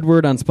when or what?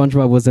 Squidward on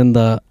SpongeBob was in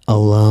the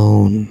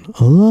alone,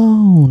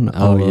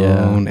 Oh,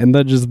 yeah. and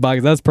that just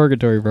box. That's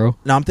purgatory, bro.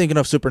 No, I'm thinking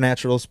of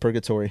Supernatural's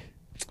purgatory,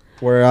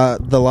 where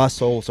the lost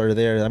souls are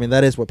there. I mean,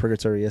 that is what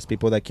purgatory is.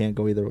 People that can't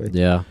go either way.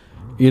 Yeah.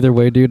 Either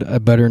way, dude, I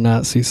better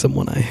not see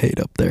someone I hate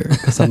up there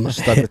because I'm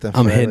Stuck with them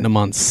I'm forever. hitting them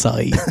on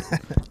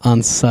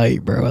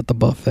sight, bro, at the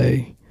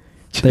buffet.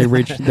 They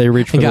reach for And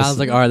this. God's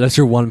like, all right, that's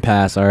your one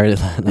pass. All right.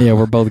 Yeah,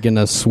 we're both getting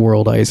a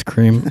swirled ice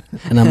cream,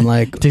 and I'm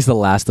like, Takes the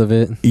last of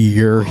it.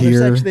 you're There's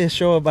here. actually a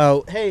show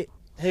about hey,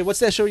 what's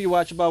that show you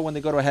watch about when they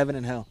go to heaven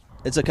and hell?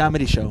 It's a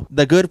comedy show.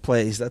 The Good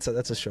Place. That's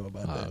a show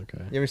about that.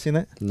 Okay. You ever seen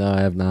that? No,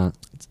 I have not.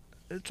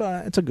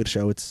 It's a good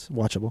show. It's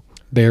watchable.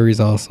 Barry's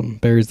awesome.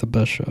 Barry's the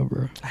best show,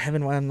 bro. I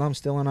haven't. I'm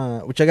still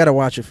on which I gotta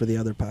watch it for the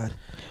other pod.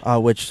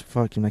 Which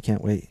fucking I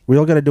can't wait. We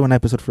all gotta do an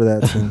episode for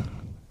that soon.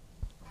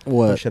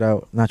 What? Push it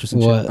out. Nachos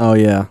and What? chips. Oh,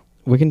 yeah.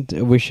 We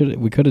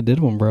could have did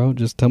one, bro.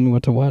 Just tell me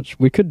what to watch.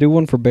 We could do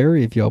one for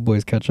Barry if y'all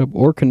boys catch up,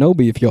 or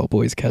Kenobi if y'all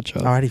boys catch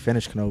up. I already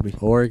finished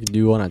Kenobi. Or you could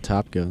do one on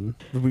Top Gun.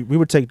 We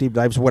would take deep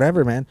dives,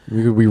 whatever, man.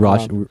 We could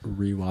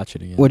rewatch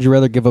it again. Would you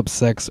rather give up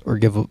sex or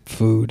give up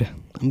food?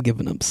 I'm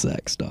giving up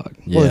sex, dog.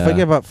 Well, if I Yeah.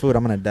 give up food,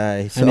 I'm gonna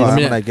die. So mean, I'm I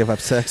mean, gonna give up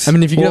sex. I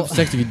mean, if you Well- get up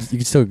sex, you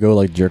could still go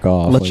like jerk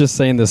off. Let's like- just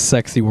say in this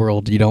sexy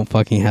world, you don't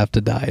fucking have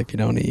to die if you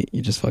don't eat.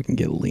 You just fucking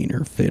get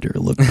leaner, fitter,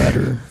 look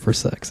better for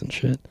sex and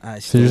shit. I So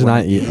still you're just not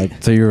wanna eat. Like,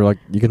 so you're like,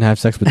 you can have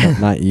sex but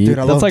not eat. Dude,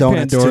 I love That's like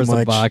donuts too Pandora's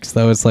much. box,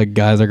 though. It's like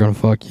guys are gonna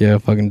fuck you,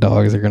 fucking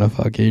dogs are gonna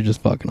fuck you. You're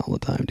just fucking all the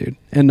time, dude.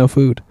 And no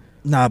food.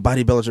 Nah,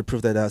 bodybuilders are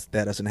proof that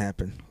that doesn't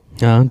happen.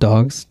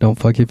 Dogs don't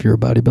fuck you if you're a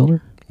bodybuilder.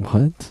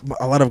 What?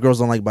 A lot of girls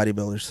don't like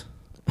bodybuilders.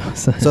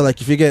 So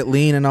like, if you get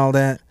lean and all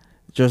that,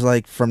 just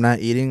like from not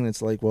eating,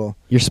 it's like, well,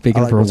 You're a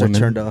speaking lot of for a girls are woman.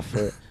 turned off for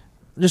it.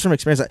 Just from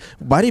experience, like,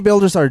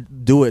 bodybuilders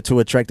do it to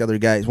attract other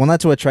guys. Well, not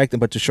to attract them,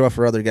 but to show off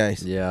for other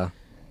guys. Yeah.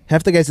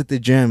 Half the guys at the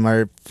gym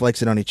are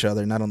flexing on each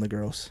other, not on the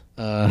girls.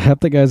 Half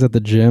the guys at the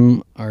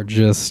gym are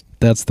just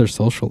that's their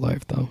social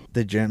life, though.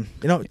 The gym,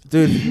 you know,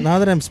 dude. Now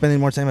that I'm spending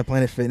more time at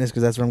Planet Fitness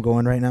because that's where I'm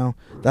going right now,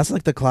 that's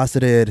like the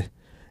closeted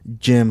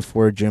gym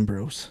for gym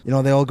bros. You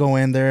know, they all go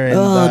in there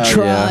and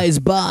tries,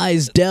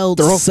 buys, delts,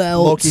 they're all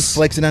sells. low-key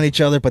flexing on each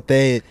other, but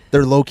they're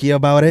low-key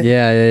about it.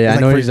 Yeah. It's I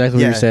like know for- exactly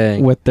what yeah. you're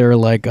saying. with their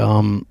like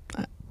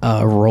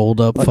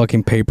rolled up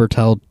fucking paper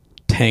towel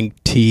tank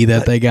tee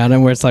that they got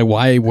in, where it's like,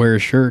 why wear a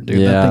shirt, dude?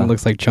 That Yeah. thing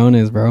looks like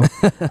chones, bro.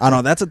 I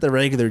know that's at the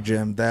regular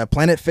gym. The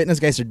Planet Fitness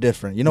guys are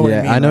different. You know what I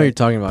Yeah, mean? I know what right? you're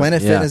talking about.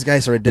 Planet Yeah. Fitness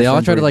guys are a different. They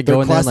all try to, breed. like, They're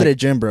go in there and, closeted like,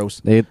 gym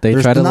bros. They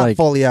There's try to not like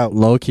fully out.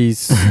 low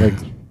keys like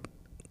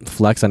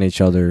flex on each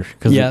other.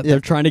 Cause Yeah, they're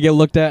trying to get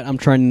looked at. I'm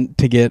trying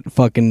to get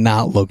fucking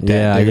not looked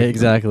Yeah, at. dude.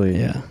 exactly.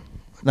 Yeah,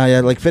 No,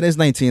 yeah, like Fitness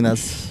 19.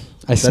 That's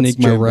sneak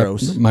my gym rep,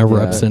 bros. my Yeah.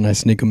 reps in. I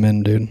sneak them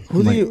in, dude.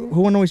 Who I'm like,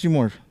 who annoys you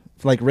more?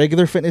 Like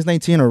regular Fitness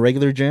 19 or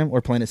regular gym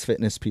or Planet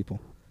Fitness people?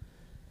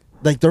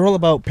 Like they're all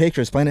about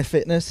pictures. Planet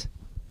Fitness,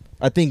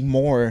 I think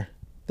more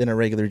than a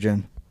regular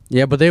gym.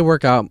 Yeah, but they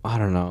work out. I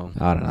don't know.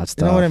 That's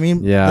You know what I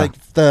mean? Yeah,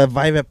 Like the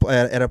vibe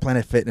at a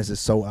Planet Fitness is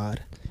so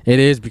odd. it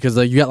is because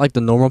like you got like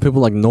the normal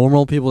people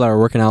that are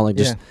working out like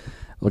just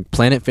like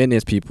Planet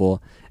Fitness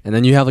people, and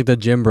then you have like the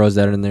gym bros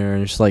that are in there,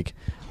 and it's just like,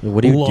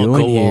 what are you look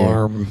doing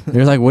alarm. here?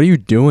 They're like, what are you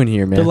doing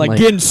here, man? They're like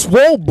getting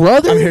swole,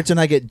 brother. I'm here to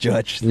not get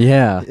judged.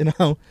 yeah. You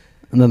know.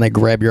 And then they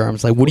grab your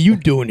arms, like, "What are you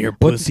doing here,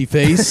 pussy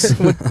face?"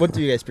 What do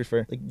you guys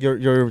prefer? Like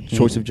your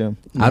choice of gym?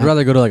 I'd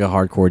rather go to like a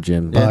hardcore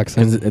gym.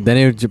 Boxing. 'Cause then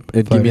it'd get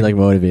me Fighting. like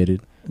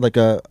motivated. Like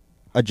a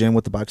gym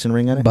with the boxing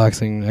ring in it?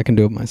 Boxing, I can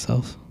do it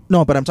myself.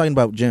 No, but I'm talking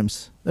about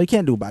gyms. You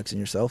can't do boxing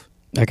yourself.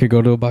 I could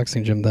go to a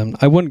boxing gym then.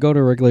 I wouldn't go to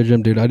a regular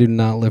gym, dude. I do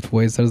not lift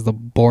weights. That is the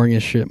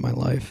boringest shit in my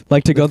life.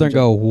 Like to go there and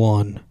go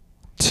 1,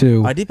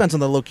 2. It depends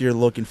on the look you're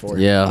looking for.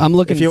 Yeah. I'm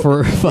looking If you-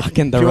 for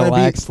fucking the if you wanna be-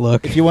 relaxed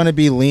look. If you want to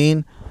be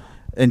lean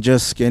and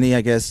just skinny, I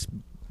guess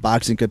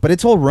boxing could. But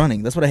it's all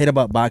running. That's what I hate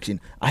about boxing.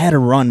 I had to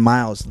run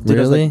miles. Dude,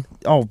 I was Really? like,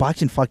 oh,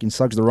 boxing fucking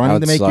sucks. The I running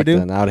would they make you suck do.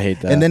 then. I would hate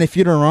that. And then if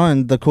you don't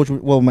run, the coach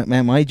would, well,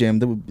 my gym,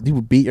 they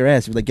would beat your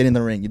ass. You'd like, get in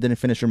the ring. You didn't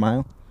finish your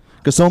mile.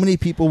 Because so many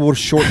people would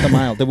short the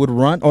mile. They would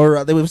run,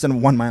 or they would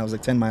send 1 mile, it was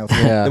like 10 miles.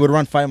 Yeah. They would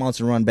run 5 miles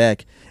and run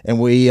back. And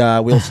we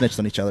all snitched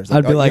on each other. It's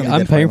I'd be oh, like, you only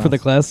I'm did 5 paying for the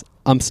miles. class.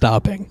 I'm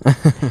stopping. I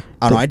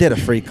don't know. I did a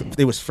free.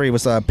 It was free. It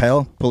was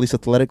PAL, Police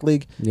Athletic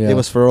League. Yeah. It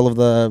was for all of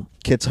the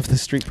kids off the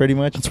street, pretty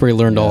much. That's where he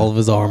learned Yeah. all of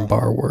his arm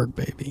bar work,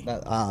 baby.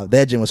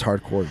 That gym was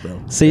hardcore, bro.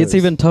 See, It it's was-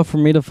 even tough for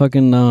me to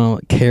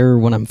fucking care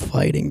when I'm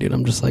fighting, dude.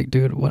 I'm just like,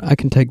 dude, what? I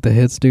can take the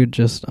hits, dude.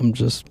 I'm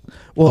just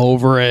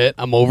over it.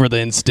 I'm over the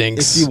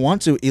instincts. If you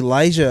want to,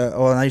 Elijah.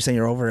 Oh, now you're saying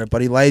you're over it,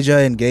 but Elijah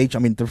and Gage. I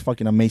mean, they're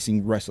fucking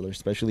amazing wrestlers,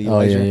 especially oh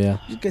Elijah. yeah.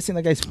 You guys seen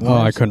that guy's? oh, I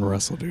forms? couldn't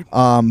wrestle, dude.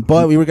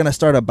 But we were gonna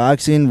start a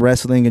boxing,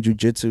 wrestling, and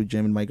jiu-jitsu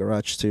gym in my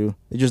garage too.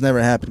 It just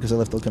never happened because I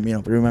left El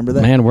Camino. But you remember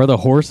that? Man, where the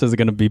horse is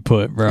gonna be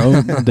put,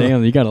 bro?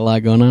 Damn, you got a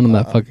lot going on in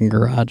that fucking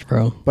garage,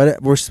 bro.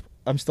 But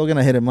I'm still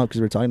gonna hit him up because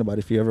we're talking about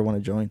if you ever want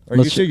to join. Or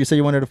Let's you said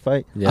you wanted to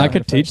fight. Yeah. I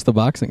could teach the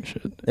boxing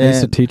shit. I used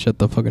to And- teach at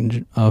the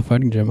fucking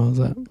fighting gym I was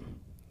at.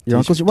 Your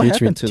uncle's. What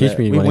happened to that?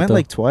 We went Juanito.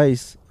 like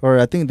twice, or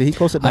I think did he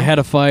close it down? I had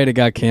a fight. It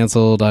got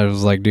canceled. I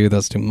was like, dude,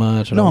 that's too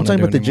much. I No, don't I'm wanna talking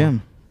do about the it anymore.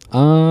 gym.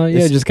 Yeah,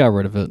 It's- just got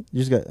rid of it.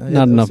 You just got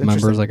Not enough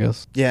members, I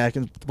guess. Yeah, I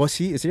can. Was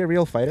he? Is he a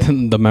real fighter?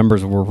 The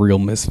members were real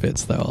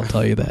misfits, though. I'll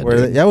tell you that.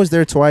 dude. I was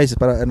there twice,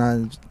 but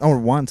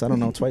once. I don't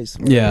know, twice.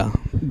 Yeah,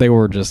 they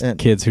were just And-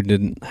 kids who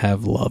didn't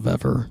have love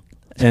ever,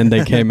 and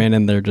they came in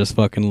and they're just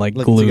fucking like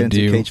Looking to get glued into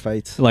to you. cage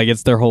fights. Like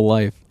it's their whole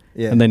life,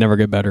 Yeah, and they never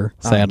get better.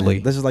 Oh, man. Sadly,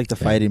 This is like the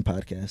fighting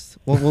podcast.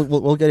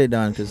 We'll get it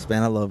done because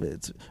man, I love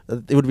it.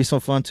 It would be so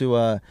fun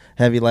to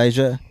have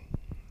Elijah,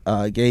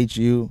 Gage,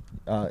 you.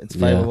 It's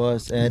five Yeah. of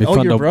us, and Be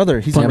fun your to-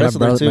 brother. He's fun a to-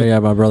 wrestler too. Yeah,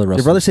 my brother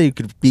wrestles. Your brother said you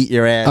could beat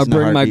your ass. I'll in a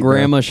bring my heartbeat, bro.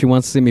 grandma. She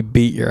wants to see me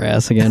beat your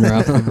ass again,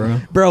 Rafa,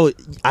 bro. Bro,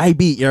 I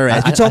beat your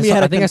ass. You told me you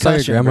had a I think I saw your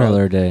concussion, grandma bro. the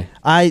other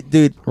day.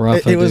 Dude,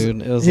 Rafa, it was,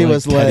 dude. It was he like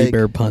was teddy like,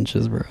 bear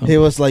punches, bro. he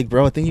was like,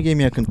 bro, I think you gave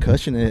me a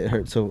concussion and it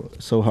hurt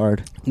so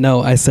hard.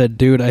 No, I said,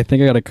 dude, I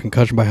think I got a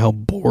concussion by how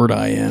bored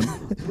I am.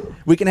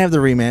 We can have the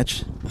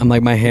rematch. I'm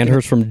like, my hand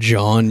hurts from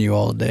jawing you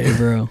all day,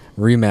 bro.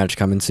 Rematch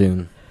coming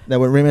soon. That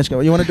what rematch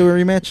go? You want to do a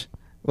rematch?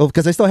 Well,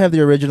 because I still have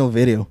the original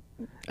video.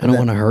 I don't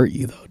want to hurt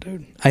you though,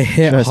 dude. I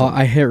hit Trust me.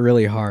 I hit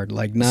really hard,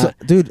 like not.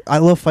 Dude, I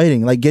love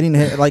fighting. Like getting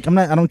hit. Like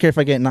I don't care if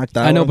I get knocked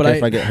out. I know, don't but care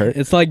if I get hurt.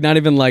 It's like not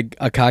even like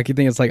a cocky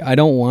thing. It's like I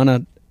don't want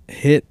to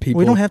hit people.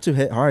 We don't have to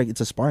hit hard.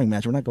 It's a sparring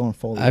match. We're not going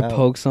full. I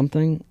poke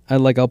something.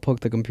 I'll poke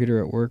the computer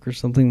at work or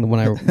something when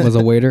I was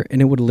a waiter,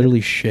 and it would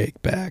literally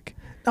shake back.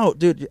 No,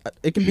 dude,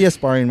 it can be a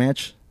sparring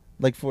match.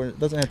 Like it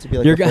doesn't have to be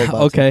like You're a full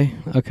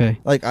boxing. okay.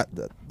 Like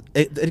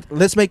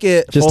let's make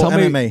it Just full tell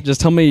MMA. me. Just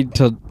tell me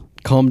to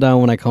calm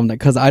down when I calm down,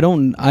 because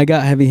I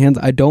got heavy hands.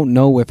 I don't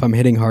know if I'm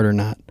hitting hard or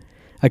not.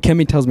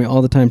 Kemi tells me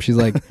all the time. She's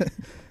like,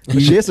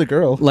 She is a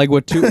girl. like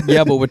what? Everybody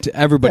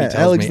Yeah, tells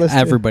Alex me. does too.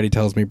 Everybody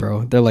tells me,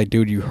 bro. They're like,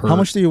 dude, you hurt. How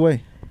much do you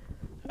weigh?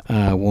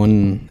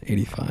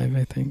 185,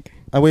 I think.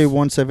 I weigh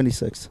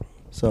 176.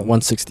 So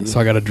 160. So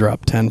I got to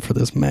drop 10 for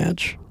this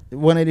match.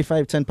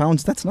 185, 10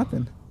 pounds. That's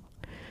nothing.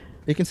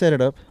 You can set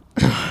it up.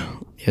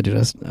 Yeah, dude,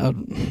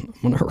 I'm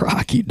gonna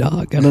rock you,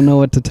 dog. I don't know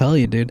what to tell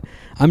you, dude.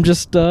 I'm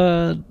just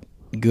good.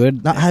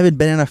 I haven't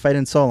been in a fight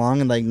in so long,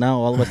 and like now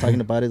all of us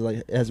talking about it like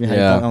it has me hyped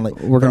Yeah. up. I'm like,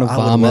 We're bro, gonna I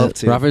would vomit. love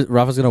to.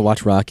 Rafa's gonna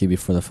watch Rocky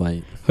before the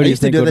fight. Who I do you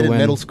used to think do would that in win?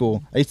 middle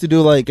school. I used to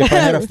do like if I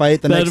had a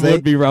fight the That next day,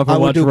 would be Rafa I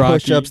would watch do Rocky.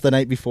 push-ups the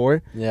night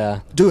before. Yeah.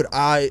 Dude,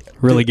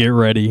 Really get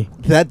ready.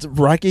 that's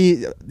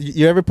Rocky.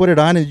 You ever put it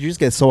on and you just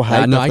get so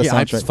hyped? No, off I the get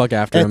hyped as soundtrack? fuck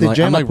after. At I'm the like,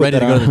 gym, I'm I like put ready to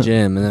that go to on. the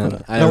gym, and then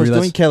When I was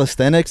realized- doing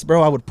calisthenics,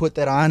 bro, I would put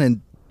that on and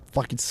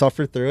fucking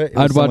suffer through it. It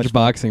was I'd so watch much fun.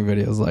 boxing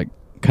videos like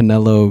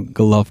Canelo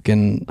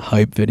Golovkin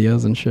hype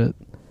videos and shit.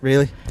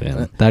 Really?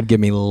 Damn. That'd get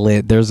me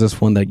lit. There's this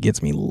one that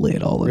gets me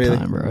lit all the Really?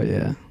 time, bro.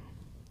 Yeah.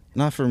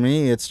 Not for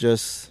me. It's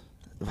just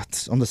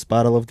on the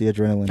spot. I love the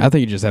adrenaline. I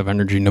think you just have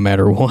energy no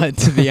matter what,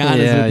 to be honest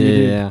Yeah, with you.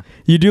 dude. yeah.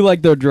 You do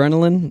like the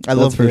adrenaline? I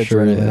love That's for the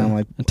sure. adrenaline. Yeah. I'm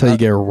like, Until you I-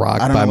 get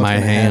rocked I don't by know what's my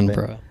gonna hand,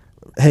 happen. bro.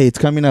 Hey, it's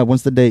coming up.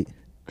 When's the date?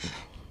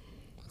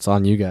 It's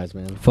on you guys,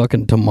 man.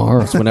 Fucking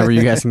tomorrow. It's whenever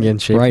you guys can get in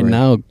shape. right for it.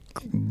 now,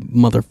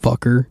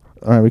 motherfucker.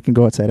 All right, we can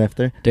go outside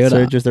after. Dude,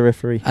 Serge is the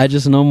referee. I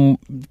just know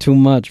too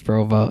much,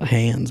 bro, about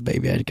hands,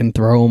 baby. I can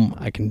throw them.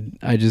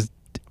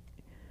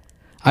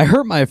 I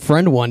hurt my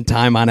friend one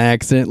time on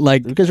accident,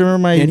 like, Because remember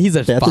my and he's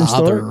a bathroom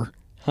father, story?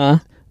 huh?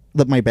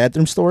 My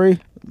bathroom story?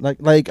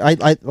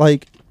 I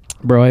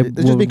Bro, I It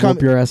just would become-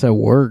 whoop your ass at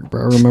work,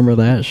 bro. Remember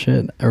that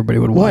shit? Everybody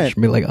would watch What?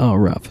 and be like, "Oh,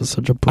 Ralph is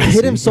such a pussy." I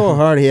hit him so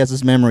hard he has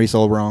his memory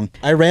so wrong.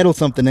 I rattled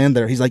something in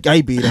there. He's like,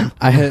 I beat him.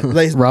 I hit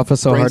Like, Rafa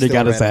so brain's hard he still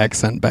got his rattling.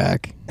 accent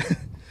back.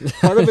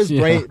 Part of his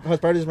Yeah. brain,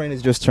 part of his brain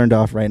is just turned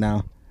off right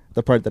now.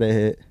 The part that I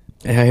hit.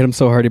 I hit him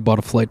so hard he bought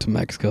a flight to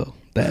Mexico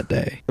that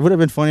day. It would have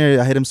been funnier.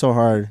 I hit him so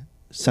hard,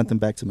 sent him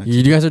back to Mexico.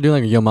 You guys are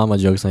doing like yo mama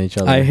jokes on each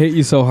other. I hit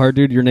you so hard,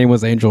 dude. Your name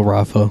was Angel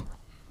Rafa.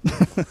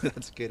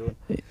 That's a good one.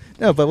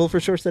 No, but we'll for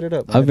sure set it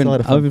up. man. I've It's been a lot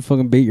of fun. I've been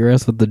fucking beat your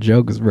ass with the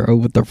jokes, bro.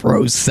 With the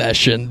roast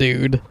session,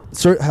 dude.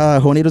 Sir,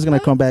 Juanito's gonna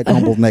come back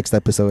humble next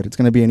episode. It's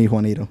gonna be a new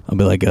Juanito. I'll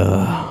be like,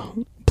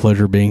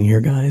 pleasure being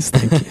here, guys.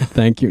 Thank you.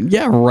 Thank you.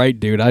 Yeah, right,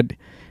 dude.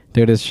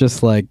 Dude, it's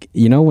just like,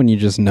 you know when you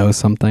just know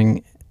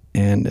something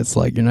and it's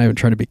like you're not even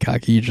trying to be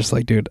cocky, you're just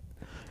like, dude,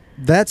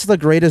 That's the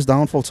greatest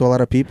downfall to a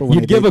lot of people. When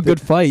you'd give a good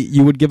fight.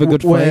 You would give a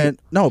good fight.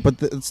 No, but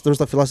there's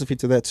the philosophy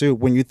to that too.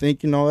 When you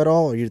think you know it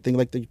all, or you think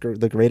like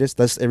the greatest,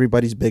 that's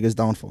everybody's biggest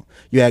downfall.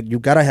 You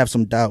gotta have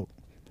some doubt.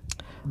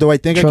 Do I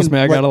think Trust I can, me,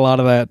 I got a lot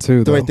of that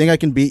too. Do I though. think I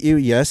can beat you?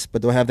 Yes,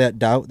 but do I have that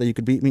doubt that you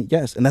could beat me?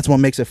 Yes, and that's what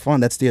makes it fun.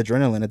 That's the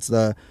adrenaline. It's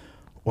the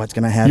what's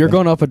gonna happen. You're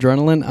going off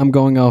adrenaline. I'm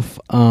going off.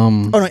 Oh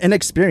no, and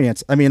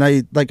experience. I mean,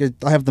 I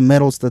have the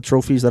medals, the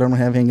trophies that I don't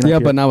have hanging. Yeah,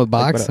 up here. but not with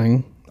Like,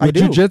 boxing. I With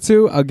do.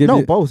 jiu-jitsu, I'll give No,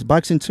 you. both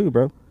boxing too,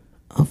 bro.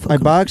 I'll fucking-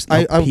 boxed.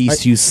 I'll I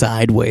piece you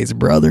sideways,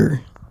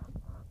 brother.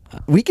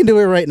 We can do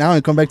it right now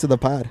and come back to the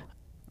pod.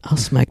 I'll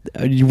smack.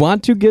 You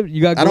want to give?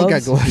 You got I gloves? don't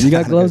got gloves. You I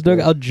got don't gloves, got Doug?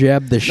 gloves. I'll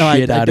jab the No,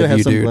 shit I out do of have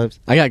you, some dude. gloves.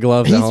 I got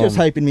gloves He's at home. just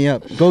hyping me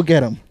up. Go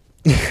get him.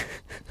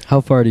 How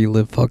far do you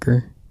live,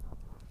 fucker?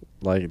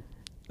 like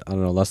I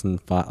don't know, less than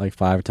 5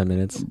 or 10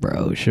 minutes.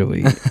 Bro, should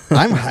we?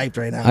 I'm hyped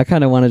right now. I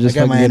kind of want to just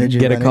I got my fucking energy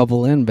get a running.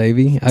 couple in,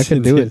 baby. I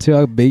could do it too.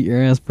 I'll beat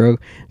your ass, bro.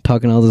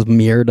 Talking all this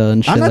mierda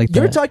and shit I'm not, like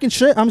you're that. talking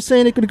shit. I'm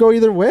saying it could go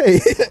either way.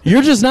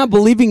 You're just not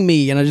believing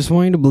me, and I just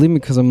want you to believe me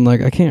because I'm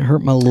like, I can't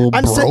hurt my little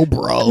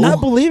bro. Not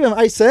believe him.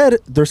 I said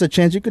there's a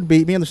chance you could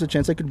beat me, and there's a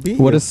chance I could beat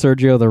you. What does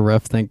Sergio the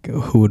ref think?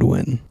 Who would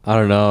win? I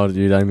don't know,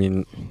 dude. I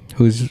mean,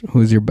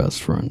 Who's your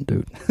best friend,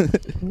 dude?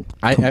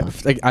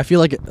 I feel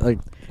like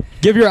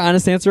Give your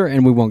honest answer,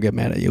 and we won't get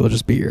mad at you. We'll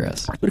just beat your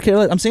ass. Okay,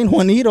 I'm saying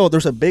Juanito.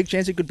 There's a big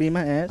chance he could beat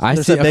my ass.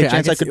 There's a big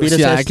chance I could beat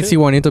his ass. I can see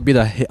Juanito be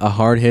a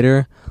hard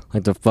hitter,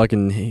 like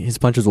his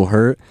punches will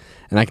hurt,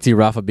 and I can see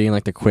Rafa being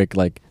like the quick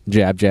like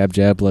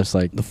jab, less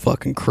like The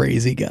fucking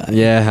crazy guy.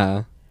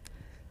 yeah.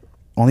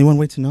 Only one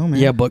way to know, man.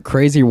 Yeah, but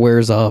crazy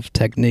wears off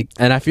technique.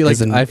 And I feel like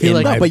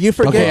No, but you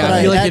forget. okay, that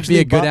I feel like it'd be a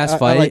actually good ass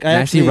fight. And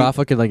I see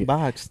Rafa could like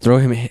boxed. throw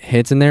him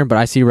hits in there, but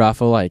I see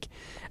Rafa like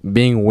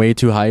being way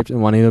too hyped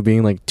and Juanito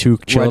being like too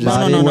chill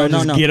about it. No.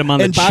 Just get him on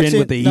the In chin boxing-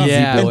 with the no, easy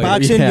Yeah, boy. in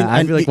boxing, yeah.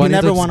 I feel like you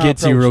never Juanito wanna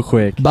gets you approach. real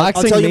quick.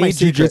 Boxing tell you my made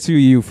secret.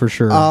 jujitsu you for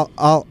sure.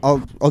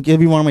 I'll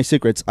give you one of my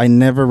secrets. I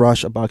never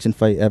rush a boxing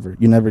fight ever.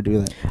 You never do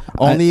that.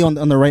 Only on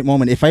the right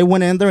moment. If I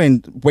went in there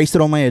and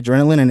wasted all my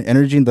adrenaline and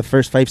energy in the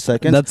first 5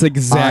 seconds, That's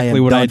exactly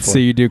what I'd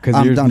say you do because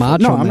I'm you're done for.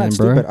 macho No, I'm man, not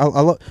bro.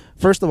 stupid.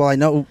 First of all, I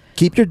know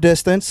keep your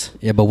distance.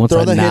 Yeah, but once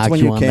Throw I the hits knock when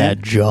you you on can.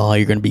 that jaw,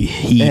 you're gonna be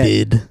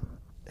heated.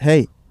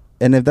 Hey,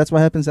 and if that's what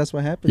happens, that's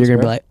what happens. You're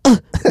gonna bro.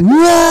 be like,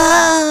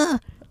 "Wah!"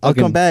 I'll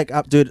come back,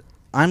 dude.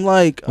 I'm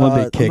like I'll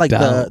be I'm kicked like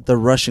out. the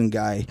Russian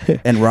guy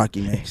and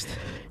Rocky mixed.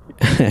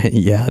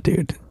 Yeah,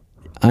 dude.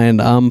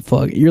 And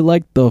you're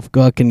like the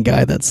fucking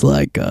guy that's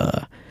like,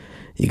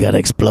 you gotta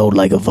explode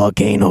like a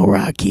volcano,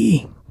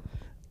 Rocky.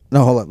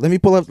 No, hold up. Let me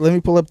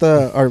pull up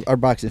our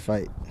boxing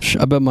fight.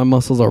 I bet my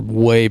muscles are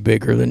way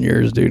bigger than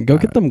yours, dude. Go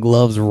get them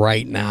gloves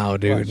right now,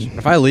 dude.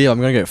 If I leave, I'm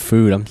gonna get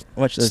food. I'm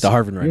Watch this.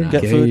 starving right now.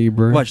 Get Gay, food.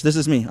 bro. Watch, this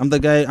is me. I'm the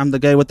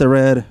guy with the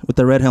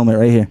red helmet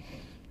right here.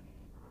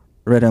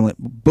 Red helmet.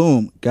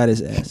 Boom, got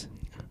his ass.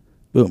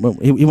 Boom, boom.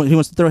 He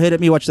wants to throw a hit at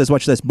me. Watch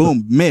this.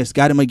 Boom, miss.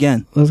 Got him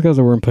again. Those guys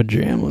are wearing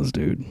pajamas,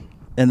 dude.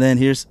 And then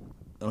here's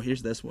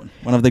this one.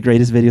 One of the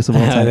greatest videos of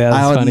all time. Yeah,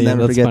 I that's would funny.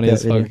 never That's forget funny that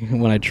as fuck video.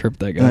 when I tripped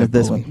that guy.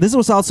 This bowling. one. This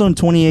was also in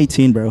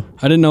 2018, bro.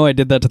 I didn't know I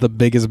did that to the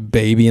biggest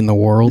baby in the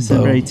world, though.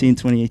 December 18,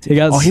 2018. He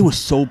got he was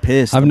so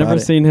pissed. I've never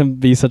about it. seen him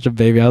be such a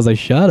baby. I was like,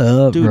 shut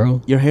up, Dude,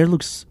 bro. your hair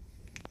looks.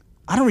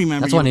 I don't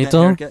remember. That's you with that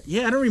Juanito? haircut.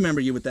 Yeah, I don't remember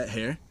you with that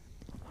hair.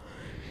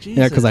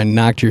 Yeah, because I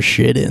knocked your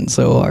shit in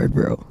so hard,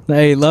 bro.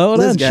 Hey, load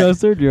This on, guy. show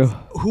Sergio.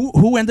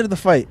 Who ended the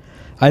fight?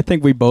 I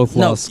think we both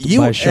No, lost you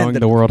by showing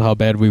ended- the world how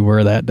bad we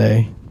were that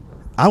day.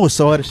 I was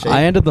so out of shape.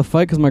 I ended the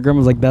fight because my grandma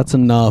was like, that's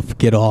enough.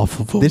 Get off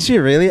of him. Did she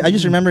really? I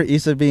just remember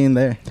Issa being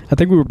there. I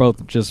think we were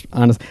both just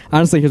honest.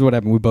 Honestly, here's what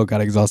happened. We both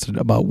got exhausted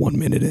about 1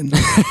 minute in.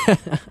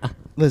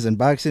 Listen,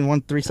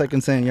 boxing 3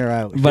 seconds in, you're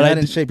out. If But you're I not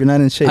in d- shape. You're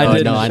not in shape. I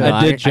did, know, I know.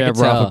 I did I jab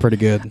could tell. Rafa pretty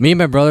good. Me and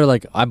my brother,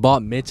 like, I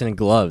bought mitts and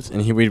gloves,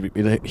 and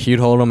he'd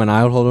hold them, and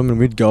I would hold them, and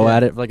we'd go Yeah.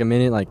 at it for like a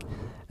minute, like,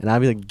 and I'd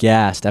be like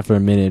gassed after a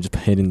minute, just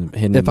hitting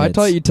If the I mitts.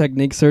 taught you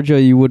technique,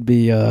 Sergio, you would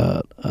be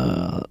a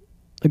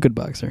good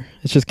boxer.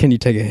 It's just, can you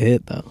take a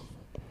hit, though?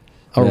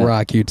 I'll Yeah.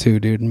 rock you, too,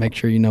 dude, and make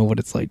sure you know what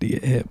it's like to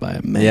get hit by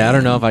a man. Yeah, I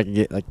don't know if I could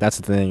get, like, that's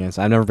the thing, is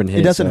I've never been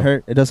hit. It doesn't so.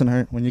 hurt. It doesn't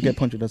hurt. When you get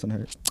punched, it doesn't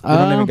hurt. You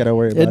don't even gotta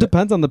worry about it. it.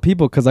 Depends on the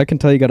people, because I can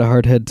tell you got a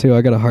hard head, too.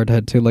 I got a hard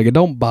head, too. Like, it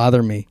don't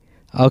bother me.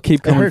 I'll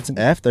keep It coming. hurts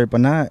after,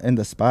 but not in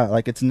the spot.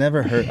 Like, it's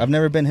never hurt. I've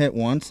never been hit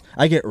once.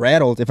 I get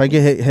rattled. If I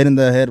get hit in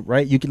the head,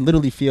 right, you can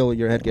literally feel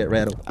your head get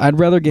rattled. I'd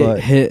rather get But,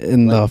 hit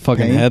in the like,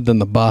 fucking pain? head than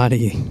the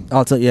body.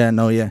 I'll tell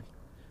yeah.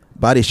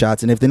 Body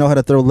shots. And if they know how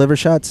to throw liver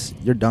shots,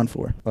 you're done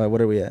for. All right,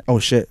 what are we at? Oh,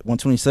 shit.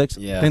 126?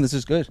 Yeah. I think this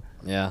is good.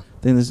 Yeah.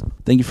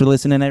 Thank you for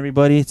listening,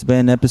 everybody. It's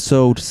been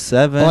episode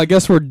 7. Well, I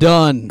guess we're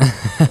done.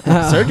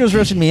 Sergio's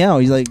rushing me out.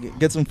 He's like,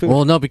 get some food.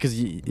 Well, no, because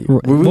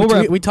We'll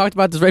wrap- we talked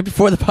about this right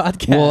before the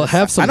podcast. Well,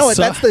 have some. I know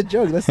su- that's the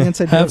joke. That's the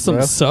inside have joke, some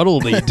bro.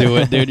 subtlety to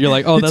it, dude. You're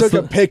like, oh, He that's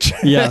took a picture.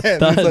 Yeah, He's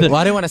that- like, well,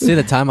 I didn't want to say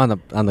the time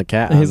on the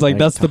cat. He's like,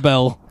 that's the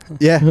bell.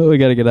 yeah. We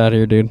gotta get out of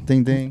here, dude.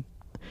 Ding, ding.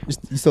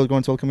 You still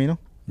going to El Camino?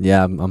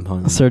 Yeah, I'm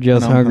hungry. Sergio's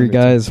No, I'm hungry, hungry,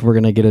 guys. We're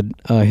gonna get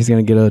he's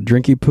gonna get a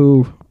drinky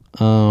poo,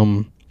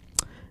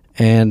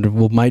 and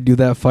we might do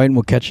that fight, and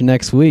we'll catch you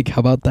next week. How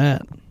about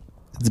that?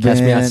 It's Catch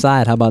me been-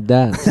 outside. How about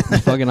that?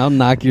 Fucking, I'll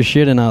knock your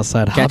shit in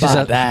outside. How Catch us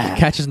about that?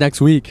 Catch us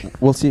next week.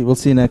 We'll see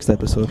you next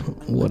episode.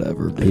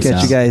 Whatever. Peace Dude. Catch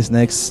out. you guys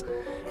next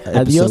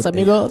Adios, episode.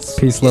 amigos.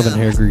 Peace, love, and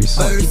hair grease.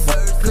 First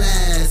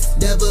class,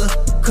 never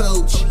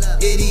coach,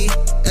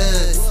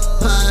 idiots,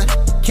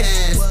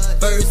 podcast.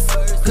 First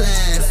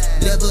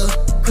class, never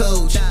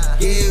coach.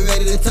 Get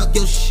ready to talk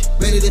your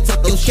ready to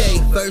talk your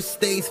shit. First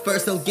things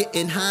first, I'm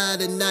getting high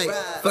tonight.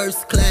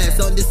 First class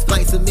on this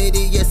flight, some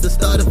idiots to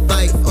start a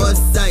fight. On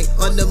sight,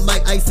 on the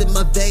mic, ice in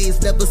my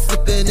veins, never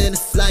slipping in a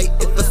slight.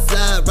 If I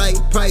slide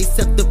right, price,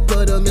 have to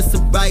put them in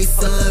some rice.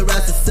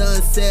 Sunrise to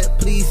sunset,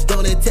 please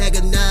don't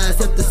antagonize.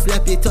 Have to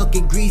slap you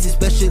talking greasy,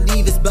 especially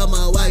if it's about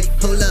my wife.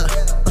 Hold up.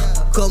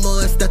 Como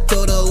esta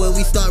todo when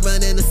we start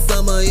running the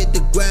summer, hit the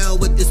ground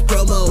with this pro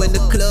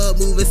Club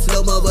moving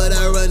slow-mo, but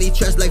I run these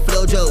tracks like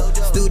Flojo.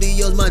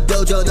 Studios my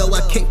dojo, no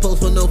I can't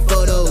post for no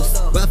photos.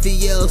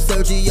 Raphael,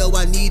 Sergio,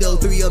 Juanito,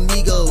 3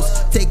 amigos.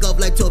 Take off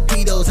like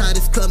torpedoes,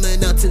 hottest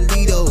coming out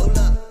Toledo.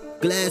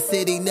 Glass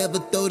City, never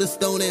throw the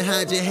stone and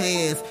hide your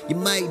hands. You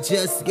might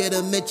just get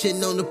a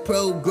mention on the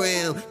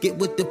program. Get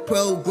with the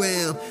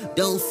program.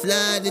 Don't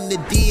slide in the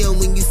DM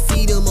when you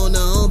see them on the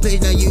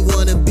homepage. Now you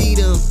wanna beat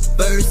them.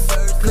 First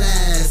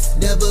class,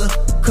 never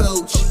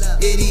coach.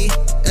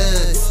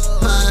 Idiots,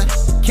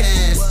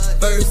 podcast.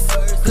 First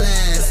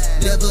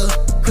class, never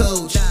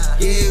coach.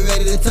 Get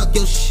ready to talk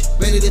your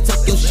ready to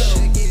talk your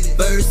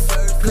First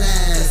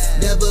class,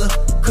 never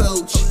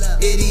coach.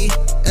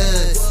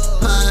 Idiots,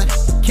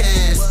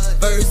 podcast.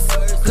 First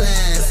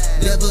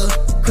class, never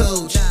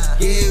coach.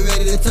 Get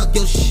ready to talk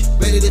your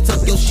ready to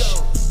talk your